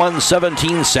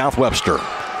 31-17 South Webster.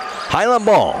 Hiland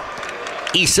ball.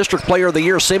 East District Player of the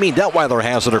Year, Sammy Detweiler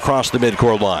has it across the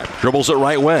midcourt line. Dribbles it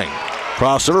right wing.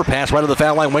 Crossover, pass right to the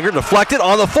foul line. Winger deflected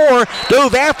on the floor.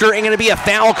 Dove after, and going to be a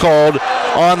foul called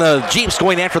on the Jeeps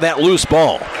going after that loose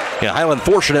ball. Yeah, Hiland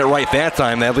fortunate right that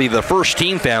time. That'll be the first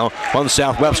team foul on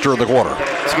South Webster of the quarter.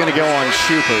 It's going to go on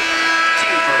Schupert.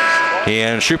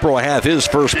 And Schupert will have his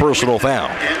first personal foul.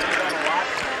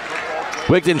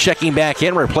 Wigden checking back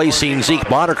in, replacing Zeke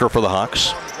Boddicker for the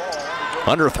Hawks.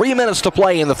 Under 3 minutes to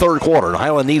play in the third quarter, and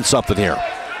Hiland needs something here.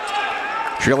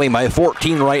 Trailing by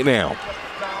 14 right now.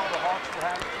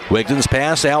 Wigden's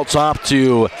pass out top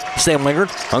to Sam Wingard.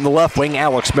 On the left wing,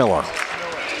 Alex Miller.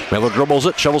 Miller dribbles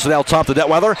it, shovels it out top to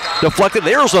Detweiler. Deflected,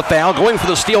 there's a foul. Going for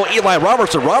the steal, Eli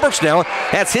Roberts. And Roberts now,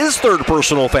 that's his third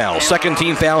personal foul. Second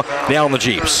team foul now on the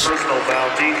Jeeps.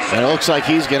 And it looks like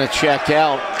he's going to check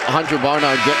out. Hunter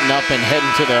Barnard getting up and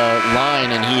heading to the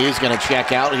line, and he is going to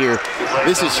check out here.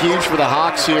 This is huge for the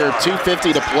Hawks here.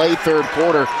 2:50 to play third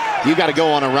quarter. You got to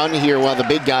go on a run here while the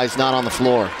big guy's not on the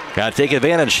floor. Got to take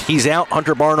advantage. He's out,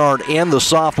 Hunter Barnard and the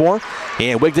sophomore.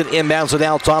 And Wigden inbounds it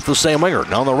out top to Sam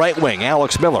Wingard. On the right wing,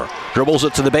 Alex Miller dribbles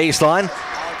it to the baseline.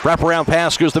 Wraparound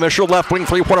pass goes to Mitchell. Left wing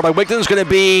three-pointer by Wigton is going to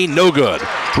be no good.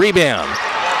 Rebound.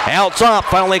 Out top,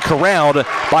 finally corralled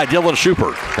by Dylan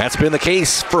Schubert. That's been the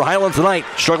case for Hiland tonight,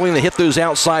 struggling to hit those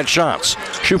outside shots.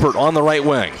 Schubert on the right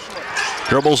wing.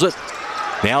 Dribbles it.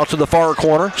 Now to the far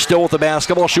corner, still with the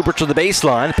basketball. Schubert to the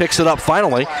baseline, picks it up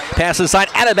finally. Pass inside,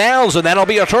 out of bounds, and that'll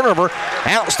be a turnover.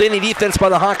 Outstanding defense by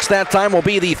the Hawks that time will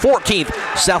be the 14th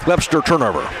South Webster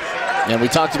turnover. And we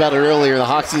talked about it earlier, the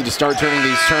Hawks need to start turning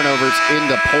these turnovers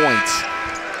into points.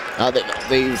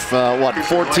 They've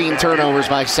 14 turnovers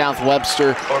by South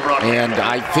Webster, and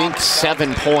I think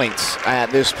 7 points at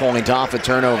this point off of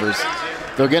turnovers.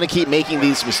 They're going to keep making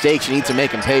these mistakes. You need to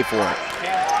make them pay for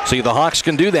it. See, the Hawks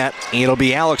can do that, and it'll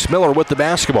be Alex Miller with the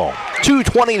basketball.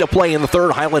 2:20 to play in the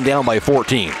third. Hiland down by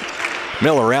 14.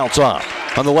 Miller out top.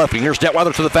 On the left wing, here's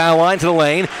Detweiler to the foul line, to the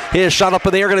lane. His shot up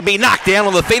in the air going to be knocked down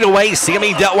on the fadeaway.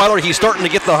 Sammy Detweiler, he's starting to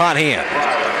get the hot hand.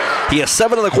 He has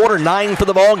 7 in the quarter, 9 for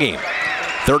the ball game.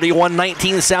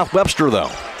 31-19 South Webster,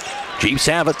 though. Jeeps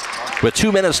have it with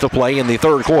 2 minutes to play in the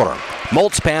third quarter.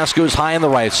 Molt's pass goes high on the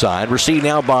right side, received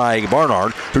now by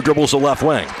Barnard, who dribbles the left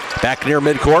wing. Back near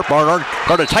midcourt, Barnard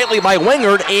guarded tightly by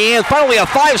Wingard, and finally a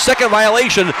 5-second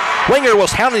violation. Wingard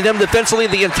was hounding them defensively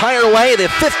the entire way. The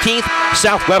 15th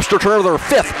South Webster turnover, their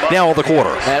 5th now of the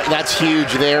quarter. That's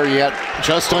huge there. You got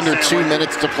just under 2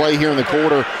 minutes to play here in the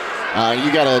quarter.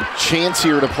 You got a chance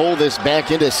here to pull this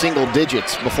back into single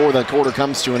digits before the quarter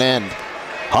comes to an end.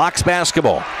 Hawks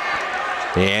basketball.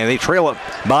 And they trail it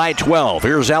by 12.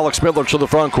 Here's Alex Miller to the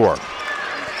front court.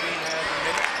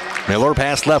 Miller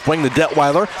pass left wing to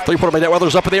Detweiler. Three-pointer by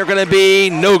Detweiler's up in the air, going to be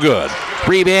no good.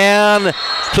 Rebound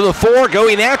to the 4,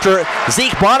 going after it.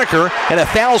 Zeke Boddicker, and a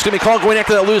foul's going to be called going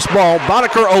after that loose ball.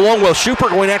 Boddicker along with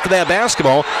Schubert going after that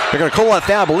basketball. They're going to call that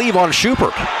foul, I believe, on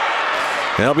Schubert.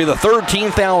 And that'll be the third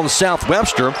team foul in South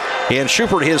Webster, and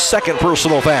Schubert his second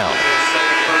personal foul.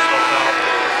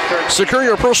 Secure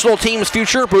your personal team's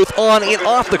future both on and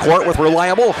off the court with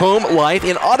reliable home, life,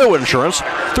 and auto insurance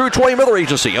through Troy Miller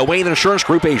Agency, a Wayne Insurance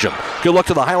Group agent. Good luck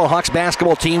to the Hiland Hawks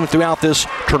basketball team throughout this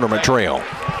tournament trail.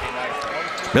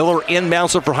 Miller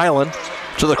inbounds it for Hiland.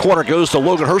 To the corner goes to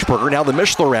Logan Hirschberger. Now the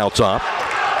Mishler out top.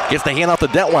 Gets the hand off to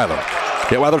Detweiler.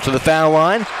 Detweiler to the foul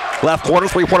line. Left corner,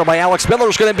 three-pointer by Alex Miller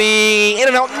is going to be in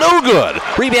and out, no good.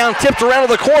 Rebound tipped around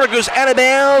to the corner, goes out of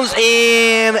bounds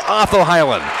and off of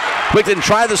Hiland. Wigton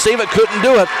tried to save it, couldn't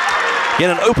do it. In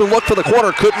an open look for the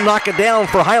corner, couldn't knock it down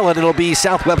for Hiland. It'll be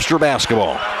South Webster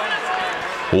basketball.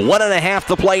 1.5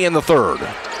 to play in the third.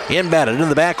 Embedded in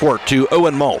the backcourt to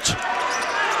Owen Malt.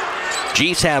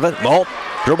 Jeeps have it. Malt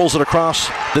dribbles it across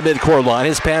the midcourt line.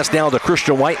 His pass down to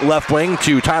Christian White, left wing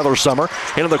to Tyler Summer.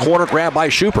 Into the corner, grabbed by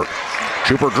Schubert.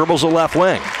 Schubert dribbles the left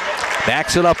wing.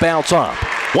 Backs it up out top.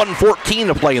 1:14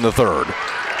 to play in the third.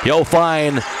 He'll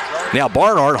find now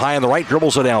Barnard high on the right,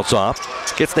 dribbles it out top.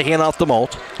 Gets the hand off to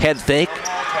Malt. Head fake.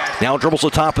 Now dribbles the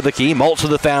top of the key. Malt to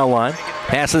the foul line.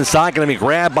 Pass inside, going to be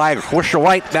grabbed by Christian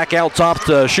White. Back out top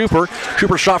to Schubert.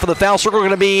 Schubert shot for the foul circle,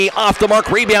 going to be off the mark.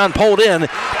 Rebound pulled in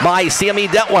by Sammy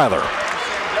Detweiler.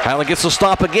 Hiland gets to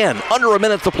stop again. Under a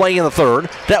minute to play in the third.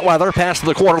 Detweiler pass to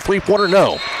the corner. Three-pointer,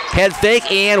 no. Head fake,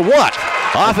 and what?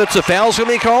 Offensive foul's going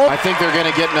to be called? I think they're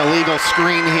going to get an illegal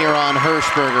screen here on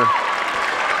Hirschberger.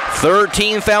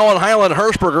 13th foul on Hiland.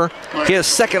 Hirschberger, his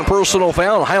second personal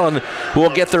foul. Hiland will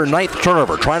get their 9th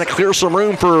turnover. Trying to clear some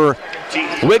room for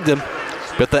Wigton,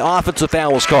 but the offensive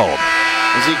foul was called.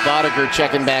 Zeke Boddicker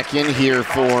checking back in here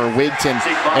for Wigton.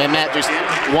 And Matt, just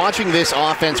watching this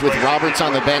offense with Roberts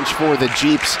on the bench for the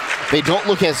Jeeps, they don't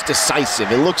look as decisive.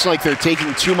 It looks like they're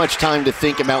taking too much time to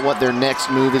think about what their next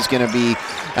move is going to be.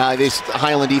 This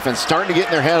Hiland defense starting to get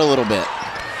in their head a little bit.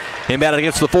 Inbound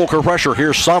against the full court pressure.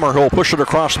 Here's Sommer, who'll push it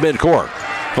across midcourt.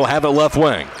 He'll have it left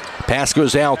wing. Pass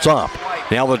goes out top.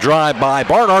 Now the drive by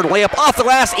Barnard. Layup off the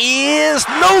glass is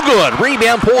no good.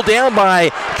 Rebound pulled down by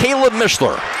Caleb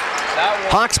Mishler.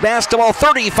 Hawks basketball,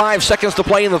 35 seconds to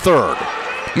play in the third.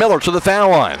 Miller to the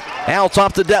foul line. Out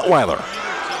top to Detweiler.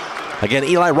 Again,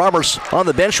 Eli Roberts on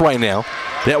the bench right now.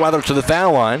 Detweiler to the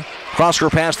foul line.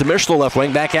 Cross-court pass to Mishler, left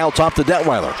wing. Back out top to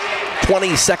Detweiler.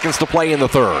 20 seconds to play in the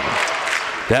third.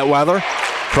 Detweiler,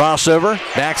 crossover,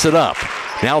 backs it up.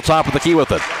 Now top of the key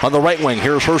with it. On the right wing,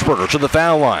 here's Hirschberger to the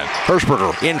foul line.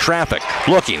 Hirschberger in traffic,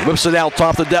 looking, whips it out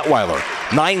top to Detweiler.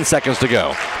 9 seconds to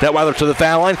go. Detweiler to the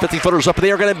foul line. 50-footers up in the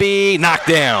air, going to be knocked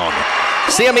down.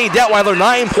 Sammy Detweiler,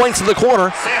 9 points in the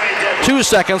corner. 2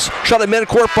 seconds. Shot at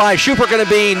midcourt by Schubert, going to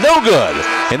be no good.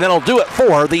 And that'll do it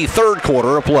for the third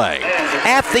quarter of play.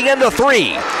 At the end of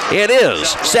 3, it is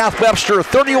South Webster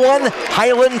 31,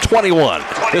 Hiland 21.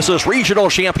 This is Regional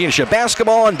Championship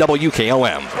Basketball on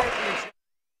WKLM.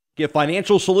 Get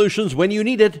financial solutions when you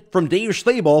need it from Dave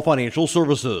Schlabel Financial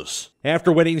Services. After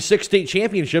winning 6 state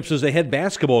championships as a head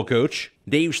basketball coach,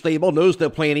 Dave Schlabel knows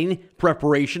that planning,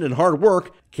 preparation, and hard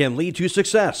work can lead to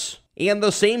success. And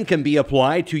the same can be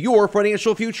applied to your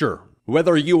financial future.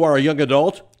 Whether you are a young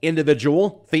adult,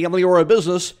 individual, family, or a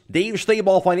business, Dave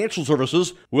Schlabel Financial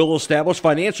Services will establish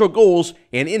financial goals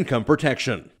and income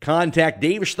protection. Contact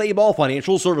Dave Schlabel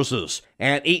Financial Services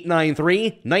at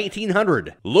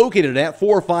 893-1900, located at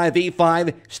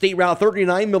 4585 State Route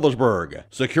 39, Millersburg.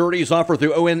 Securities offered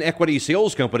through ON Equity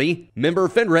Sales Company, member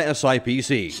FINRA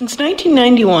SIPC. Since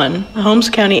 1991, the Holmes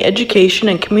County Education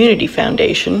and Community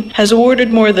Foundation has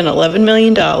awarded more than $11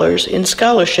 million in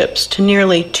scholarships to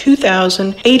nearly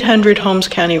 2,800 Holmes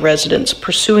County residents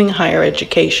pursuing higher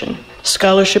education.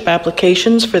 Scholarship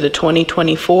applications for the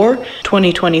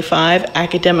 2024-2025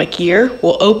 academic year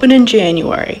will open in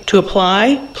January. To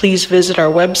apply, please visit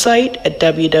our website at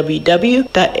www.hcef.net.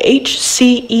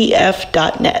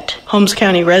 Holmes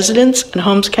County residents and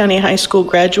Holmes County High School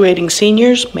graduating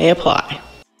seniors may apply.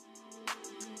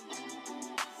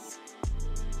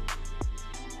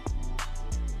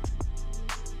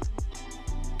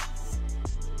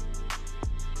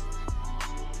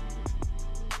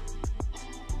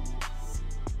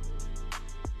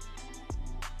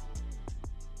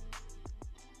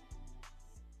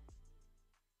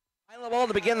 Ball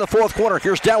to begin the fourth quarter.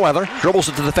 Here's Detweather. Dribbles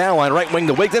it to the foul line. Right wing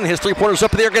to Wigton. His three-pointers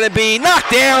up there going to be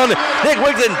knocked down. Nick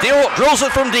Wigton drills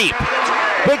it from deep.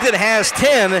 Wigton has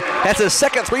 10. That's his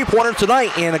second three-pointer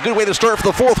tonight, and a good way to start for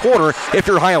the fourth quarter if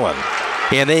you're Hiland.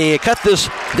 And they cut this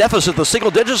deficit to single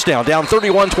digits down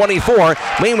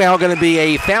 31-24. Meanwhile, going to be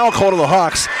a foul call to the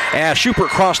Hawks as Schubert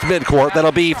crossed midcourt.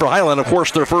 That'll be for Hiland, of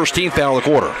course, their first team foul of the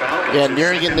quarter. Yeah,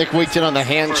 nearing getting Nick Wigton on the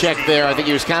hand check there. I think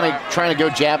he was kind of trying to go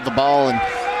jab the ball and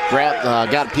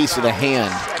got a piece of the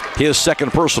hand. His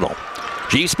second personal.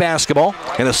 Jeeps basketball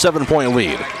and a 7-point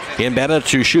lead. Embedded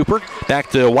to Schubert. Back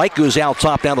to White, goes out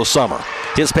top down to Summer.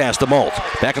 His pass to Molt.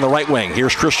 Back in the right wing.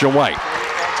 Here's Christian White.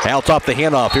 Out top the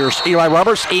handoff. Here's Eli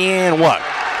Roberts. And what?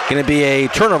 Going to be a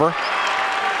turnover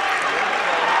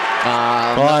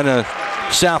on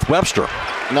South Webster.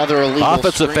 Another illegal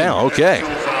offensive foul. Okay.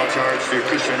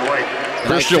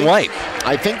 Christian White.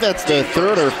 I think that's the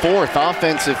third or fourth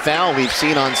offensive foul we've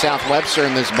seen on South Webster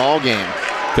in this ball game.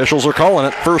 Officials are calling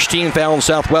it. First team foul on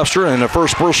South Webster and the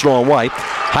first personal on White.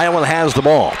 Hiland has the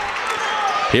ball.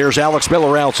 Here's Alex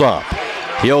Miller out top.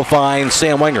 He'll find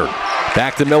Sam Wingard.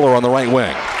 Back to Miller on the right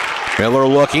wing. Miller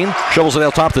looking, shovels it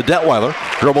out top to Detweather.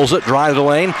 Dribbles it, drives the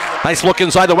lane. Nice look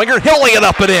inside the Wingard. He'll lay it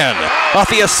up and in. Off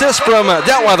the assist from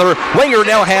Detweather, Wingard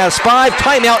now has 5.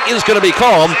 Timeout is going to be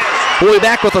called. We'll be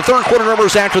back with the third quarter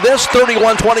numbers after this.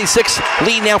 31-26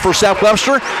 lead now for South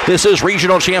Webster. This is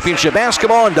Regional Championship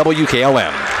Basketball on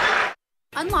WKLM.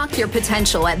 Unlock your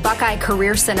potential at Buckeye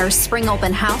Career Center's Spring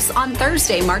Open House on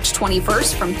Thursday, March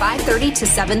 21st from 5:30 to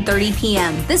 7:30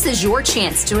 p.m. This is your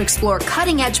chance to explore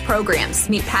cutting-edge programs,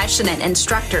 meet passionate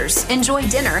instructors, enjoy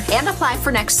dinner, and apply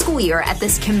for next school year at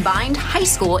this combined high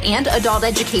school and adult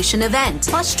education event.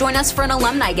 Plus, join us for an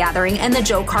alumni gathering in the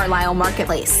Joe Carlisle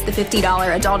Marketplace. The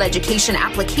 $50 adult education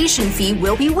application fee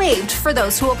will be waived for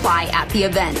those who apply at the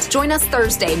event. Join us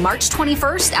Thursday, March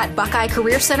 21st at Buckeye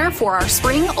Career Center for our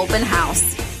Spring Open House.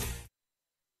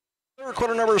 Third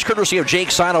quarter numbers courtesy of Jake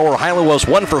Sidle, where Hiland was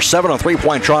 1 for 7 on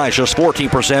three-point tries, just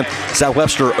 14%. South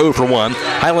Webster 0 for 1.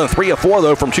 Hiland 3 of 4,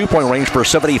 though, from two-point range for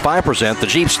 75%. The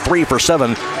Jeeps 3 for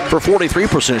 7 for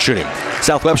 43% shooting.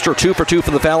 South Webster 2 for 2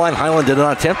 from the foul line. Hiland did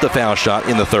not attempt the foul shot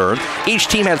in the third. Each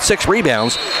team had 6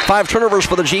 rebounds, 5 turnovers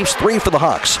for the Jeeps, 3 for the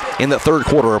Hawks in the third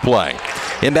quarter of play.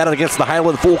 Inbounded against the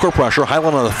Hiland full court pressure.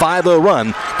 Hiland on a 5-0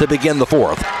 run to begin the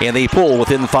fourth, and they pull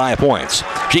within 5 points.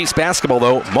 Jeeps basketball,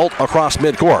 though, Molt across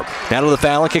midcourt. Down to the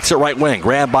foul and kicks it right wing.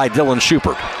 Grabbed by Dylan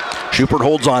Schubert. Schubert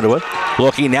holds onto it.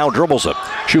 Looking, now dribbles it.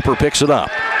 Schubert picks it up.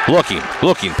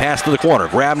 Looking, pass to the corner.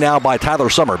 Grabbed now by Tyler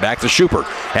Summer. Back to Schubert.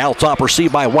 Out top,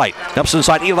 received by White. Dumps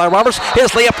inside Eli Roberts.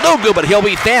 His layup no good, but he'll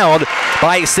be fouled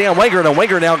by Sam Wingard. And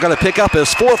Wingard now going to pick up his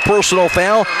 4th personal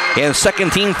foul and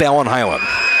 2nd team foul on Hiland.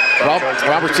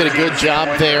 Roberts did a good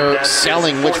job there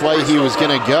selling which way he was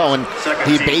going to go, and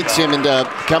he baits him into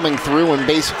coming through and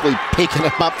basically picking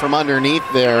him up from underneath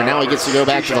there. Now he gets to go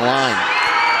back to the line.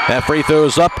 That free throw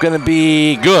is up, going to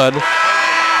be good.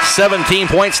 17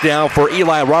 points now for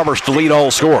Eli Roberts to lead all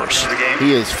scores.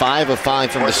 He is 5 of 5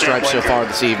 from the stripe so far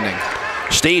this evening.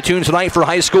 Stay tuned tonight for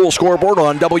High School Scoreboard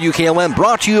on WKLM,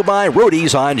 brought to you by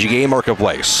Roadie's on GA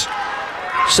Marketplace.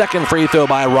 Second free throw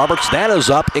by Roberts. That is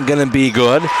up and going to be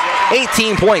good.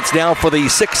 18 points now for the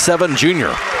 6'7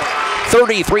 junior.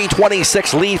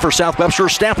 33-26 lead for South Webster,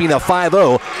 snapping a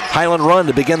 5-0 Hiland run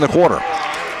to begin the quarter.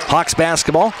 Hawks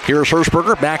basketball. Here's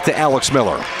Hirschberger. Back to Alex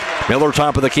Miller. Miller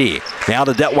top of the key. Now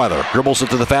to Detweiler. Dribbles it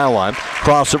to the foul line.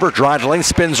 Crossover. Drive to lane.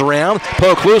 Spins around.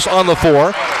 Poke loose on the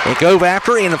 4. And go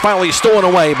after. And finally stolen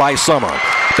away by Summer.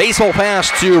 Baseball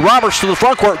pass to Roberts to the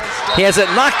front court. He has it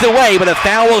knocked away, but a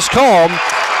foul was called.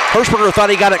 Hirschberger thought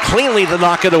he got it cleanly to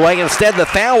knock it away. Instead, the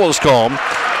foul was called.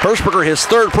 Hirschberger, his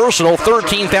third personal,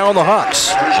 13th foul on the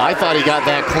Hawks. I thought he got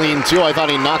that clean, too. I thought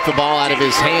he knocked the ball out of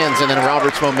his hands, and then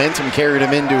Roberts' momentum carried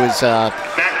him into his,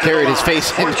 carried his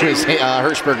face into his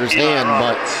Hirschberger's hand,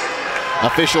 but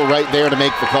official right there to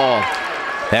make the call.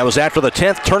 That was after the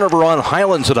 10th turnover on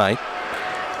Hiland tonight.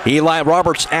 Eli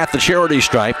Roberts at the charity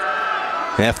stripe.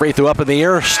 And that free throw up in the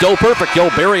air, still perfect.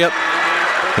 He'll bury it.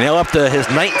 Now up to his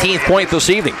 19th point this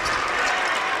evening.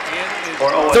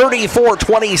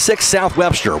 34-26 South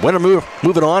Webster. Winner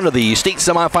moving on to the state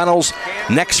semifinals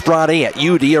next Friday at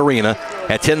UD Arena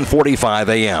at 10:45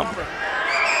 a.m.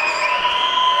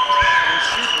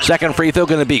 Second free throw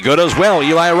going to be good as well.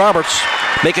 Eli Roberts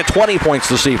making 20 points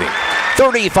this evening.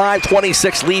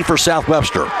 35-26 lead for South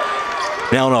Webster.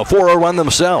 Now on a 4-0 run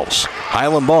themselves.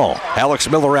 Hiland ball. Alex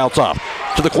Miller out top.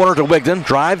 To the corner to Wigden.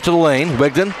 Drive to the lane.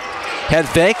 Wigden. Head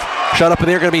fake. Shot up in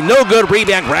there. Going to be no good.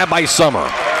 Rebound grab by Summer.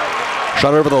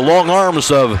 Shot over the long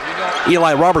arms of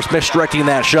Eli Roberts, misdirecting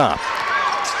that shot.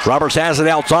 Roberts has it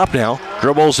out top now.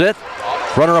 Dribbles it.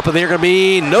 Runner up in there. Going to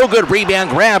be no good. Rebound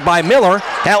grab by Miller.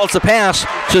 Outlets the pass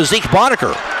to Zeke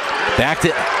Boddicker. Back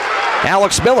to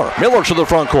Alex Miller. Miller to the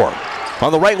front court.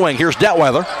 On the right wing, here's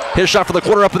Detweiler. His shot for the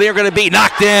corner up in there going to be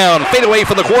knocked down. Fade away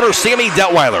from the corner, Sammy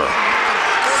Detweiler.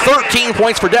 13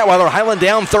 points for Detweiler. Hiland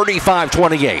down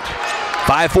 35-28.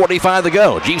 5:45 to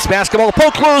go. Jeeps basketball,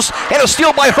 poke loose, and a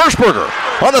steal by Hirschberger.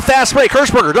 On the fast break,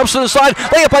 Hirschberger dumps to the side.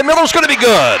 Layup by Miller's going to be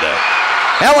good.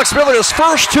 Alex Miller, his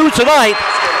first two tonight.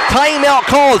 Timeout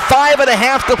called,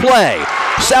 5.5 to play.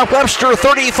 South Webster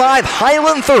 35,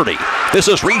 Hiland 30. This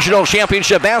is Regional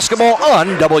Championship Basketball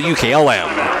on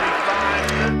WKLM.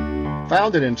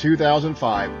 Founded in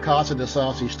 2005, Casa de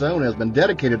Saucy Stone has been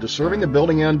dedicated to serving the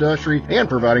building industry and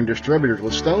providing distributors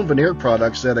with stone veneer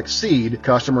products that exceed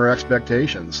customer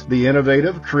expectations. The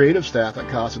innovative, creative staff at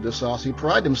Casa de Saucy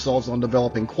pride themselves on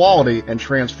developing quality and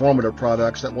transformative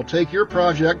products that will take your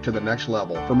project to the next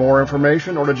level. For more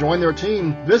information or to join their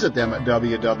team, visit them at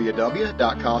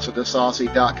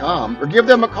www.casadesaucy.com or give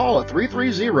them a call at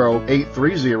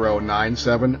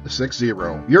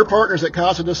 330-830-9760. Your partners at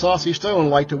Casa de Saucy Stone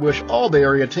like to wish all the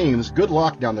area teams good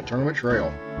luck down the tournament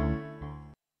trail.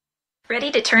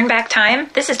 Ready to turn back time?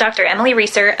 This is Dr. Emily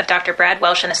Reeser of Dr. Brad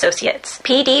Welsh & Associates.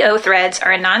 PDO threads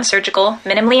are a non-surgical,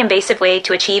 minimally invasive way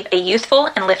to achieve a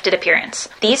youthful and lifted appearance.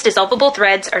 These dissolvable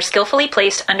threads are skillfully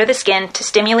placed under the skin to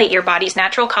stimulate your body's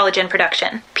natural collagen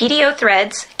production. PDO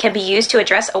threads can be used to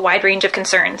address a wide range of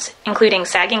concerns, including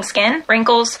sagging skin,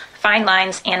 wrinkles, fine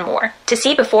lines, and more. To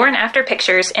see before and after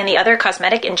pictures and the other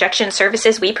cosmetic injection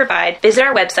services we provide, visit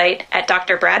our website at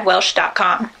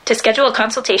drbradwelsh.com. To schedule a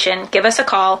consultation, give us a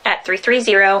call at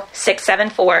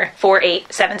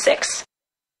 330-674-4876.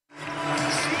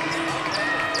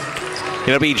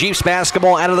 It'll be Jeeps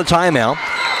basketball out of the timeout.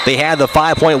 They had the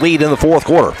 5-point lead in the fourth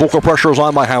quarter. Full court pressure was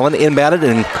on by Hiland, inbounded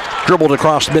and dribbled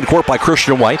across midcourt by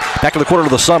Christian White. Back to the corner to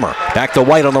the Summer. Back to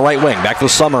White on the right wing. Back to the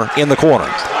Summer in the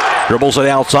corner. Dribbles it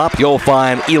out top. You'll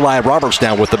find Eli Roberts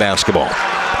down with the basketball.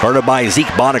 Guarded by Zeke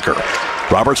Boddicker.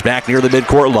 Roberts back near the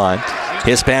midcourt line.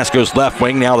 His pass goes left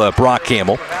wing now to Brock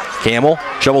Campbell. Campbell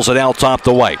shovels it out top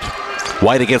to White.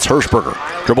 White against Hirschberger.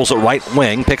 Dribbles it right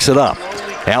wing, picks it up.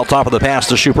 Out top of the pass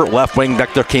to Schubert. Left wing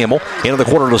back to Campbell. Into the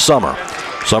corner to Summer.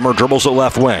 Summer dribbles it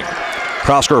left wing.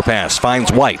 Cross-court pass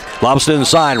finds White. Lobs it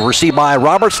inside. Received by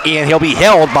Roberts, and he'll be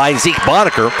held by Zeke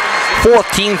Boddicker.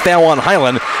 14th foul on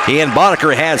Hiland, and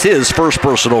Boddicker has his first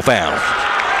personal foul.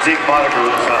 Zeke Boddicker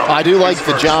with a foul. I do like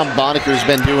the job Boddicker's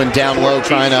been doing down low,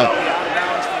 trying to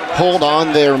hold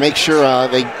on there, make sure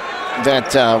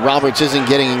that Roberts isn't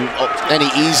getting any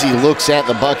easy looks at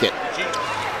the bucket.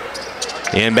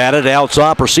 Inbounded out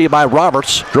top, received by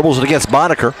Roberts. Dribbles it against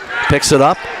Boddicker. Picks it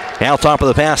up. Out top of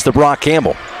the pass to Brock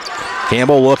Campbell.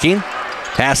 Campbell looking.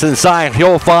 Pass inside.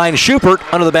 He'll find Schubert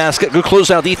under the basket. Good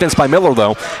closeout defense by Miller,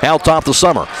 though. Out top to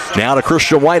Summer. Now to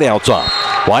Christian White out top.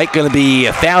 White going to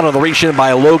be fouled on the reach in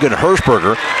by Logan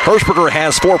Hirschberger. Hirschberger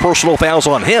has 4 personal fouls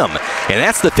on him. And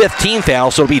that's the 15th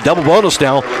foul, so it'll be double bonus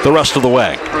now the rest of the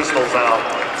way. Personal foul.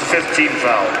 15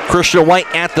 foul. Christian White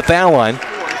at the foul line.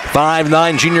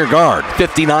 5'9" junior guard.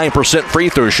 59% free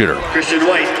throw shooter. Christian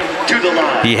White to the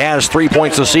line. He has 3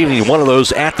 points this evening, one of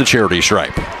those at the charity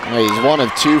stripe. Well, he's 1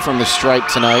 of 2 from the stripe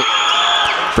tonight.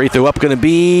 Free throw up going to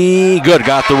be good.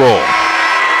 Got the roll.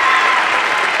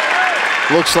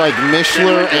 Looks like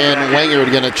Mischler and Wenger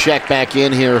are going to check back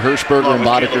in here. Hirschberger and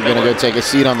Boddick are going to go take a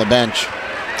seat on the bench.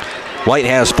 White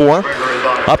has 4.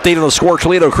 Update on the score,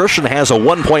 Toledo Christian has a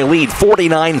 1-point lead,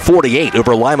 49-48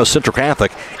 over Lima Central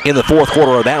Catholic in the fourth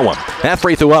quarter of that one. That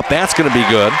free throw up, that's going to be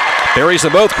good. Buries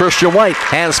them both. Christian White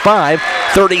has 5,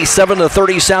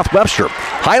 37-30 South Webster.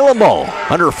 Hiland ball,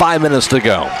 under 5 minutes to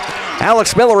go.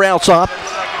 Alex Miller out top.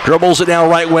 Dribbles it down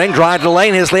right wing, drive to the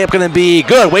lane. His layup going to be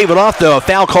good. Wave it off, though. A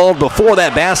foul called before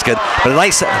that basket, but a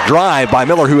nice drive by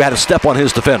Miller, who had a step on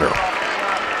his defender.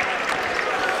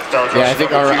 Yeah, I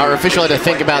think our official had to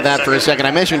think about that for a second.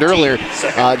 I mentioned earlier,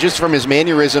 just from his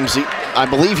mannerisms, I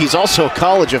believe he's also a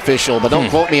college official, but don't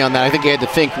quote me on that. I think he had to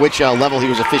think which level he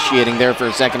was officiating there for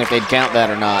a second, if they'd count that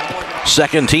or not.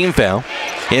 Second team foul.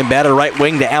 Inbounded right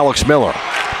wing to Alex Miller.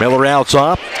 Miller out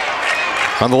top.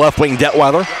 On the left wing,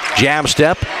 Detweiler. Jab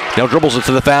step. Now dribbles it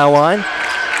to the foul line.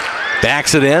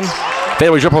 Backs it in.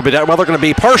 Fadeaway dribble by Detweiler, going to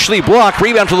be partially blocked.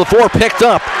 Rebound to the floor, picked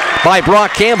up by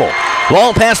Brock Campbell.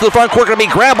 Long pass to the front court, going to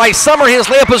be grabbed by Summer. His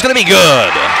layup is going to be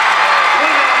good.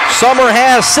 Summer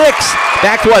has 6.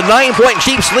 Back to a 9-point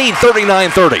Jeeps lead,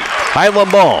 39-30.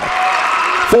 Hiland ball.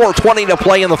 4:20 to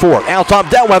play in the fourth. Out top,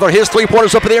 Detweiler. His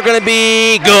three-pointers up in there, going to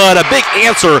be good. A big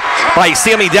answer by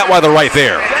Sammy Detweiler right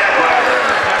there.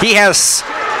 He has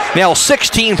now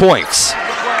 16 points.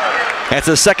 That's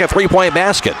his second three-point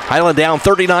basket. Hiland down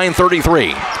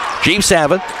 39-33. Jeeps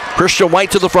have it. Christian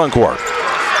White to the front court.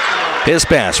 His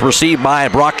pass received by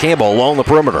Brock Campbell along the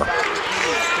perimeter.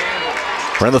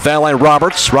 Around the foul line,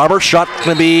 Roberts. Roberts' shot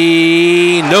going to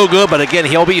be no good, but again,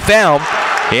 he'll be fouled.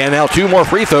 And now 2 more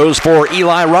free throws for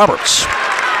Eli Roberts.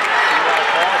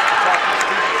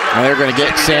 And they're going to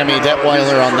get Sammy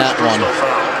Detweiler on that one.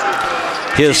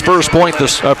 His first point,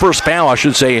 first foul, I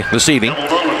should say, this evening.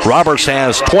 Roberts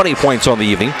has 20 points on the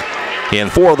evening,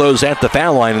 and 4 of those at the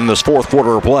foul line in this fourth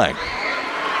quarter of play.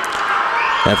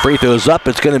 That free throw is up.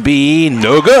 It's going to be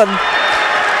no good.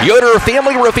 Yoder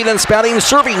Family Roofing and Spouting,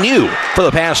 serving you for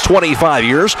the past 25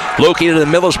 years. Located in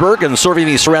Millersburg and serving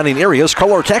the surrounding areas.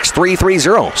 Call or text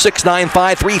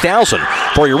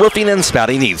 330-695-3000 for your roofing and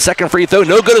spouting needs. Second free throw,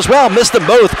 no good as well. Missed them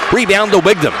both. Rebound to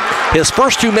Wigdam. His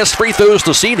first 2 missed free throws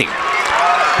this evening.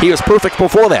 He was perfect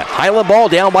before that. Hiland ball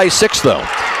down by 6, though.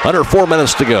 Under 4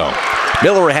 minutes to go.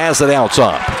 Miller has it out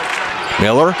top.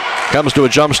 Miller comes to a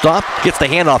jump stop, gets the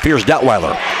handoff. Here's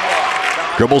Detweiler.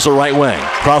 Dribbles the right wing.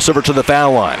 Crossover to the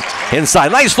foul line.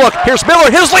 Inside. Nice look. Here's Miller.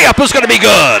 His layup is going to be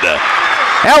good.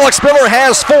 Alex Miller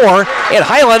has 4, and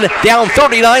Hiland down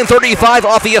 39-35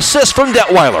 off the assist from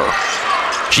Detweiler.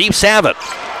 Jeeps have it.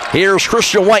 Here's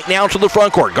Christian White now to the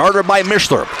front court, guarded by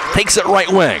Mischler. Takes it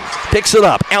right wing, picks it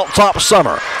up, out top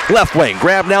Summer. Left wing,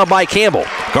 grabbed now by Campbell,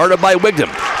 guarded by Wigdam.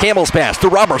 Campbell's pass to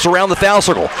Roberts around the foul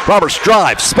circle. Roberts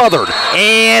drives, smothered,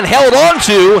 and held on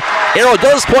to. Arrow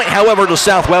does point, however, to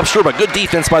South Webster, but good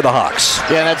defense by the Hawks.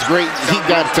 Yeah, that's great. He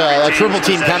got a triple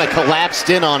team kind of collapsed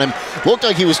in on him. Looked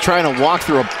like he was trying to walk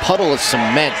through a puddle of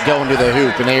cement going to the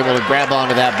hoop, and they were able to grab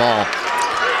onto that ball.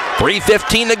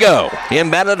 3:15 to go.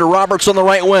 Inbounded to Roberts on the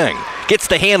right wing. Gets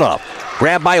the handoff.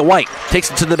 Grabbed by White.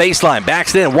 Takes it to the baseline.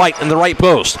 Backs it in. White in the right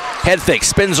post. Head fake.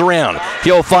 Spins around.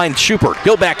 He'll find Schubert.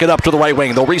 He'll back it up to the right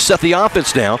wing. They'll reset the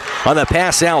offense now on the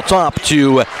pass out top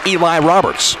to Eli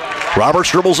Roberts. Roberts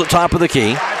dribbles at top of the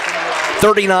key.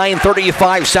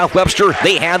 39-35 South Webster.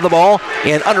 They had the ball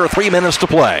and under 3 minutes to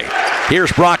play.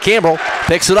 Here's Brock Campbell.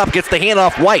 Picks it up. Gets the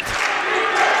handoff. White.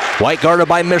 White guarded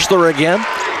by Mischler again.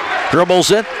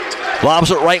 Dribbles it.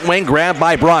 Lobs it right wing, grabbed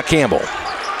by Brock Campbell.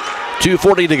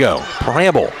 2:40 to go.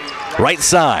 Campbell, right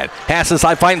side. Pass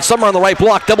inside, finds Summer on the right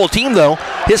block. Double team, though.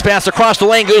 His pass across the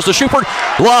lane goes to Schubert.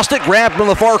 Lost it, grabbed in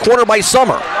the far corner by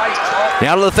Summer.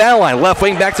 Now to the foul line. Left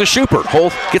wing back to Schubert.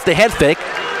 Holt gets the head fake.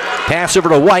 Pass over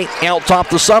to White, out top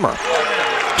to Summer.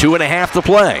 2.5 to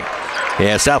play.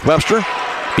 Yeah, South Webster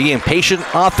being patient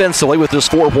offensively with this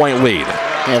 4-point lead.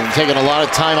 Yeah, they're taking a lot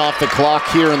of time off the clock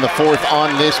here in the fourth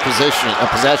on this possession.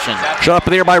 Shot up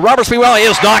in the air by Roberts. Meanwhile, he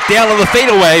is knocked down on the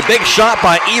fadeaway. Big shot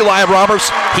by Eli Roberts.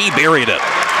 He buried it.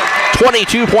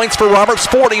 22 points for Roberts,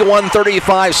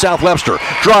 41-35 South Webster.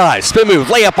 Drive, spin move,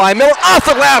 layup by Miller. Off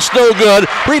the glass, no good.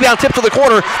 Rebound tip to the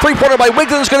corner. Three-pointer by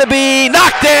Wigdon is going to be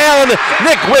knocked down.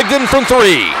 Nick Wigdon from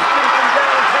 3.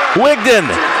 Wigdon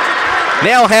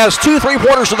now has 2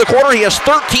 3-pointers to the corner. He has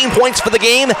 13 points for the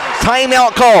game.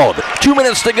 Timeout called. 2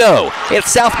 minutes to go. It's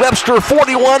South Webster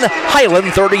 41,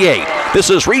 Hiland 38.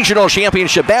 This is Regional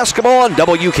Championship Basketball on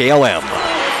WKLM.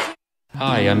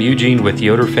 Hi, I'm Eugene with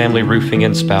Yoder Family Roofing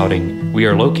and Spouting. We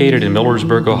are located in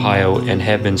Millersburg, Ohio, and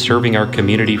have been serving our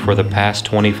community for the past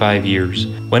 25 years.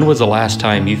 When was the last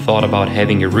time you thought about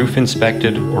having your roof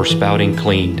inspected or spouting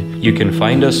cleaned? You can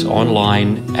find us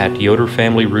online at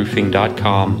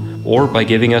yoderfamilyroofing.com or by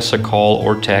giving us a call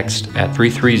or text at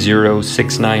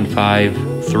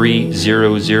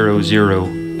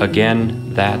 330-695-3000.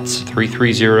 Again, that's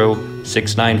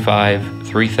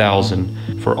 330-695-3000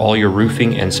 for all your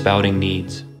roofing and spouting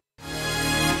needs.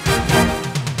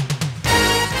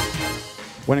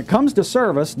 When it comes to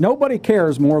service, nobody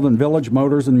cares more than Village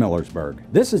Motors in Millersburg.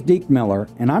 This is Deke Miller,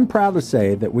 and I'm proud to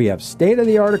say that we have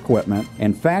state-of-the-art equipment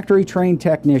and factory-trained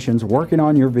technicians working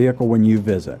on your vehicle when you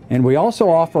visit. And we also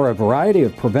offer a variety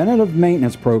of preventative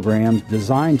maintenance programs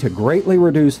designed to greatly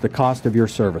reduce the cost of your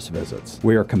service visits.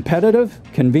 We are competitive,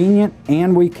 convenient,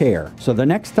 and we care. So the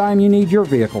next time you need your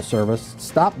vehicle service,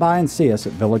 stop by and see us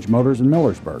at Village Motors in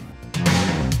Millersburg.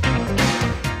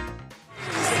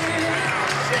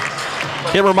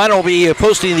 A reminder, we'll be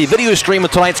posting the video stream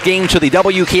of tonight's game to the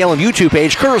WKLM YouTube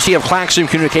page, courtesy of Claxon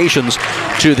Communications,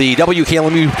 to the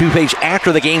WKLM YouTube page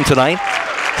after the game tonight.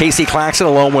 Casey Claxon,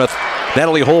 along with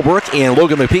Natalie Holbrook and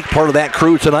Logan McPeek, part of that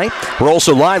crew tonight. We're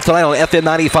also live tonight on FM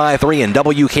 95.3 and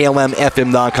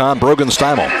WKLM-FM.com. Brogan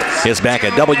Steimel is back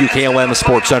at WKLM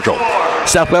Sports Central.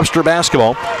 South Webster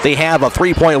basketball, they have a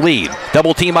 3-point lead.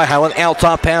 Double team by Hiland. Out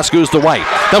top pass goes to White.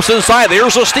 Dumps inside.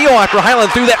 There's a steal after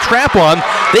Hiland threw that trap on.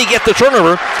 They get the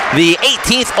turnover. The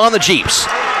 18th on the Jeeps.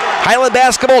 Hiland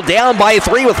basketball down by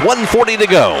 3 with 1:40 to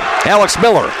go. Alex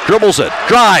Miller dribbles it.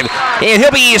 Drive. And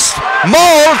he'll be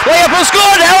mauled. Layup is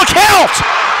good. Now count.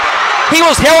 He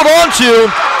was held on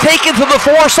to, taken to the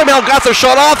floor, somehow got the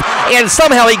shot off, and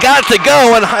somehow he got it to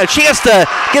go, and a chance to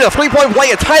get a 3-point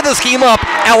play and tie this game up,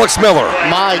 Alex Miller.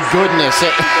 My goodness.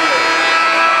 It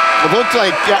looked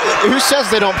like, who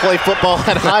says they don't play football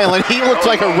at Hiland? He looked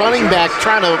like a running back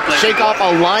trying to shake off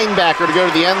a linebacker to go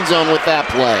to the end zone with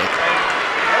that play.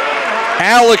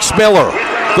 Alex Miller,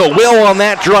 the will on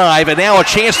that drive, and now a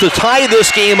chance to tie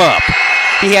this game up.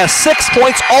 He has 6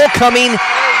 points, all coming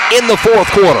in the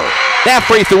fourth quarter. That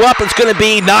free throw up, it's going to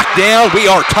be knocked down. We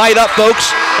are tied up, folks,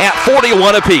 at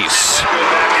 41 apiece.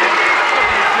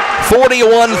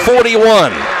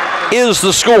 41-41 is the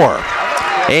score.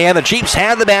 And the Jeeps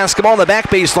have the basketball on the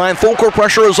back baseline. Full court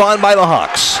pressure is on by the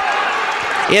Hawks.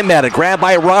 Inbounded, grabbed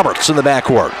by Roberts in the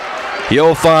backcourt.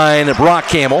 You'll find Brock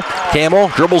Campbell. Campbell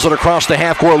dribbles it across the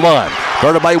half-court line.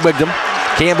 Guarded by Wigdam.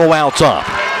 Campbell out top.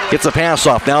 Gets a pass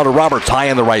off now to Roberts,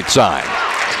 high on the right side.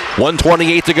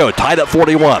 1:28 to go, tied up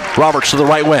 41. Roberts to the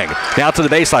right wing, now to the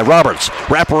baseline. Roberts,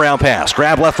 wraparound pass,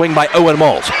 grab left wing by Owen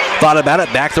Moult. Thought about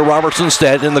it, back to Roberts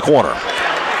instead in the corner.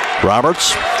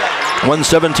 Roberts,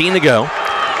 1:17 to go.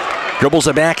 Dribbles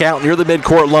it back out near the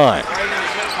midcourt line.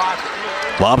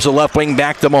 Lobs the left wing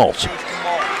back to Moult.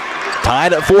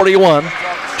 Tied at 41.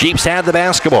 Jeeps had the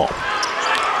basketball.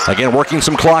 Again, working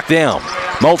some clock down.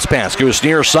 Moult's pass goes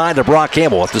near side to Brock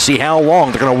Campbell. We'll have to see how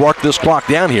long they're going to work this clock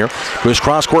down here. Goes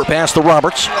cross-court pass to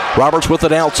Roberts. Roberts with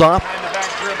it out top.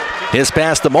 His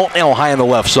pass to Moult, now high on the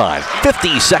left side.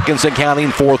 50 seconds and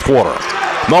counting, fourth quarter.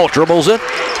 Moult dribbles it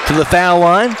to the foul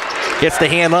line. Gets the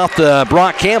hand off to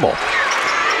Brock Campbell.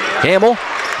 Campbell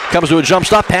comes to a jump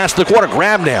stop, pass to the corner,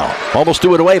 grab now. Almost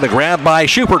threw it away, but grab by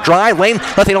Schubert. Drive lane,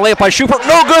 nothing to lay up by Schubert.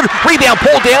 No good. Rebound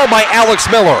pulled down by Alex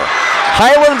Miller.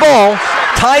 Hiland ball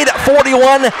tied at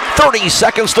 41, 30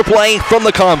 seconds to play from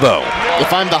the Convo.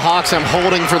 If I'm the Hawks, I'm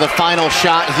holding for the final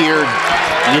shot here.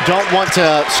 You don't want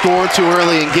to score too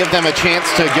early and give them a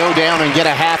chance to go down and get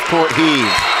a half-court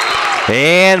heave.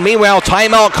 And meanwhile,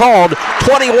 timeout called,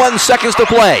 21 seconds to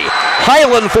play.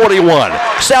 Hiland 41,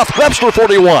 South Webster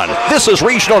 41. This is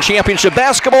Regional Championship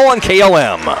Basketball on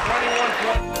KLM.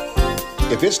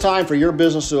 If it's time for your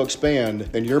business to expand,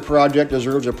 then your project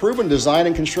deserves a proven design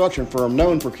and construction firm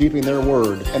known for keeping their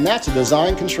word. And that's the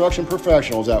Design Construction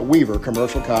Professionals at Weaver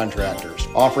Commercial Contractors,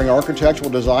 offering architectural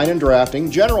design and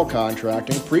drafting, general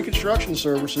contracting, pre-construction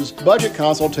services, budget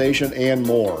consultation, and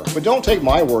more. But don't take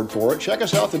my word for it. Check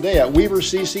us out today at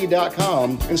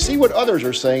weavercc.com and see what others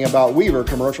are saying about Weaver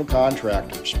Commercial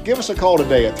Contractors. Give us a call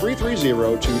today at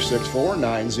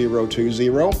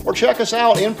 330-264-9020 or check us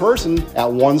out in person at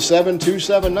 17279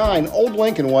 Old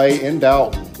Lincoln Way in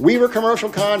Dalton. Weaver Commercial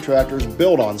Contractors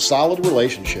build on solid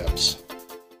relationships.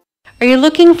 Are you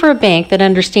looking for a bank that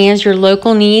understands your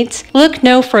local needs? Look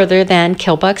no further than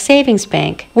Kilbuck Savings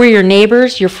Bank. We're your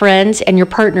neighbors, your friends, and your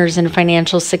partners in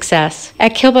financial success.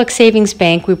 At Kilbuck Savings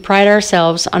Bank, we pride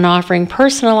ourselves on offering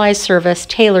personalized service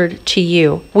tailored to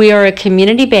you. We are a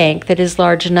community bank that is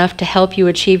large enough to help you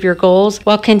achieve your goals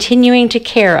while continuing to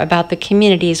care about the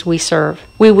communities we serve.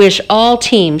 We wish all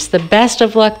teams the best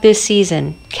of luck this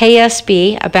season.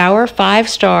 KSB, a Bauer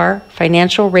 5-star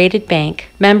financial rated bank.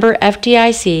 Member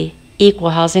FDIC, Equal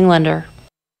Housing Lender.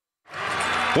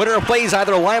 Winner plays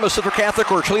either Lima Central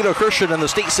Catholic or Toledo Christian in the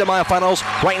state semifinals.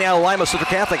 Right now, Lima Central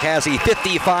Catholic has a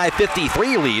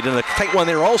 55-53 lead, and a tight one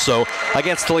there also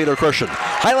against Toledo Christian.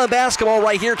 Hiland basketball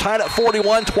right here, tied at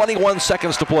 41, 21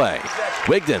 seconds to play.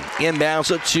 Wigton inbounds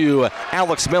it to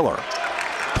Alex Miller.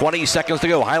 20 seconds to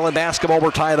go. Hiland basketball, we're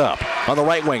tied up. On the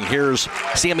right wing, here's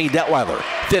Sammy Detweiler.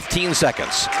 15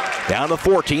 seconds. Down to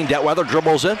 14. Detweiler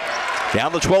dribbles in.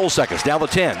 Down to 12 seconds. Down to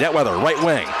 10. Detweiler, right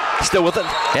wing. Still with it.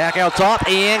 Back out top.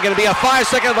 And going to be a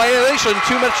 5-second violation.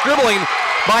 2 minutes dribbling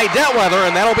by Detweiler.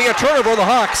 And that'll be a turnover on the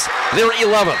Hawks. They're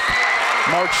 11th.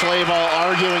 Mark Schlaball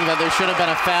arguing that there should have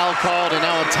been a foul called. And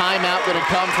now a timeout going to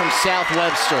come from South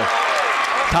Webster.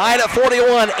 Tied at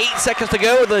 41, 8 seconds to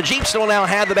go. The Jeeps will now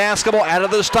have the basketball out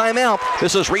of this timeout.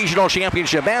 This is Regional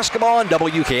Championship Basketball on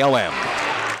WKLM.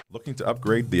 Looking to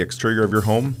upgrade the exterior of your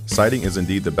home? Siding is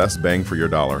indeed the best bang for your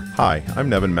dollar. Hi, I'm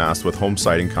Nevin Mast with Home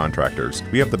Siding Contractors.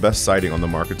 We have the best siding on the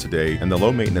market today, and the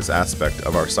low maintenance aspect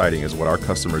of our siding is what our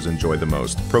customers enjoy the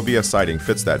most. Provia Siding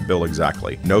fits that bill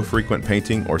exactly. No frequent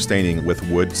painting or staining with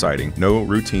wood siding. No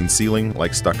routine sealing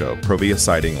like stucco. Provia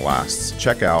Siding lasts.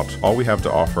 Check out all we have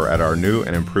to offer at our new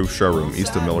and improved showroom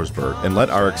east of Millersburg, and let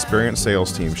our experienced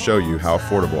sales team show you how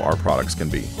affordable our products can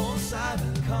be.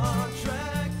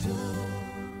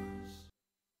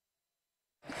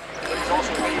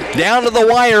 Down to the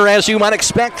wire, as you might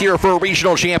expect here for a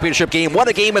regional championship game. What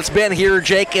a game it's been here,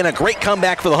 Jake, and a great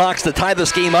comeback for the Hawks to tie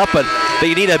this game up, but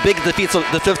they need a big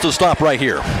defensive stop right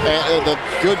here. The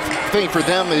good thing for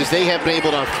them is they have been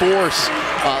able to force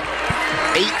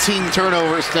 18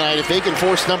 turnovers tonight. If they can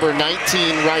force number 19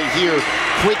 right here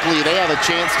quickly, they have a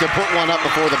chance to put one up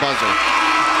before the buzzer.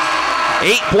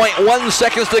 8.1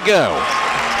 seconds to go.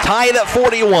 Tied at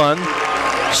 41.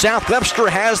 South Webster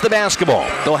has the basketball.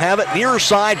 They'll have it near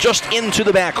side, just into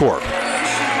the backcourt.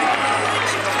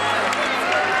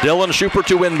 Dylan Schupert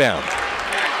to inbound.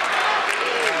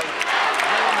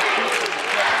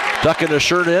 Tucking his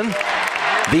shirt in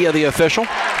via the official.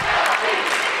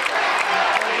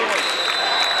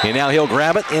 And now he'll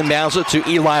grab it, inbounds it to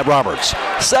Eli Roberts.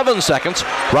 7 seconds.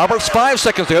 Roberts, 5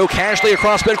 seconds to go. Casually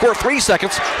across midcourt, 3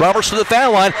 seconds. Roberts to the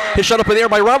foul line. His shot up in the air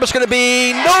by Roberts going to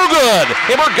be no good.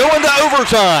 And we're going to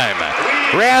overtime.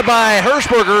 Grabbed by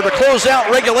Hirschberger to close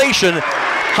out regulation.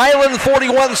 Hiland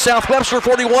 41, South Webster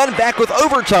 41. Back with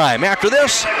overtime after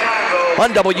this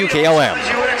on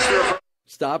WKLM.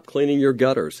 Stop cleaning your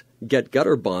gutters. Get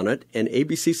Gutter Bonnet and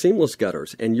ABC Seamless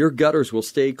Gutters, and your gutters will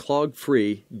stay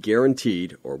clog-free,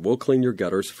 guaranteed, or we'll clean your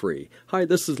gutters free. Hi,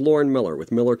 this is Lauren Miller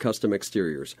with Miller Custom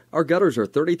Exteriors. Our gutters are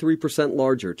 33%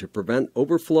 larger to prevent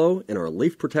overflow, and our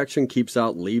leaf protection keeps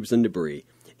out leaves and debris.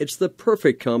 It's the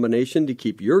perfect combination to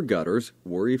keep your gutters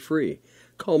worry-free.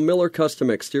 Call Miller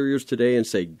Custom Exteriors today and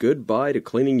say goodbye to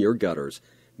cleaning your gutters.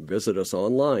 Visit us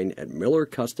online at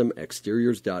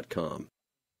millercustomexteriors.com.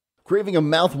 Craving a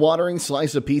mouth-watering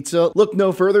slice of pizza? Look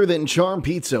no further than Charm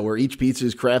Pizza, where each pizza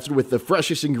is crafted with the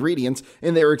freshest ingredients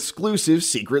in their exclusive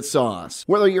secret sauce.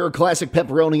 Whether you're a classic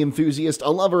pepperoni enthusiast,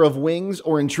 a lover of wings,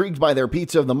 or intrigued by their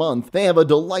pizza of the month, they have a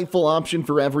delightful option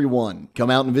for everyone.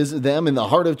 Come out and visit them in the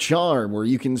heart of Charm, where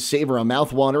you can savor a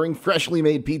mouth-watering, freshly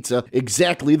made pizza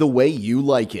exactly the way you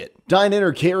like it. Dine in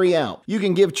or carry out. You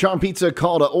can give Charm Pizza a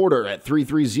call to order at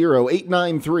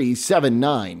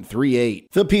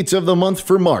 330-893-7938. The pizza of the month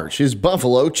for March is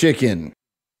Buffalo Chicken.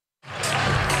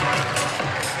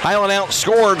 Hiland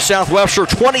outscored South Webster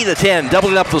 20-10,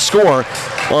 doubling up the score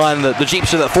on the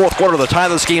Jeeps in the fourth quarter to tie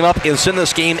this game up and send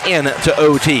this game in to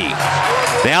OT.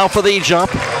 Now for the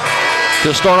jump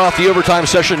to start off the overtime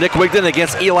session, Nick Wigton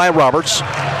against Eli Roberts.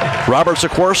 Roberts, of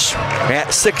course, at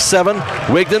 6'7".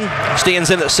 Wigton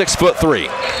stands in at 6'3".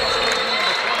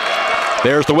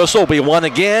 There's the whistle. Be won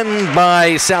again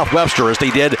by South Webster as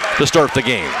they did to start the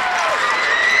game.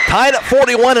 Tied at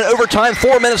 41 in overtime.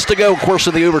 4 minutes to go, of course,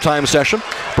 in the overtime session.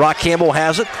 Brock Campbell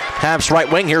has it. Habs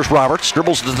right wing. Here's Roberts.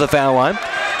 Dribbles to the foul line.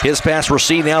 His pass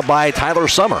received now by Tyler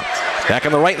Summer. Back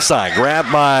on the right side.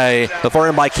 Grabbed by the far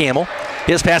end by Campbell.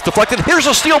 His pass deflected. Here's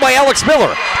a steal by Alex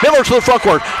Miller. Miller to the front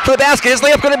court, to the basket. His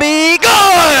layup going to be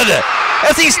good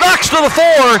as he knocks to the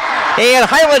floor, and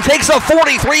Hiland takes a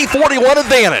 43-41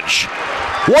 advantage.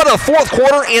 What a fourth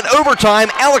quarter in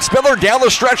overtime. Alex Miller down the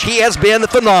stretch. He has been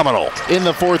phenomenal. In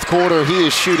the fourth quarter, he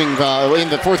is shooting, in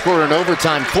the fourth quarter in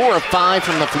overtime, 4 of 5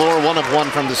 from the floor, 1 of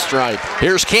 1 from the stripe.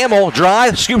 Here's Campbell,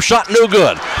 drive, scoop shot, no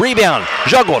good. Rebound,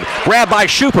 juggled, grabbed by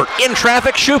Schubert. In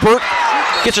traffic, Schubert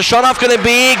gets a shot off, going to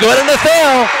be good in the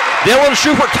foul. Dylan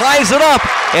Schubert ties it up,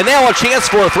 and now a chance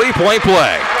for a three-point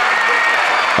play.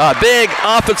 A big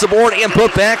offensive board and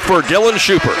put back for Dylan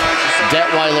Schubert.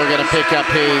 Detweiler going to pick up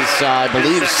his, I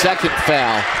believe, second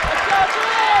foul.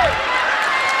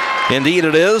 Indeed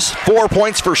it is. 4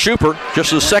 points for Schubert,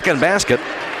 just his second basket.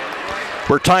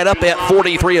 We're tied up at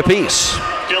 43 apiece.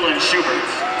 Dylan Schubert.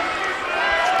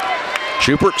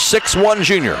 Schubert, 6'1"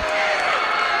 junior.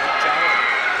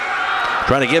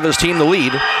 Trying to give his team the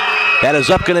lead. That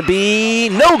is up, going to be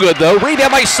no good, though.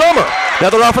 Rebound by Summer.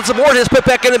 Another offensive board. His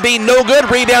putback going to be no good.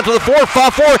 Rebound to the four.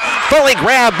 Finally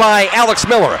grabbed by Alex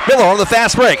Miller. Miller on the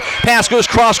fast break. Pass goes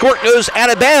cross court, goes out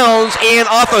of bounds, and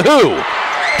off of who?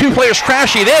 2 players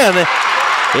crashing in,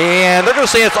 and they're going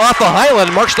to say it's off the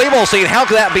Hiland. Mark Stayball saying, how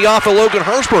could that be off of Logan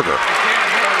Hershberger?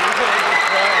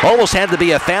 Almost had to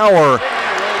be a foul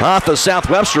off of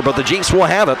South Webster, but the Jeeps will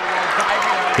have it.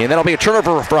 And that'll be a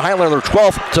turnover for Hiland, their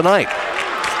 12th tonight.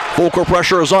 Full court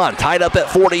pressure is on. Tied up at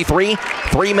 43.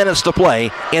 3 minutes to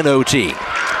play in OT.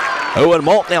 Owen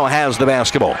Malt now has the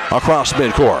basketball across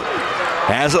midcourt.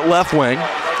 Has it left wing.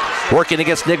 Working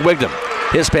against Nick Wigdam.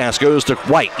 His pass goes to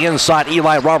White inside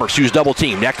Eli Roberts, who's double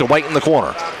teamed. Back to White in the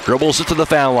corner. Dribbles it to the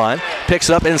foul line. Picks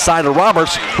up inside to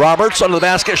Roberts. Roberts under the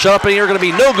basket. Shut up in here. Going to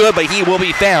be no good, but he will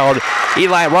be fouled.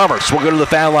 Eli Roberts will go to the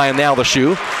foul line now to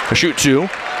shoot 2.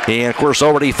 And, of course,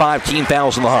 already 5 team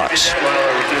fouls in the Hawks.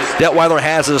 Detweiler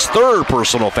has his 3rd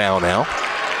personal foul now.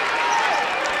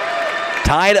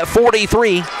 Tied at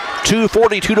 43,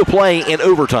 2:42 to play in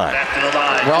overtime.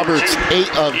 Roberts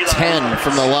 8 of 10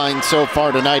 from the line so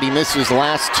far tonight. He missed his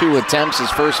last 2 attempts.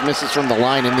 His first misses from the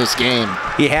line in this game.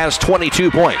 He has 22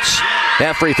 points.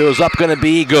 That free throw is up, going to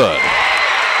be good.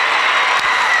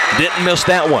 Didn't miss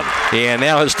that one. And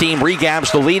now his team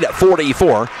regabs the lead at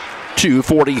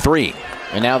 44-43.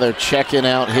 And now they're checking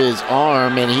out his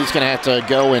arm, and he's going to have to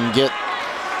go and get,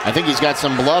 I think he's got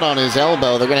some blood on his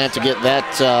elbow. They're going to have to get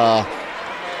that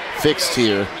fixed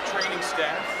here.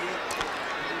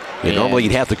 Yeah, normally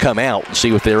you'd have to come out and see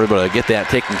if they're able to get that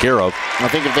taken care of. I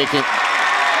think if they can.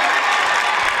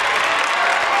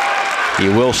 He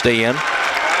will stay in.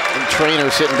 And Trainer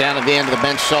sitting down at the end of the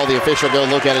bench saw the official go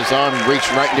look at his arm and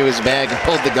reached right into his bag and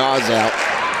pulled the gauze out.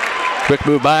 Quick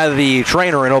move by the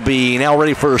Trainer, and he'll be now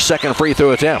ready for his second free throw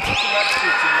attempt.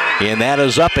 And that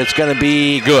is up. It's going to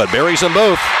be good. Buries them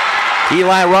both.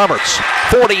 Eli Roberts,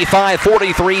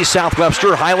 45-43, South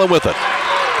Webster. Hiland with it.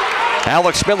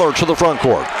 Alex Miller to the front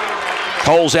court.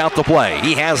 Calls out the play.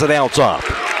 He has it out top.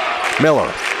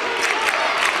 Miller.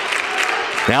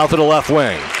 Now to the left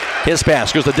wing. His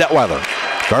pass goes to Detweiler.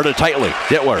 Guarded tightly.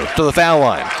 Detweiler to the foul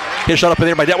line. His shot up in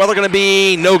there by Detweiler, going to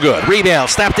be no good. Rebound,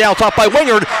 snapped down top by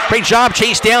Wingard. Great job,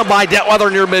 chased down by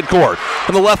Detweiler near midcourt.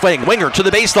 From the left wing, Wingard to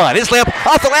the baseline. His layup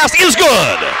off the last is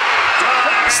good.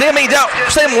 Sam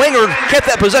Wingard kept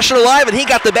that possession alive, and he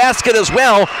got the basket as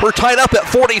well. We're tied up at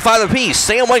 45 apiece.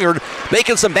 Sam Wingard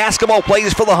making some basketball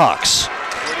plays for the Hawks.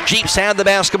 Jeeps had the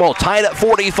basketball, tied at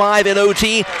 45 in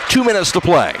OT. 2 minutes to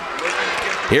play.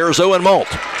 Here's Owen Malt.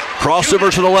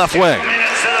 Crossover to the left wing.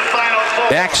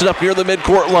 Backs it up near the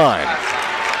midcourt line.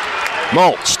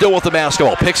 Malt still with the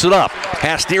basketball. Picks it up.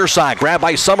 Pass near side. Grabbed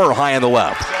by Summer high on the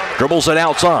left. Dribbles it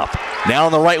out top. Now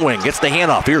on the right wing. Gets the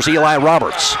handoff. Here's Eli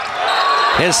Roberts.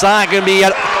 Inside going to be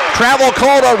a travel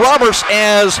call to Roberts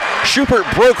as Schubert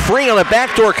broke free on a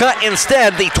backdoor cut.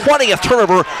 Instead, the 20th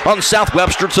turnover on South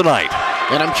Webster tonight.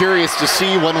 And I'm curious to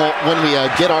see when we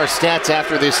get our stats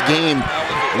after this game,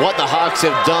 what the Hawks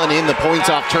have done in the points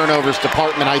off turnovers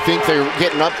department. I think they're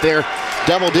getting up there,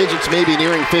 double digits, maybe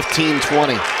nearing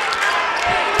 15-20.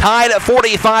 Tied at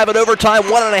 45 in overtime,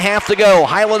 1.5 to go.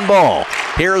 Hiland ball.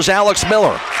 Here's Alex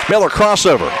Miller. Miller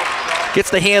crossover.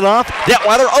 Gets the hand off.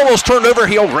 Detweiler almost turned over.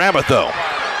 He'll grab it, though.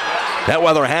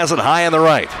 Detweiler has it high on the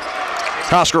right.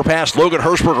 Oscar pass, Logan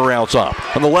Hershberger out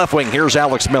top. On the left wing, here's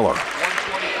Alex Miller.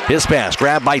 His pass,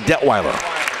 grabbed by Detweiler.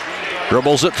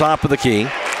 Dribbles it top of the key.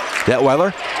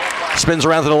 Detweiler spins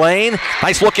around to the lane.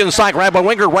 Nice look inside, grabbed by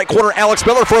Winger. Right corner, Alex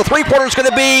Miller for a three-pointer. It's going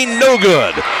to be no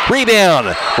good.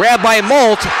 Rebound, grabbed by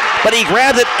Malt, but he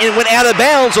grabbed it and went out of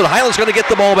bounds, and Hiland's going to get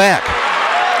the ball back.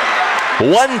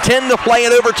 1:10 to play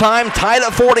in overtime, tied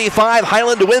at 45.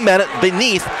 Hiland to win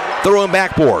beneath their own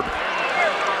backboard.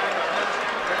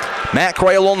 Matt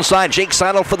Croy alongside Jake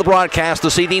Sidle for the broadcast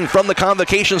this evening from the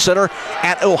Convocation Center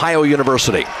at Ohio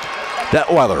University.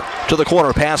 Detweiler to the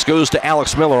corner. Pass goes to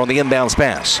Alex Miller on the inbounds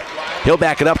pass. He'll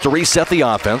back it up to reset the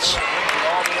offense.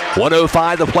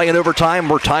 1:05 to play in overtime.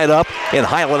 We're tied up, and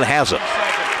Hiland has it.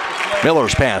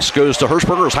 Miller's pass goes to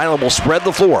Hirschberger as Hiland will spread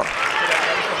the floor.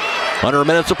 Under a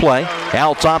minute to play.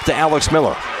 Out top to Alex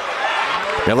Miller.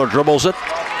 Miller dribbles it.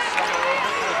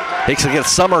 Takes it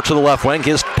against Summer to the left wing.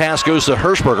 His pass goes to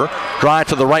Hirschberger. Drive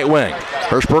to the right wing.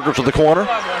 Hirschberger to the corner.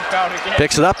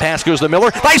 Picks it up. Pass goes to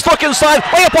Miller. Nice look inside.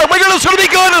 Layup by Wingard. It's going to be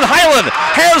good, and Hiland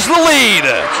has the lead.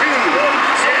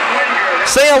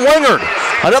 Sam Wingard.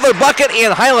 Another bucket,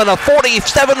 and Hiland a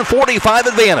 47-45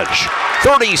 advantage.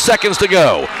 30 seconds to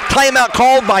go. Timeout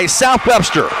called by South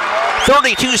Webster.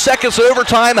 32 seconds of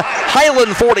overtime.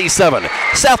 Hiland 47.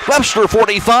 South Webster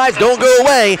 45. Don't go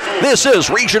away. This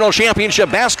is Regional Championship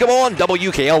Basketball on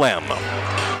WKLM.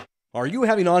 Are you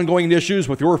having ongoing issues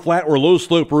with your flat or low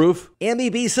slope roof?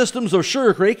 MEB Systems of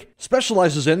Sugar Creek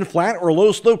specializes in flat or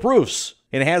low slope roofs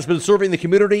and has been serving the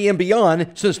community and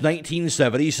beyond since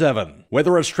 1977.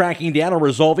 Whether it's tracking down or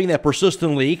resolving a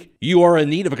persistent leak, you are in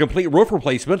need of a complete roof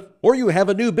replacement, or you have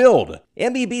a new build,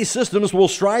 MEB Systems will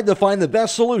strive to find the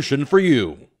best solution for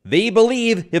you. They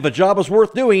believe if a job is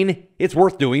worth doing, it's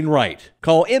worth doing right.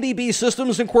 Call MEB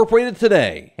Systems Incorporated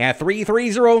today at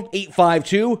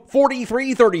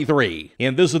 330-852-4333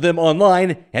 and visit them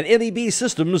online at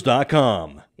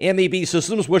mebsystems.com. MEB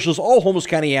Systems wishes all Holmes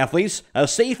County athletes a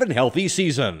safe and healthy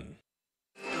season.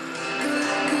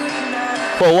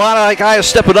 Well, a lot of guys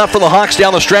stepping up for the Hawks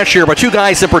down the stretch here, but two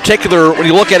guys in particular, when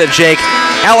you look at it, Jake,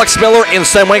 Alex Miller and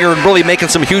Sam Wingard really making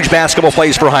some huge basketball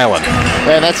plays for Hiland.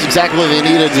 Yeah, that's exactly what they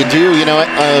needed to do. You know,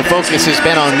 focus has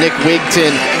been on Nick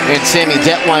Wigton and Sammy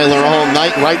Detweiler all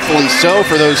night, rightfully so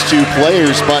for those two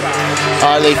players, but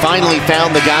they finally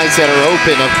found the guys that are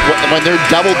open. When they're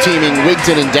double-teaming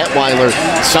Wigton and Detweiler,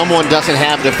 someone doesn't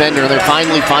have a defender, and they're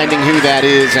finally finding who that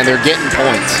is, and they're getting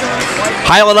points.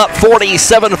 Hiland up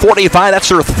 47-45. That's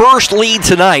their first lead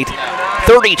tonight.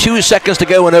 32 seconds to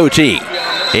go in OT.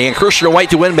 And Christian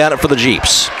White to inbound it for the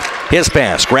Jeeps. His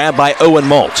pass grabbed by Owen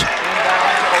Molt.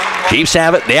 Jeeps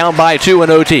have it down by 2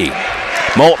 in OT.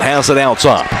 Molt has it out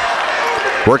top.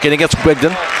 Working against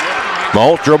Wigton.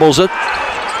 Molt dribbles it.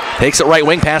 Takes it right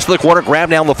wing, pass to the corner,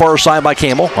 grabbed down the far side by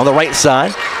Campbell on the right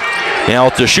side. Now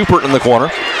to Schubert in the corner.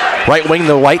 Right wing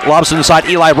to White, lobs inside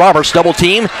Eli Roberts, double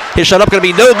team. His shot up going to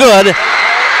be no good.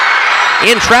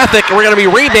 In traffic, we're going to be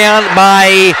rebound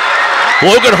by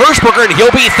Logan Hirschberger, and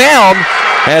he'll be fouled.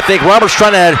 And I think Roberts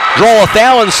trying to draw a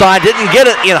foul inside, didn't get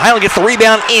it, and Hiland gets the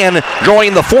rebound in,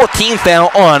 drawing the 14th foul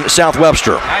on South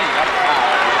Webster.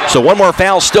 So one more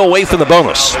foul still away from the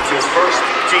bonus.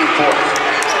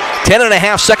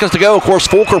 10.5 seconds to go. Of course,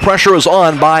 full court pressure is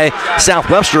on by South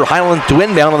Webster. Hiland to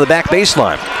inbound on the back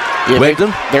baseline. Yeah, they're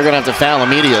going to have to foul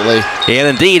immediately. And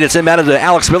indeed, it's inbounded to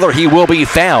Alex Miller. He will be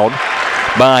fouled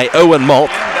by Owen Molt.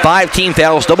 5 team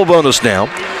fouls, double bonus now.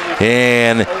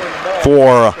 And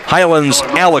for Hiland's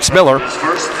Alex Miller,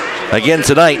 again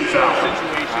tonight,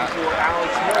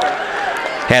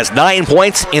 has 9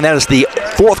 points, and that is the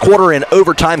fourth quarter and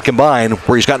overtime combined,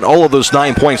 where he's gotten all of those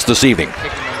 9 points this evening.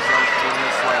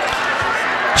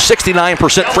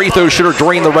 69% free throw shooter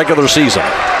during the regular season.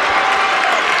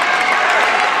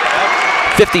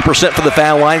 50% for the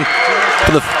foul line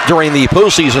during the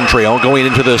postseason trail going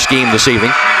into this game this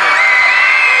evening.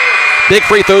 Big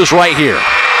free throws right here.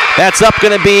 That's up,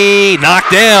 going to be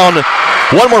knocked down.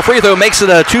 One more free throw makes it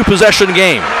a 2-possession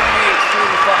game.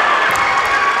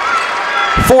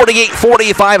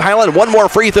 48-45 Hiland. One more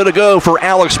free throw to go for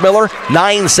Alex Miller.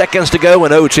 9 seconds to go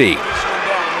in OT.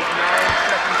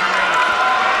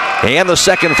 And the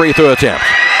second free throw attempt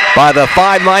by the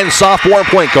 5'9" sophomore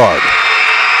point guard.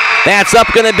 That's up,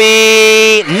 going to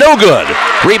be no good.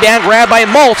 Rebound grab by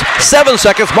Molt. 7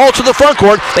 seconds. Molt to the front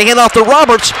court. They hand off to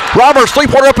Roberts. Roberts,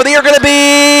 three-pointer up in the air, going to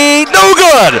be no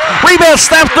good. Rebound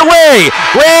snapped away.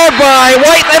 Grabbed by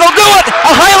White. That'll do it.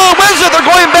 A Hiland wins it. They're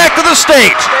going back to the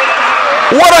state.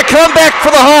 What a comeback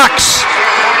for the Hawks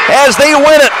as they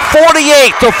win it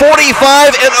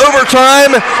 48-45 in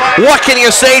overtime. What can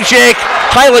you say, Jake?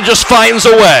 Hiland just finds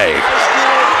a way.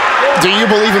 Do you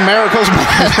believe in miracles?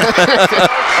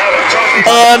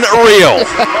 Unreal.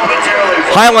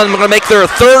 Hiland going to make their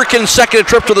third consecutive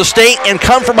trip to the state and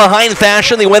come from behind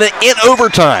fashion. They win it in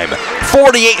overtime.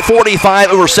 48-45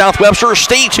 over South Webster.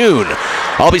 Stay tuned.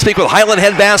 I'll be speaking with Hiland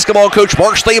head basketball coach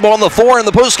Mark Stable on the floor in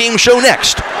the postgame show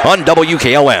next on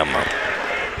WKLM.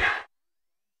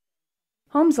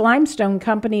 Holmes Limestone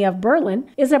Company of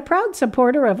Berlin is a proud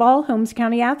supporter of all Holmes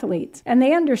County athletes, and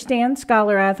they understand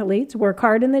scholar athletes work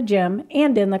hard in the gym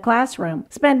and in the classroom,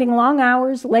 spending long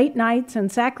hours, late nights, and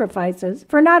sacrifices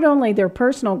for not only their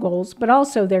personal goals, but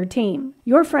also their team.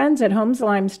 Your friends at Holmes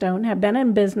Limestone have been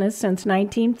in business since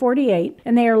 1948,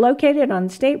 and they are located on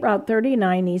State Route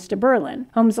 39 east of Berlin.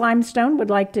 Holmes Limestone would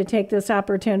like to take this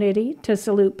opportunity to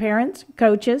salute parents,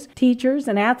 coaches, teachers,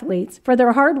 and athletes for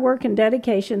their hard work and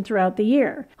dedication throughout the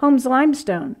year. Holmes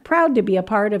Limestone, proud to be a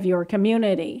part of your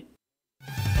community.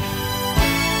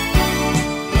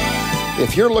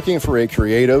 If you're looking for a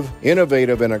creative,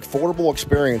 innovative, and affordable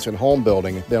experience in home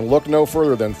building, then look no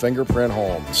further than Fingerprint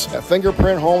Homes. At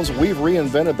Fingerprint Homes, we've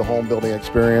reinvented the home building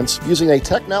experience using a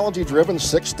technology-driven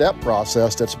 6-step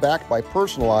process that's backed by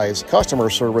personalized customer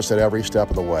service at every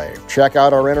step of the way. Check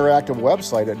out our interactive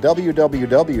website at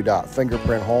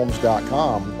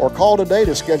www.fingerprinthomes.com or call today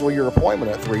to schedule your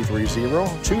appointment at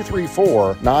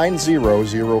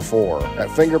 330-234-9004. At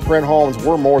Fingerprint Homes,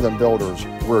 we're more than builders,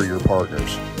 we're your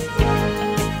partners.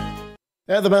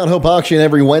 At the Mount Hope Auction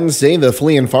every Wednesday, the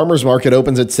Flea and Farmers Market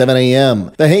opens at 7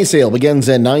 a.m. The hay sale begins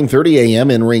at 9:30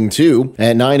 a.m. in Ring 2.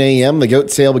 At 9 a.m., the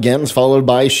goat sale begins, followed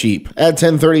by sheep. At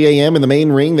 10:30 a.m. in the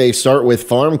main ring, they start with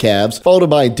farm calves, followed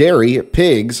by dairy,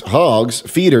 pigs, hogs,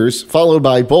 feeders, followed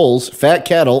by bulls, fat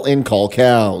cattle, and cull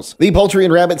cows. The poultry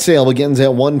and rabbit sale begins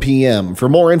at 1 p.m. For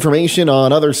more information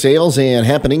on other sales and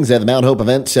happenings at the Mount Hope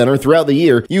Event Center throughout the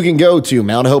year, you can go to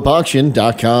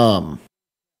mounthopeauction.com.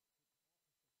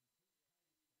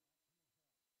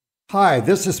 Hi,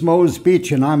 this is Mose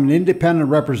Beach, and I'm an independent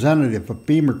representative of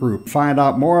Beamer Group. Find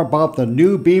out more about the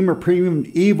new Beamer Premium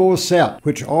Evo set,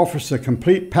 which offers a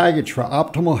complete package for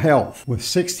optimal health. With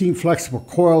 16 flexible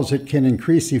coils, it can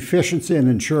increase efficiency and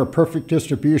ensure perfect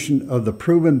distribution of the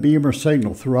proven Beamer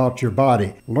signal throughout your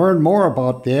body. Learn more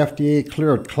about the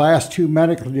FDA-cleared Class 2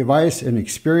 medical device and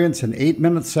experience an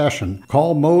 8-minute session.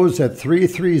 Call Mose at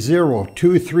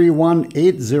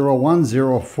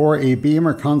 330-231-8010 for a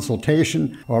Beamer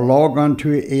consultation or log on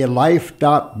to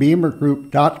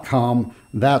alife.beamergroup.com.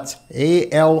 That's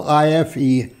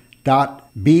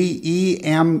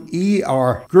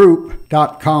alife.bemer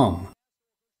group.com.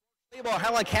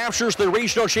 Hiland captures the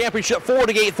regional championship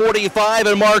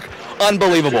 48-45, and Mark,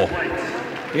 unbelievable.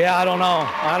 Yeah, I don't know.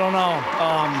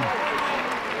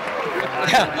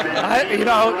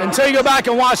 Until you go back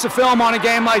and watch the film on a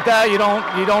game like that, you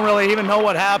don't really even know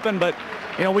what happened. But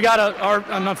we got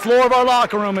on the floor of our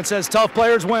locker room, it says tough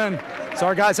players win. So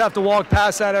our guys have to walk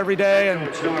past that every day,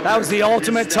 and that was the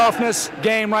ultimate toughness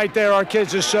game right there. Our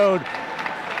kids just showed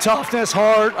toughness,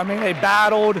 heart. I mean, they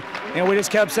battled, and we just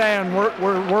kept saying,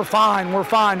 we're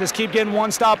fine. Just keep getting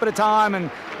one stop at a time, and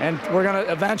we're going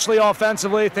to eventually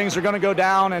offensively, things are going to go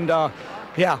down, and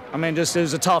just it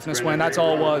was a toughness win. That's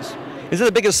all it was. Is it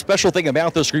the biggest special thing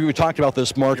about this group? We talked about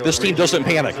this, Mark. This team doesn't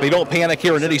panic. They don't panic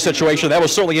here in any situation. That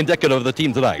was certainly indicative of the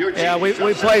team tonight. Yeah, we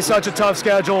play such a tough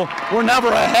schedule. We're never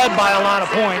ahead by a lot of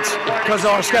points because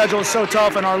our schedule is so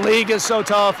tough and our league is so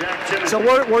tough. So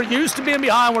we're used to being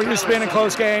behind. We're used to being in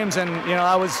close games, and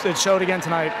it showed again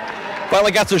tonight.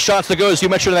 Finally got some shots to go, as you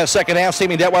mentioned in that second half.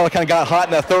 Sammy Detweiler kind of got hot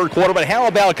in that third quarter, but how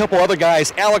about a couple other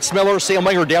guys? Alex Miller, Sam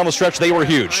Wenger down the stretch, they were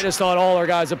huge. I just thought all our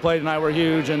guys that played tonight were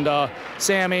huge, and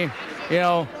Sammy,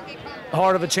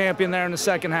 heart of a champion there in the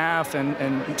second half,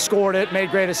 and scored it,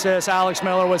 made great assists. Alex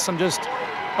Miller with some just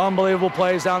unbelievable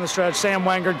plays down the stretch. Sam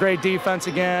Wenger, great defense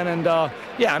again, and all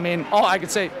I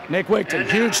could say, Nick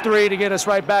Wigton, huge three to get us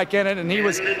right back in it, and he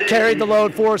carried the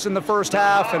load for us in the first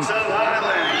half, and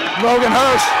Logan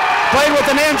Hirsch played with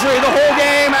an injury the whole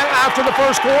game after the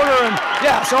first quarter, and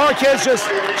so our kids just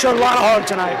showed a lot of heart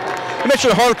tonight. You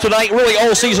mentioned heart tonight, really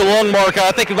all season long, Mark.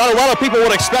 I think not a lot of people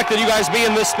would expect that you guys be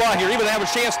in this spot here, even have a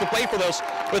chance to play for this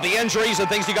with the injuries and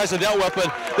things you guys have dealt with.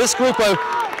 But this group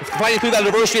fighting through that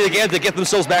adversity again to get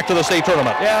themselves back to the state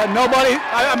tournament. Yeah,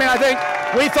 I think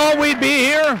we thought we'd be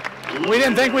here. We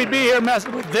didn't think we'd be here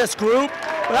messing with this group.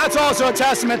 But that's also a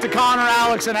testament to Connor,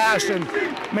 Alex, and Ashton.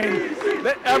 I mean,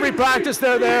 every practice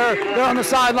they're there. They're on the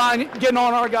sideline getting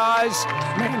on our guys.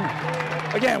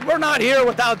 Again, we're not here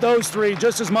without those three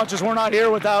just as much as we're not here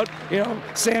without,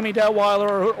 Sammy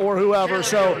Detweiler or whoever.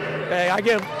 So, hey, I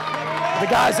give the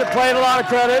guys that played a lot of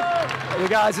credit, the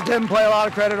guys that didn't play a lot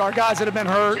of credit, our guys that have been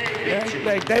hurt.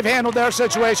 They've handled their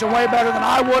situation way better than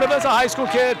I would have as a high school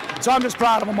kid, so I'm just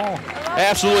proud of them all.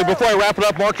 Absolutely. Before I wrap it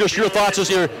up, Mark, just your thoughts as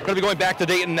you're going to be going back to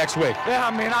Dayton next week. Yeah,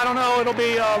 I don't know. It'll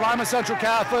be Lima Central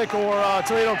Catholic or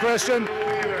Toledo Christian.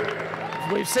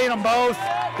 We've seen them both.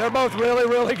 They're both really,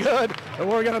 really good. And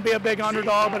we're going to be a big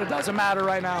underdog, but it doesn't matter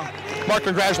right now. Mark,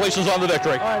 congratulations on the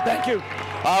victory. All right, thank you.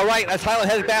 All right, that's Hiland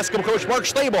head basketball coach Mark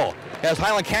Stable as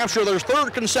Hiland capture their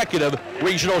third consecutive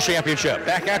regional championship.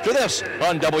 Back after this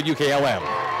on WKLM.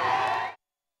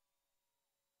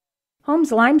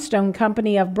 Holmes Limestone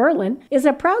Company of Berlin is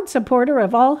a proud supporter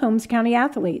of all Holmes County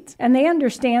athletes, and they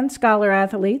understand scholar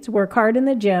athletes work hard in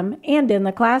the gym and in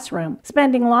the classroom,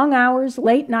 spending long hours,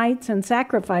 late nights, and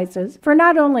sacrifices for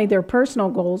not only their personal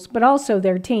goals, but also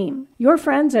their team. Your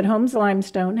friends at Holmes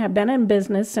Limestone have been in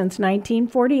business since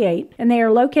 1948, and they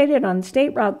are located on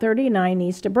State Route 39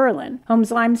 east of Berlin.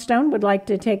 Holmes Limestone would like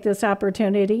to take this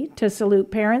opportunity to salute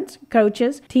parents,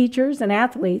 coaches, teachers, and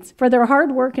athletes for their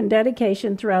hard work and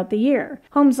dedication throughout the year.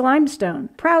 Holmes Limestone,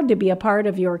 proud to be a part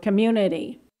of your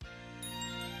community.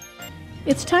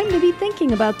 It's time to be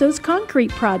thinking about those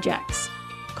concrete projects.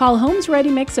 Call Holmes Ready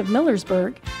Mix of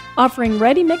Millersburg, offering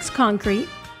ready mix concrete,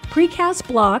 precast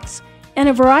blocks, and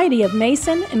a variety of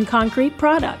mason and concrete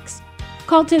products.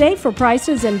 Call today for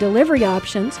prices and delivery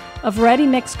options of ready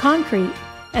mix concrete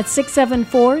at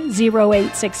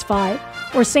 674-0865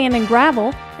 or sand and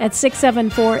gravel at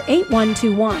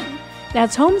 674-8121.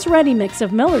 That's Holmes Ready Mix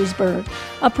of Millersburg,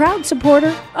 a proud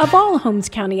supporter of all Holmes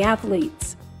County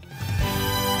athletes.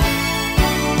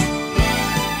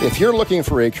 If you're looking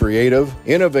for a creative,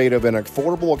 innovative, and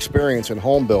affordable experience in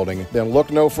home building, then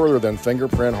look no further than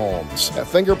Fingerprint Homes. At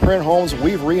Fingerprint Homes,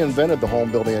 we've reinvented the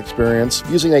home building experience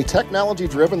using a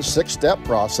technology-driven 6-step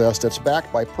process that's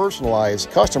backed by personalized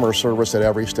customer service at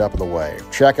every step of the way.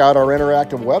 Check out our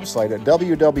interactive website at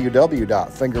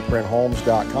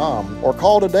www.fingerprinthomes.com or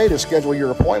call today to schedule your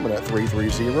appointment at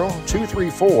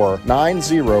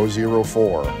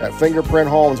 330-234-9004. At Fingerprint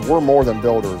Homes, we're more than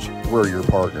builders, we're your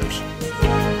partners.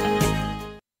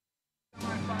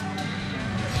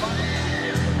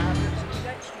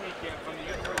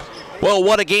 Well,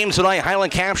 what a game tonight.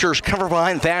 Hiland captures cover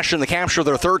behind fashion the capture of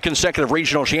their third consecutive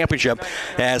regional championship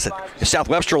as South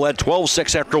Webster led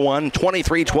 12-6 after 1,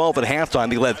 23-12 at halftime.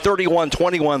 They led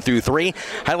 31-21 through 3.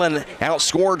 Hiland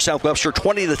outscored South Webster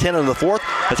 20-10 in the fourth.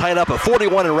 They tied up at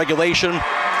 41 in regulation.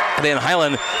 Then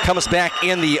Hiland comes back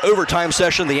in the overtime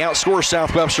session. They outscore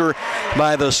South Webster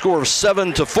by the score of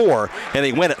 7-4, and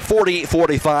they win at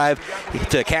 48-45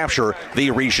 to capture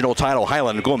the regional title.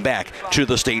 Hiland going back to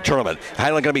the state tournament.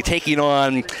 Hiland going to be taking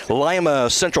on Lima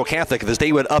Central Catholic as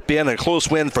they would up in a close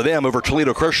win for them over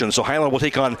Toledo Christian. So Hiland will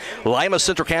take on Lima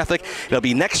Central Catholic. It'll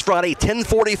be next Friday,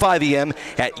 10:45 a.m.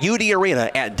 at UD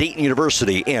Arena at Dayton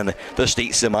University in the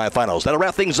state semifinals. That'll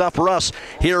wrap things up for us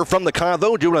here from the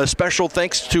Convo. Doing a special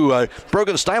thanks to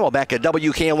Brogan Style back at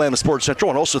WKLM Sports Central,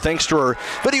 and also thanks to our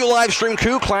video live stream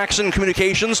crew, Claxon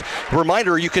Communications. A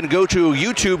reminder, you can go to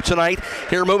YouTube tonight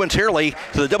here momentarily.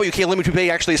 So the WKLM YouTube page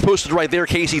actually is posted right there.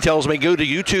 Casey tells me go to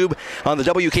YouTube on the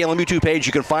WKLM YouTube page.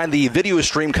 You can find the video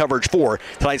stream coverage for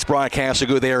tonight's broadcast. So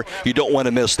go there. You don't want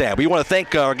to miss that. We want to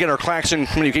thank again our Claxon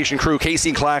Communication crew,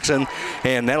 Casey Claxon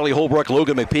and Natalie Holbrook,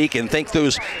 Logan McPeek, and thank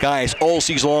those guys all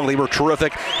season long. They were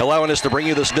terrific, allowing us to bring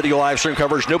you this video live stream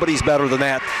coverage. Nobody's better than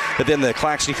that than the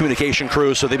Claxon Communication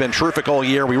crew. So they've been terrific all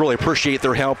year. We really appreciate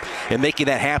their help in making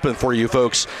that happen for you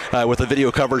folks with the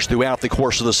video coverage throughout the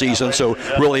course of the season. So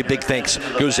really big thanks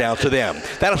goes out to them.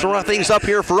 That'll wrap things up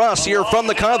here for us here from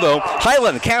the Convo.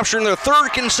 Hiland capturing their third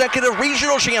consecutive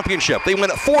regional championship. They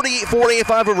win at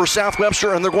 48-45 over South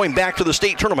Webster, and they're going back to the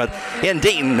state tournament in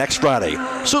Dayton next Friday.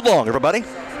 So long, everybody.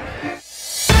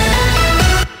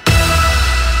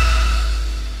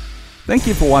 Thank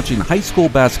you for watching high school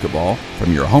basketball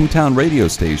from your hometown radio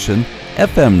station,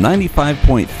 FM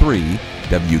 95.3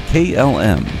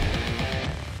 WKLM.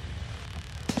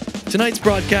 Tonight's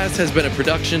broadcast has been a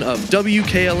production of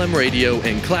WKLM Radio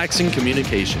and Claxon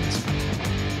Communications.